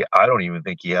surgery. I don't even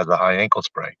think he has a high ankle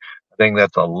sprain. I think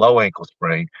that's a low ankle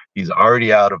sprain. He's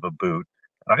already out of a boot.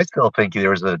 And I still think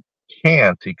there's a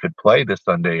chance he could play this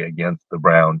Sunday against the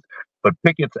Browns. But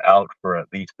Pickett's out for at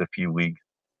least a few weeks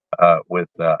with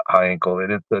high ankle.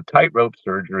 And it's a tightrope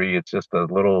surgery. It's just a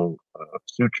little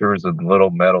sutures and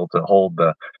little metal to hold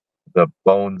the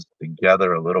bones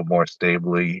together a little more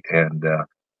stably, and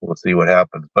we'll see what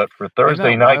happens. But for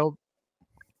Thursday night,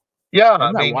 yeah,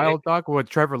 I mean, wild talk with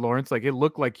Trevor Lawrence, like it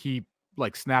looked like he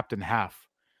like snapped in half,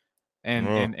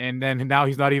 and then now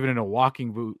he's not even in a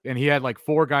walking boot, and he had like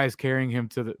 4 guys carrying him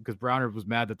to the because Browner was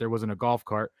mad that there wasn't a golf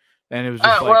cart, and it was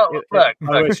just so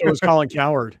it was Colin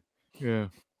Coward. Yeah.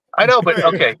 I know, but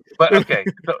okay.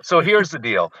 So here's the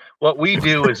deal. What we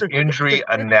do is injury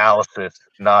analysis,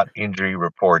 not injury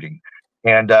reporting.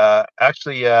 And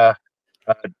actually,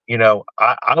 you know,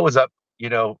 I was up, you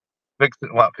know,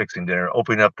 fixing dinner,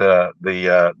 opening up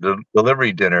the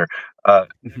delivery dinner.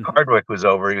 Hardwick was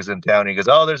over. He was in town. He goes,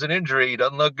 "Oh, there's an injury. He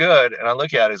doesn't look good." And I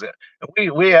look at it,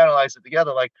 and we analyzed it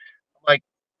together. Like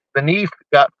the knee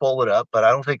got folded up, but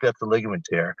I don't think that's a ligament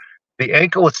tear. The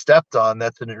ankle was stepped on.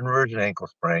 That's an inversion ankle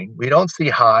sprain. We don't see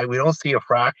high. We don't see a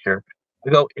fracture.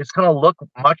 We go, it's going to look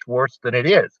much worse than it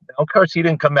is. Now, of course, he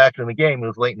didn't come back in the game. It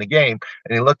was late in the game,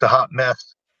 and he looked a hot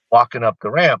mess walking up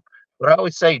the ramp. But I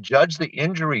always say, judge the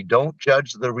injury. Don't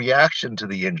judge the reaction to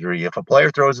the injury. If a player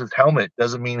throws his helmet,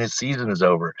 doesn't mean his season is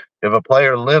over. If a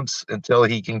player limps until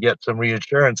he can get some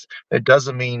reinsurance, it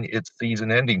doesn't mean it's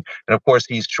season ending. And, of course,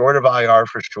 he's short of IR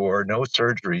for sure, no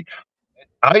surgery.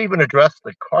 I even addressed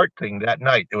the cart thing that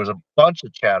night. There was a bunch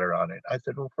of chatter on it. I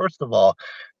said, well, first of all,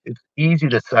 it's easy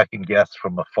to second guess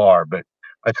from afar. But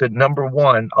I said, number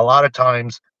one, a lot of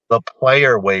times the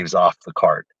player waves off the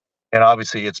cart. And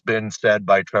obviously it's been said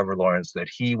by Trevor Lawrence that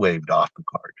he waved off the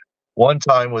cart. One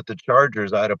time with the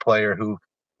Chargers, I had a player who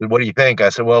said, what do you think? I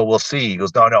said, well, we'll see. He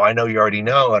goes, no, I know you already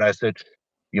know. And I said,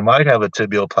 you might have a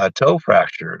tibial plateau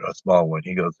fracture, a small one.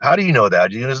 He goes, how do you know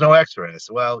that? There's no x-ray. I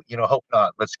said, well, you know, hope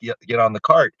not. Let's get on the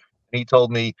cart. And he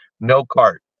told me, no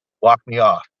cart. Walk me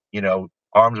off. You know,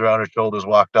 arms around his shoulders,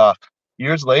 walked off.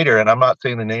 Years later, and I'm not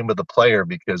saying the name of the player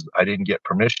because I didn't get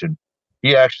permission,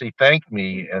 he actually thanked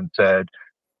me and said,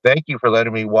 thank you for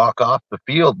letting me walk off the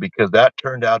field because that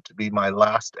turned out to be my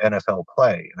last NFL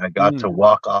play. And I got to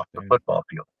walk off the football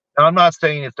field. Now, I'm not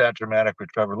saying it's that dramatic for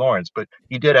Trevor Lawrence, but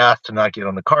he did ask to not get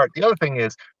on the cart. The other thing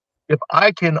is, if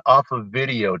I can, off of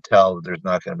video, tell that there's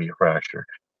not going to be a fracture,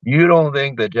 you don't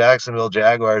think the Jacksonville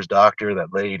Jaguars doctor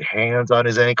that laid hands on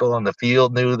his ankle on the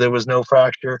field knew there was no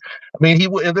fracture? I mean,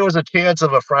 if there was a chance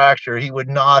of a fracture, he would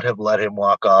not have let him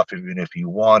walk off even if he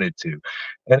wanted to.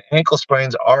 And ankle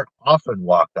sprains aren't often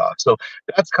walked off. So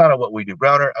that's kind of what we do.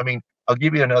 Browner, I mean, I'll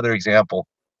give you another example.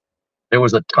 There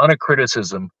was a ton of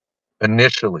criticism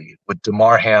initially with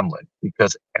DeMar Hamlin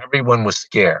because everyone was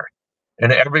scared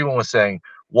and everyone was saying,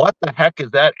 what the heck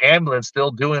is that ambulance still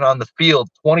doing on the field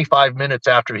 25 minutes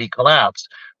after he collapsed?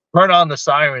 Turn on the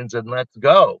sirens and let's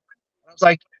go. I was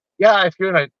like, yeah, if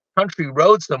you're in a country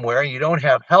road somewhere and you don't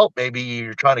have help, maybe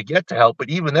you're trying to get to help, but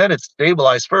even then it's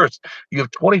stabilized first. You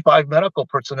have 25 medical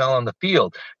personnel on the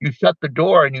field. You shut the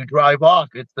door and you drive off.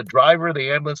 It's the driver,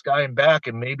 the ambulance guy in back,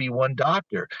 and maybe one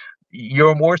doctor.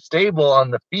 You're more stable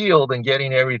on the field and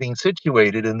getting everything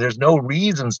situated, and there's no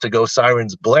reasons to go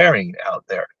sirens blaring out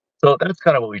there. So that's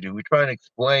kind of what we do. We try and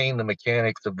explain the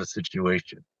mechanics of the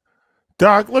situation.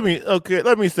 Doc, let me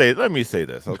say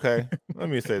this, okay? Let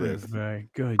me say this.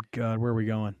 Good God, where are we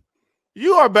going?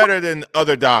 You are better than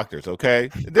other doctors, okay?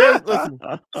 Listen,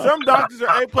 some doctors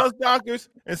are A+ doctors,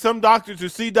 and some doctors are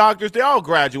C doctors. They all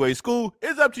graduate school.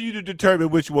 It's up to you to determine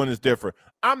which one is different.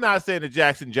 I'm not saying the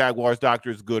Jackson Jaguars doctor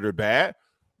is good or bad,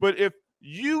 but if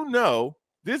you know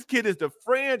this kid is the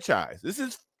franchise, this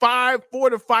is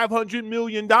 $400 to $500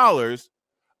 million,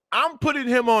 I'm putting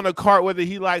him on a cart whether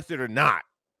he likes it or not,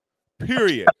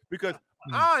 period, because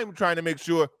I'm trying to make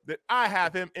sure that I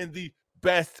have him in the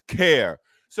best care.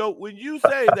 So when you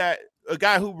say that a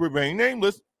guy who remained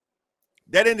nameless,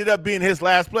 that ended up being his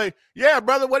last play, yeah,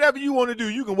 brother, whatever you want to do,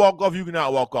 you can walk off, you can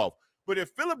not walk off. But if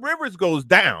Phillip Rivers goes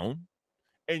down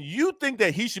and you think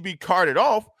that he should be carted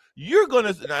off, you're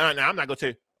going to – now, I'm not going to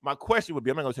say – my question would be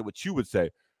 – I'm not going to say what you would say.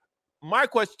 My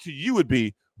question to you would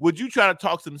be, would you try to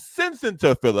talk some sense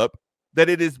into Phillip that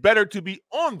it is better to be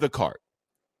on the cart?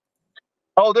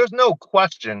 Oh, there's no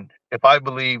question. If I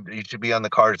believed he should be on the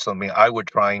card or something, I would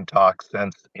try and talk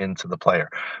sense into the player.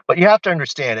 But you have to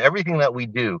understand, everything that we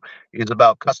do is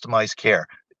about customized care.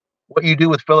 What you do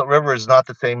with Phillip Rivers is not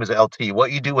the same as LT.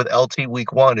 What you do with LT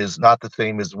week 1 is not the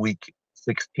same as week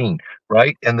 16,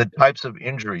 right? And the types of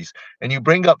injuries. And you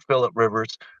bring up Phillip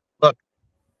Rivers. Look,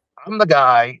 I'm the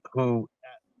guy who,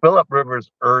 Phillip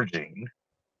Rivers urging,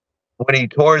 when he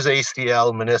tore his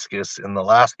ACL meniscus in the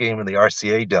last game of the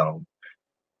RCA Dome,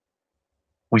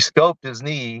 We scoped his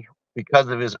knee because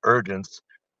of his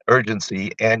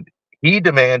urgency, and he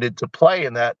demanded to play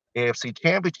in that AFC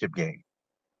Championship game.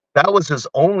 That was his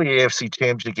only AFC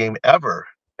Championship game ever,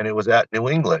 and it was at New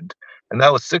England. And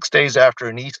that was 6 days after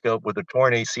a knee scope with a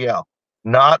torn ACL.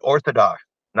 Not orthodox,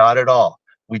 not at all.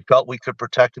 We felt we could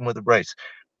protect him with a brace.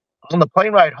 On the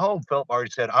plane ride home, Philip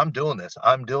already said, I'm doing this.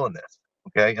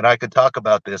 Okay. And I could talk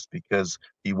about this because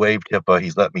he waived HIPAA.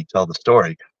 He's let me tell the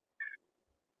story.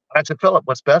 I said, Philip,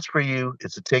 what's best for you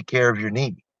is to take care of your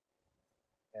knee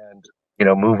and,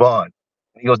 move on.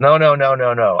 And he goes, no,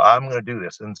 I'm going to do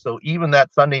this. And so even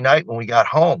that Sunday night when we got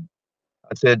home,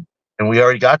 I said, and we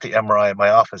already got the MRI at my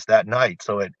office that night.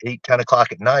 So at 10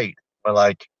 o'clock at night, we're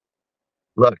like,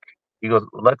 look, he goes,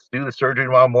 let's do the surgery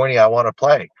tomorrow morning. I want to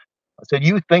play. I said,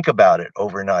 you think about it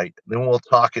overnight, then we'll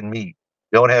talk and meet.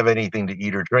 Don't have anything to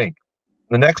eat or drink.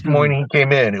 The next morning he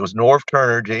came in. It was Norv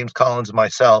Turner, James Collins,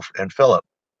 myself, and Philip.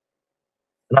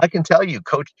 And I can tell you,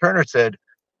 Coach Turner said,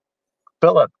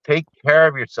 Philip, take care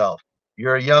of yourself.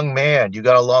 You're a young man. You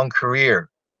got a long career.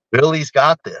 Billy's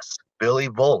got this. Billy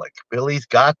Volek. Billy's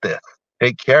got this.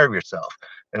 Take care of yourself.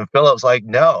 And Philip's like,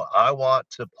 no, I want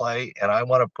to play and I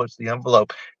want to push the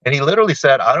envelope. And he literally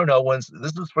said, I don't know when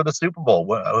this is for the Super Bowl.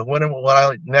 When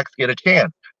I next get a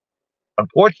chance.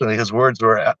 Unfortunately, his words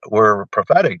were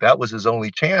prophetic. That was his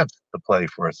only chance to play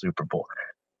for a Super Bowl.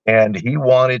 And he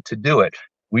wanted to do it.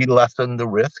 We lessened the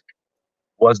risk.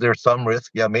 Was there some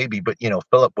risk? Yeah, maybe. But,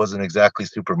 Philip wasn't exactly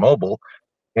super mobile.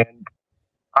 And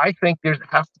I think there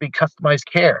has to be customized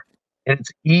care. And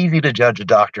it's easy to judge a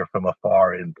doctor from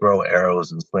afar and throw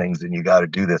arrows and slings, and you got to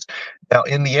do this. Now,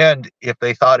 in the end, if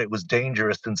they thought it was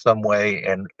dangerous in some way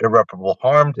and irreparable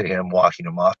harm to him walking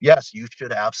him off, yes, you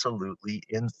should absolutely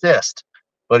insist.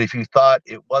 But if you thought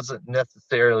it wasn't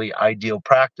necessarily ideal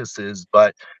practices,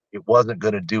 but it wasn't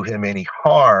going to do him any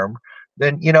harm,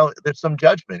 then, there's some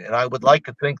judgment. And I would like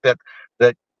to think that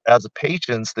as a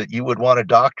patient, that you would want a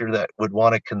doctor that would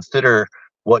want to consider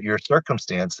what your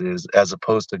circumstance is, as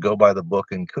opposed to go by the book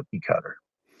and cookie cutter.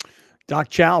 Doc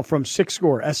Chow from Six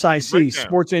Score, SIC,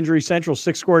 Sports Injury Central,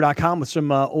 sixscore.com, with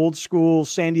some old school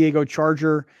San Diego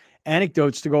Charger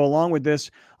anecdotes to go along with this.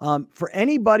 For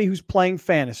anybody who's playing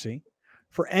fantasy,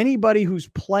 for anybody who's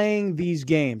playing these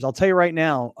games, I'll tell you right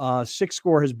now, Six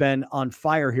Score has been on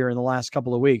fire here in the last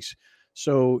couple of weeks.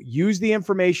 So use the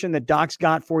information that Doc's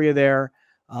got for you there.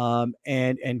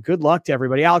 And good luck to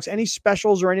everybody. Alex, any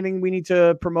specials or anything we need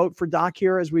to promote for Doc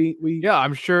here as we Yeah,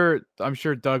 I'm sure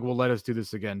Doug will let us do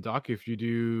this again. Doc, if you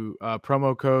do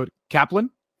promo code Kaplan,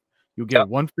 you'll get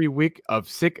 1 free week of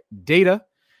Sick Data.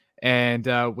 And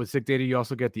with Sick Data, you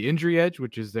also get the Injury Edge,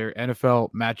 which is their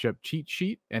NFL matchup cheat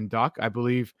sheet. And Doc, I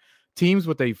believe teams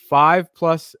with a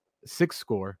 5+6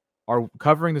 score are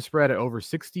covering the spread at over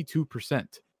 62%.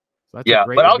 So yeah,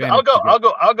 but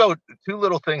I'll go two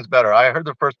little things better. I heard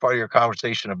the first part of your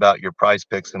conversation about your prize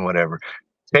picks and whatever.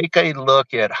 Take a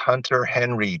look at Hunter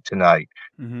Henry tonight,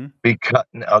 because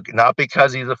not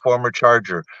because he's a former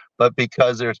Charger, but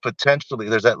because there's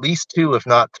at least 2, if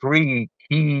not 3,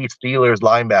 key Steelers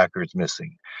linebackers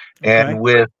missing, and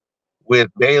with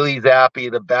Bailey Zappi,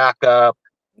 the backup,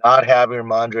 not having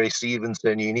Ramondre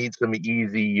Stevenson, you need some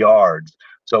easy yards.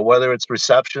 So whether it's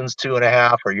receptions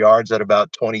 2.5 or yards at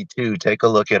about 22, take a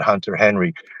look at Hunter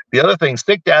Henry. The other thing,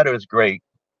 Stick Data is great.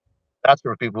 That's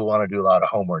for people who want to do a lot of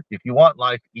homework. If you want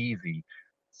life easy,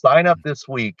 sign up this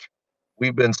week.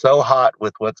 We've been so hot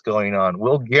with what's going on.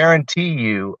 We'll guarantee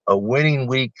you a winning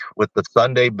week with the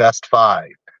Sunday Best 5.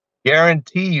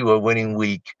 Guarantee you a winning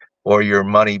week or your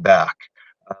money back.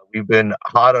 We've been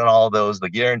hot on all those. The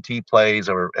guarantee plays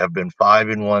have been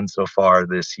 5-1 so far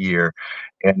this year.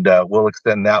 And we'll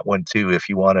extend that one too if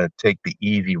you want to take the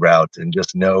easy route and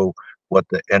just know what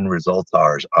the end results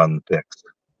are on the picks.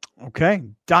 Okay.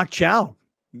 Doc Chow.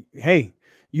 Hey,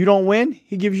 you don't win,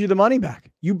 he gives you the money back.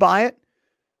 You buy it,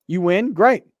 you win,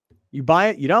 great. You buy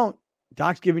it, you don't.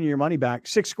 Doc's giving you your money back.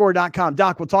 Sixscore.com.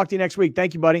 Doc, we'll talk to you next week.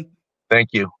 Thank you, buddy.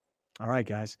 Thank you. All right,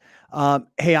 guys.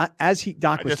 Hey,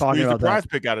 Doc was talking about the prize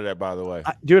pick out of that, by the way.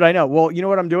 Dude, I know. Well, you know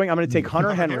what I'm doing? I'm going to take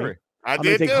Hunter Henry. I'm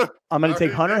going to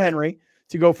take Hunter Henry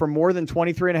to go for more than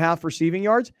 23.5 receiving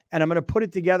yards, and I'm going to put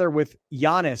it together with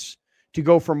Giannis to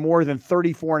go for more than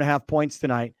 34.5 points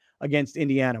tonight against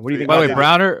Indiana. What do you think? By the way,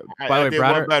 Browner.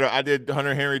 I did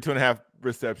Hunter Henry 2.5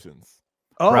 receptions.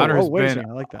 Browner has been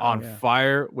on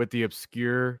fire with the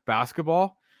obscure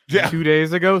basketball. Yeah. 2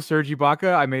 days ago, Serge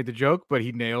Ibaka, I made the joke, but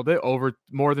he nailed it over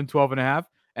more than 12.5.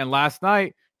 And last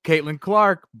night, Caitlin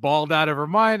Clark balled out of her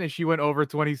mind, and she went over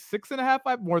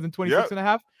 26.5, more than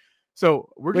 26.5. So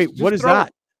we're just what is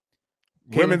that?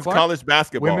 Women's college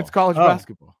basketball. Women's college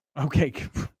basketball. Okay.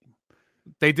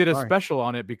 They did a Sorry. special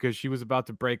on it because she was about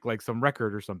to break like some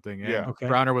record or something. And Yeah. Okay.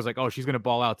 Browner was like, "Oh, she's gonna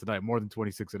ball out tonight, more than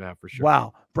 26.5 for sure."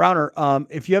 Wow. Browner,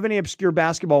 if you have any obscure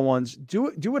basketball ones,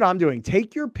 do what I'm doing.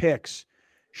 Take your picks,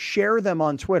 share them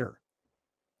on Twitter.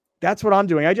 That's what I'm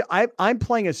doing. I'm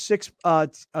playing a six. I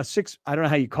don't know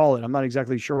how you call it. I'm not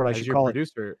exactly sure what I As should your call it.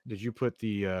 producer, did you put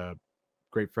the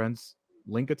Great Friends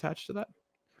link attached to that?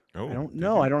 Oh, I don't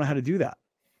know. I don't know how to do that.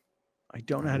 I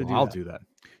don't know how to do I'll that. do that.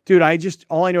 Dude,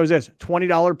 all I know is this: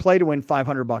 $20 play to win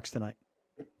 $500 tonight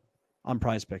on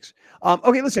Prize Picks.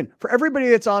 Okay, listen, for everybody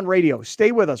that's on radio,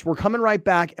 stay with us. We're coming right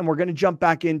back, and we're going to jump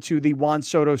back into the Juan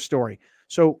Soto story.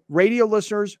 So, radio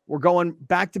listeners, we're going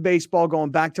back to baseball,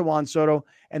 going back to Juan Soto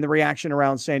and the reaction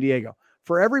around San Diego.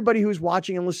 For everybody who's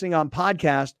watching and listening on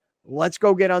podcast, let's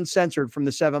go get uncensored from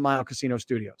the 7 Mile Casino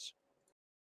Studios.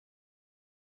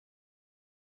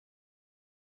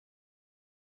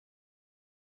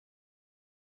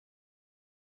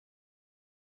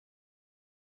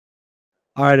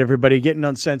 All right, everybody, getting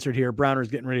uncensored here. Browner's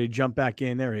getting ready to jump back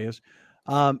in. There he is.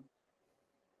 I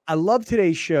love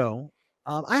today's show.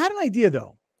 I had an idea,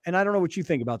 though, and I don't know what you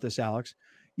think about this, Alex.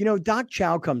 You know, Doc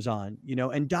Chow comes on,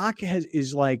 and Doc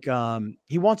is like,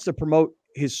 he wants to promote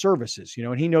his services,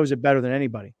 and he knows it better than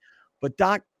anybody. But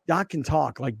Doc can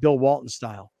talk like Bill Walton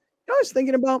style. I was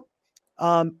thinking about,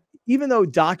 even though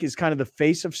Doc is kind of the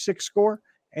face of Six Score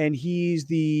and he's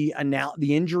the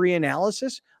injury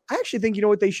analysis, I actually think,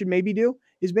 what they should maybe do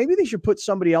is maybe they should put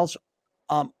somebody else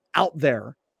out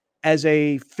there as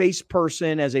a face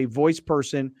person, as a voice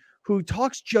person who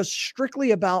talks just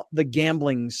strictly about the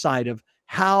gambling side of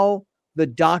how the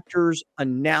doctor's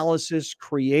analysis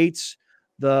creates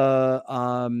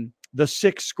the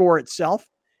Six Score itself,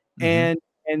 and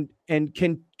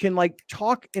can like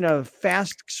talk in a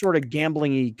fast sort of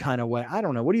gambling-y kind of way. I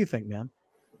don't know. What do you think, man?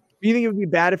 Do you think it would be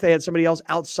bad if they had somebody else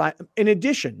outside, in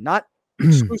addition, not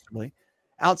exclusively,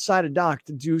 outside of Doc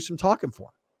to do some talking for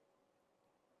him?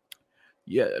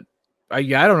 Yeah, I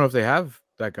don't know if they have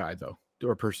that guy though,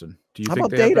 or person. Do you How think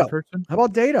about they have Dato? that person? How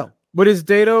about Dato? But is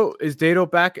Dato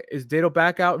back? Is Dato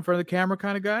back out in front of the camera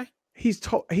kind of guy? He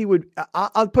would.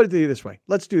 I'll put it to you this way.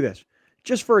 Let's do this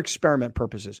just for experiment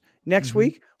purposes. Next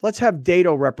week, let's have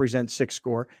Dato represent Six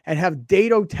Score and have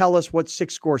Dato tell us what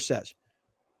Six Score says,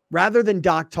 rather than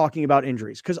Doc talking about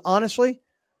injuries. Because honestly,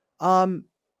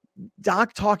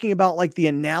 Doc talking about like the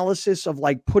analysis of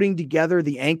like putting together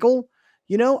the ankle,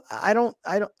 I'm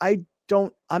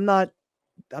not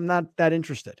that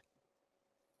interested.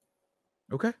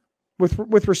 Okay.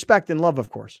 With respect and love, of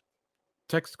course.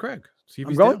 Text Craig. See if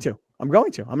I'm going to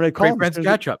call him. Friends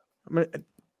catch up. I'm going to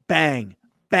bang,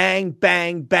 bang,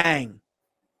 bang, bang.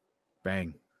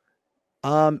 Bang.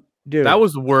 Dude. That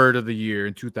was the word of the year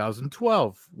in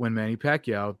 2012 when Manny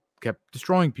Pacquiao kept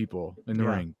destroying people in the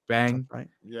ring. Bang. Right.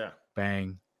 Yeah.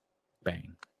 Bang.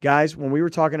 Bang. Guys, when we were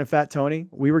talking to Fat Tony,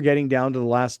 we were getting down to the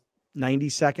last 90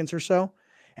 seconds or so.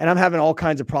 And I'm having all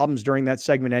kinds of problems during that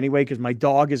segment anyway, because my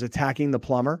dog is attacking the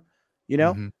plumber,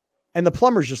 and the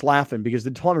plumber's just laughing because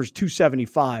the plumber's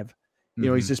 275.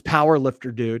 He's this power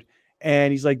lifter dude.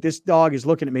 And he's like, this dog is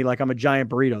looking at me like I'm a giant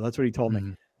burrito. That's what he told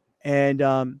me. And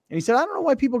he said, I don't know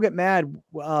why people get mad.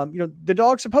 The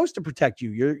dog's supposed to protect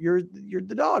you. You're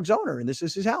the dog's owner, and this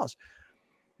is his house.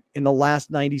 In the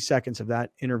last 90 seconds of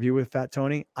that interview with Fat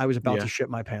Tony, I was about to shit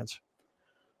my pants.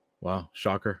 Wow.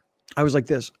 Shocker. I was like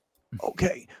this.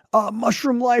 Okay.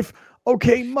 Mushroom life.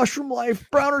 Okay. Mushroom life.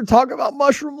 Browner, talk about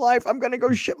mushroom life. I'm going to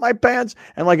go shit my pants.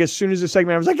 And like, as soon as the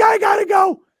segment, I was like, I got to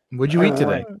go. What'd you eat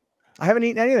today? I haven't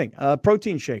eaten anything.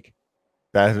 Protein shake.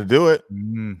 That to do it.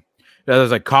 Yeah,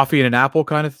 there's like coffee and an apple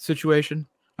kind of situation.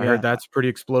 I heard that's pretty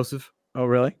explosive. Oh,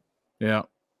 really? Yeah.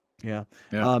 Yeah.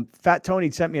 Fat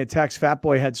Tony sent me a text. Fat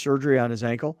Boy had surgery on his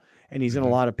ankle and he's in a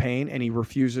lot of pain and he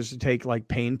refuses to take like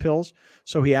pain pills.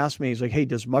 So he asked me, he's like, hey,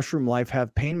 does Mushroom Life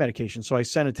have pain medication? So I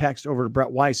sent a text over to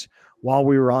Brett Weiss while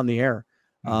we were on the air.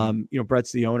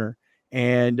 Brett's the owner.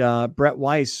 And Brett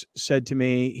Weiss said to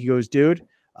me, he goes, dude,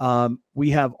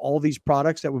 we have all these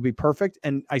products that would be perfect.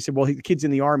 And I said, well, the kid's in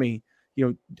the Army.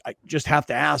 I just have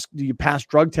to ask, do you pass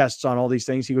drug tests on all these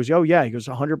things? He goes, oh yeah. He goes,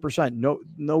 100%.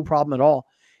 No problem at all.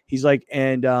 He's like,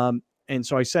 and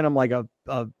so I sent him like a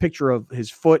picture of his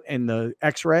foot and the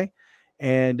x-ray.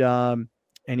 And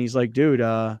he's like, dude,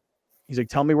 he's like,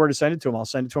 tell me where to send it to him. I'll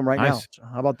send it to him right now. So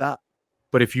how about that?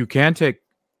 But if you can take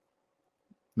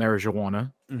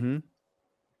marijuana,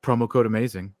 promo code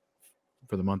amazing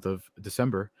for the month of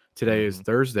December. Today is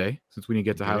Thursday, since we didn't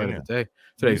get to highlight of the day.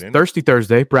 Today's Thirsty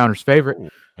Thursday, Browner's favorite.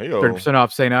 30%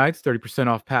 off St. Ides, 30%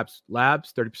 off Pabst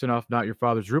Labs, 30% off Not Your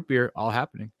Father's Root Beer, all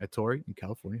happening at Torrey in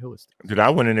California Holistic. Dude, I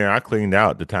went in there. I cleaned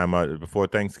out the time before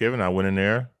Thanksgiving. I went in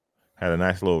there, Had a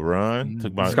nice little run.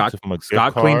 Took my Scott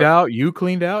Scott cleaned out. You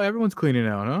cleaned out. Everyone's cleaning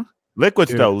out, huh?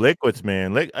 Liquids though, liquids,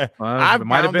 man. It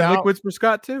might have been liquids for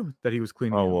Scott too that he was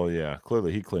cleaning. Oh out. well, yeah.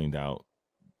 Clearly, he cleaned out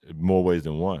in more ways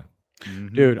than one.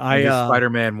 Dude,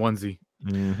 Spider-Man onesie.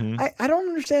 I don't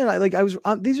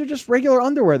understand. These are just regular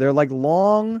underwear. They're like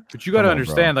long. But you got to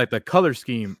understand, like the color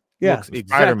scheme looks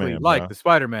exactly like the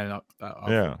Spider-Man.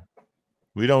 Yeah,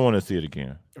 we don't want to see it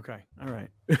again. Okay, all right.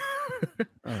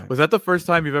 Was that the first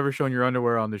time you've ever shown your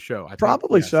underwear on the show?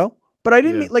 Probably so. But I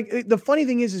didn't like the funny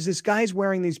thing is this guy's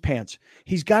wearing these pants.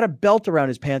 He's got a belt around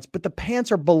his pants, but the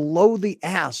pants are below the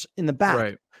ass in the back.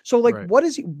 Right. So what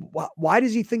is he? Why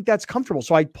does he think that's comfortable?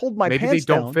 So I pulled my pants down. Maybe they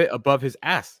don't fit above his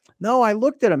ass. No, I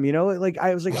looked at him. Like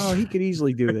I was like, oh, he could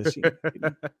easily do this.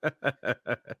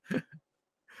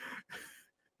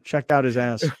 Checked out his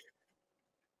ass.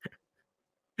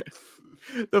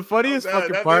 The funniest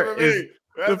fucking part is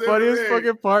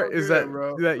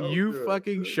that you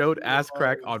fucking showed ass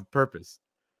crack on purpose,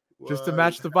 just to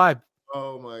match the vibe.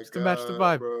 Oh my god! Just to match the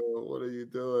vibe. Bro, what are you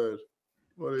doing?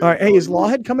 All right, hey, is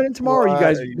Lawhead coming in tomorrow? Or are you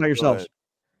guys by yourselves?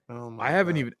 I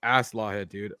haven't even asked Lawhead,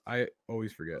 dude. I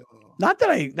always forget. Not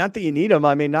that you need him.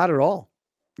 I mean, not at all.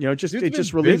 It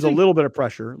just relieves a little bit of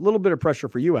pressure. A little bit of pressure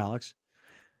for you, Alex.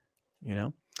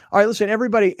 All right, listen,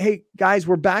 everybody. Hey, guys,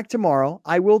 we're back tomorrow.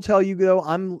 I will tell you though,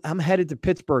 I'm headed to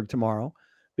Pittsburgh tomorrow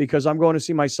because I'm going to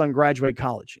see my son graduate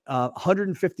college.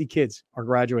 150 kids are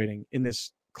graduating in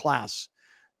this class.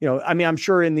 I mean, I'm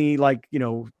sure in the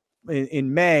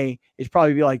in May, it's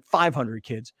probably be like 500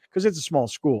 kids because it's a small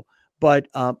school, but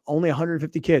only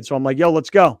 150 kids. So I'm like, yo, let's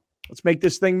go. Let's make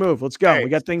this thing move. Let's go. Hey, we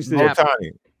got things to do.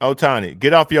 Otani,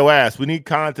 get off your ass. We need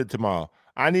content tomorrow.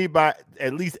 I need by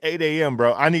at least 8 a.m.,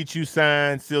 bro. I need you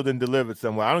signed, sealed, and delivered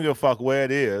somewhere. I don't give a fuck where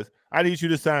it is. I need you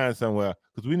to sign somewhere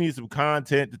because we need some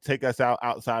content to take us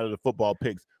outside of the football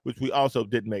picks, which we also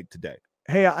didn't make today.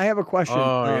 Hey, I have a question.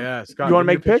 Oh, yeah. Scott, you want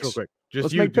to make picks? Real quick? Just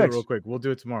Let's you make do picks. it real quick. We'll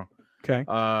do it tomorrow. Okay.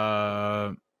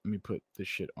 Let me put this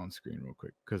shit on screen real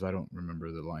quick because I don't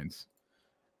remember the lines.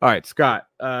 All right, Scott.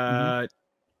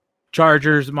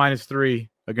 Chargers -3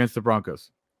 against the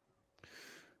Broncos.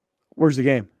 Where's the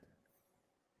game?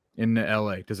 In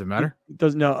LA. Does it matter? It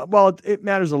doesn't. No. Well, it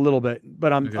matters a little bit,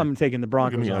 but I'm taking the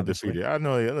Broncos. Look at me undefeated. I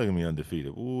know. Look at me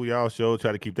undefeated. Ooh, y'all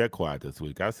try to keep that quiet this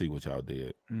week. I see what y'all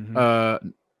did. No,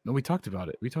 we talked about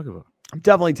it. I'm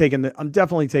definitely taking the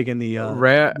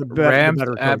Rams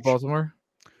at Baltimore.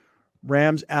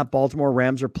 Rams at Baltimore.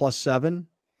 Rams are +7.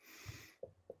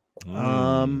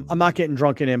 I'm not getting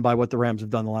drunken in by what the Rams have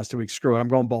done the last 2 weeks. Screw it. I'm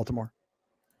going Baltimore.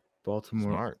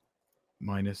 Baltimore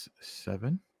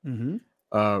 -7. Mm-hmm.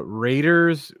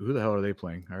 Raiders. Who the hell are they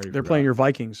playing? They're playing your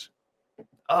Vikings.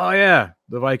 Oh yeah,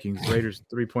 the Vikings. Raiders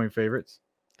 3-point favorites.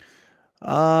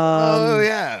 Oh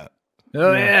yeah.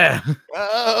 Oh yeah.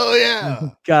 Oh yeah.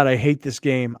 God, I hate this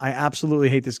game. I absolutely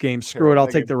hate this game. Screw it. I'll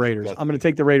take the Raiders. I'm going to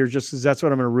take the Raiders just because that's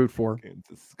what I'm going to root for. It's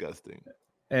disgusting.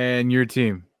 And your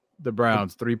team, the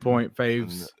Browns, 3-point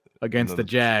faves against the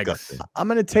Jags. Disgusting. I'm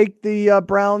going to take the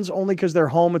Browns only because they're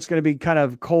home. It's going to be kind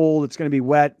of cold. It's going to be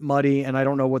wet, muddy, and I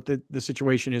don't know what the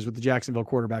situation is with the Jacksonville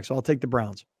quarterback. So I'll take the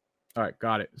Browns. All right,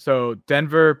 got it. So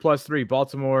Denver +3,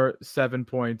 Baltimore 7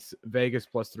 points, Vegas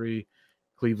 +3,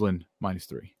 Cleveland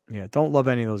 -3. Yeah, don't love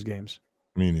any of those games.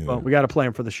 Me neither. But we got to play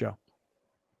them for the show.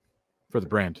 For the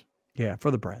brand. Yeah,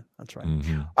 for the brand. That's right.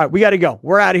 Mm-hmm. All right, we got to go.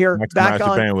 We're out of here. Back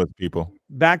on bandwidth, people.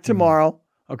 Back tomorrow.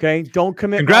 Okay, don't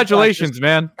commit. Congratulations,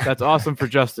 man. That's awesome for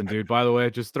Justin, dude. By the way,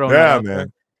 just throwing that out there.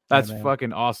 That's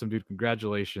fucking awesome, dude.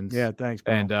 Congratulations. Yeah, thanks,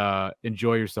 bro. And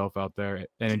enjoy yourself out there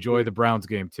and enjoy the Browns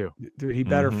game too. Dude, he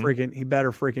better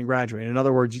freaking graduate. In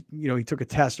other words, he took a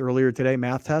test earlier today,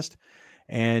 math test,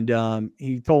 and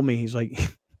he told me he's like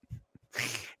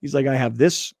I have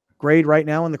this grade right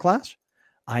now in the class.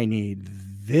 I need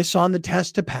this on the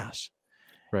test to pass.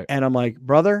 Right. And I'm like,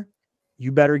 brother,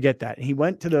 you better get that. And he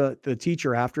went to the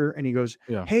teacher after and he goes,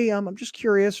 hey, I'm just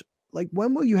curious, like,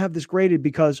 when will you have this graded?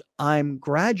 Because I'm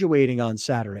graduating on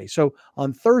Saturday. So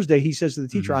on Thursday, he says to the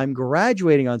teacher, I'm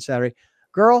graduating on Saturday.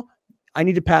 Girl, I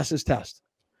need to pass this test.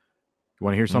 You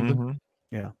want to hear something?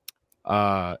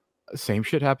 Yeah. Same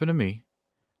shit happened to me.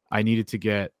 I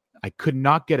could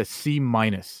not get a C-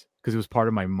 because it was part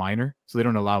of my minor. So they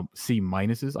don't allow C-.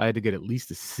 I had to get at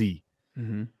least a C.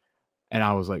 Mm-hmm. And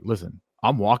I was like, listen,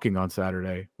 I'm walking on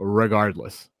Saturday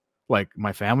regardless. Like,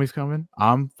 my family's coming.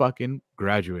 I'm fucking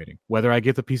graduating. Whether I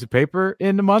get the piece of paper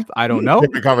in a month, I don't know.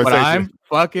 But I'm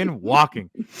fucking walking.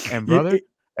 And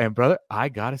brother, I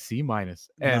got a C-.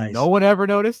 And no one ever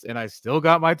noticed. And I still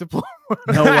got my diploma.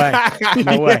 No way.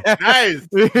 No way. Nice.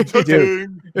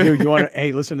 Dude, you want to,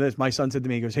 hey, listen to this. My son said to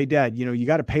me, he goes, hey, Dad, you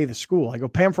got to pay the school. I go,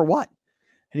 pay him for what?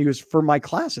 And he goes, for my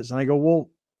classes. And I go, well,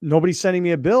 nobody's sending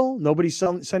me a bill. Nobody's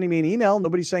sending me an email.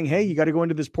 Nobody's saying, hey, you got to go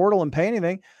into this portal and pay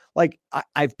anything. Like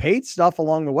I've paid stuff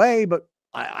along the way, but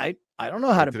I don't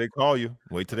know how to. Wait till they call you.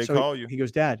 Wait till they call you. He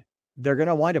goes, Dad, they're going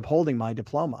to wind up holding my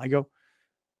diploma. I go,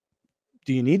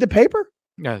 do you need the paper?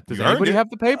 Yeah. Does anybody have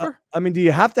the paper? I mean, do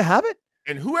you have to have it?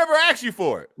 And whoever asked you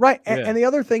for it. Right. And the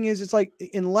other thing is, it's like,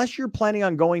 unless you're planning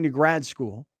on going to grad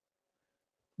school,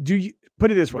 do you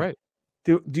put it this way? Right.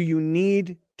 Do you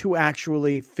need to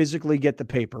actually physically get the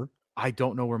paper? I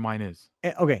don't know where mine is.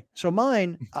 Okay. So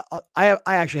mine, I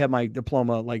actually have my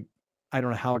diploma. Like, I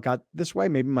don't know how it got this way.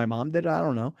 Maybe my mom did. I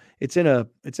don't know. It's in a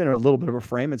little bit of a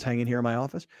frame. It's hanging here in my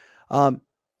office.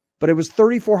 But it was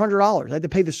 $3,400. I had to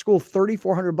pay the school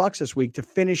 $3,400 this week to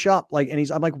finish up. Like,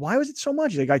 and I'm like, why was it so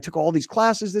much? He's like, I took all these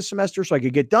classes this semester so I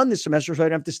could get done this semester, so I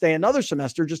didn't have to stay another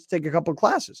semester just to take a couple of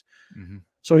classes. Mm-hmm.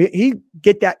 So he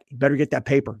better get that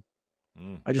paper.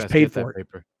 I just paid for it.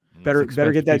 Paper.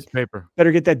 Better get that paper.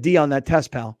 Better get that D on that test,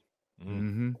 pal.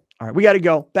 Mm-hmm. All right, we got to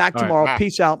go. Back tomorrow.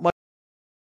 Peace out.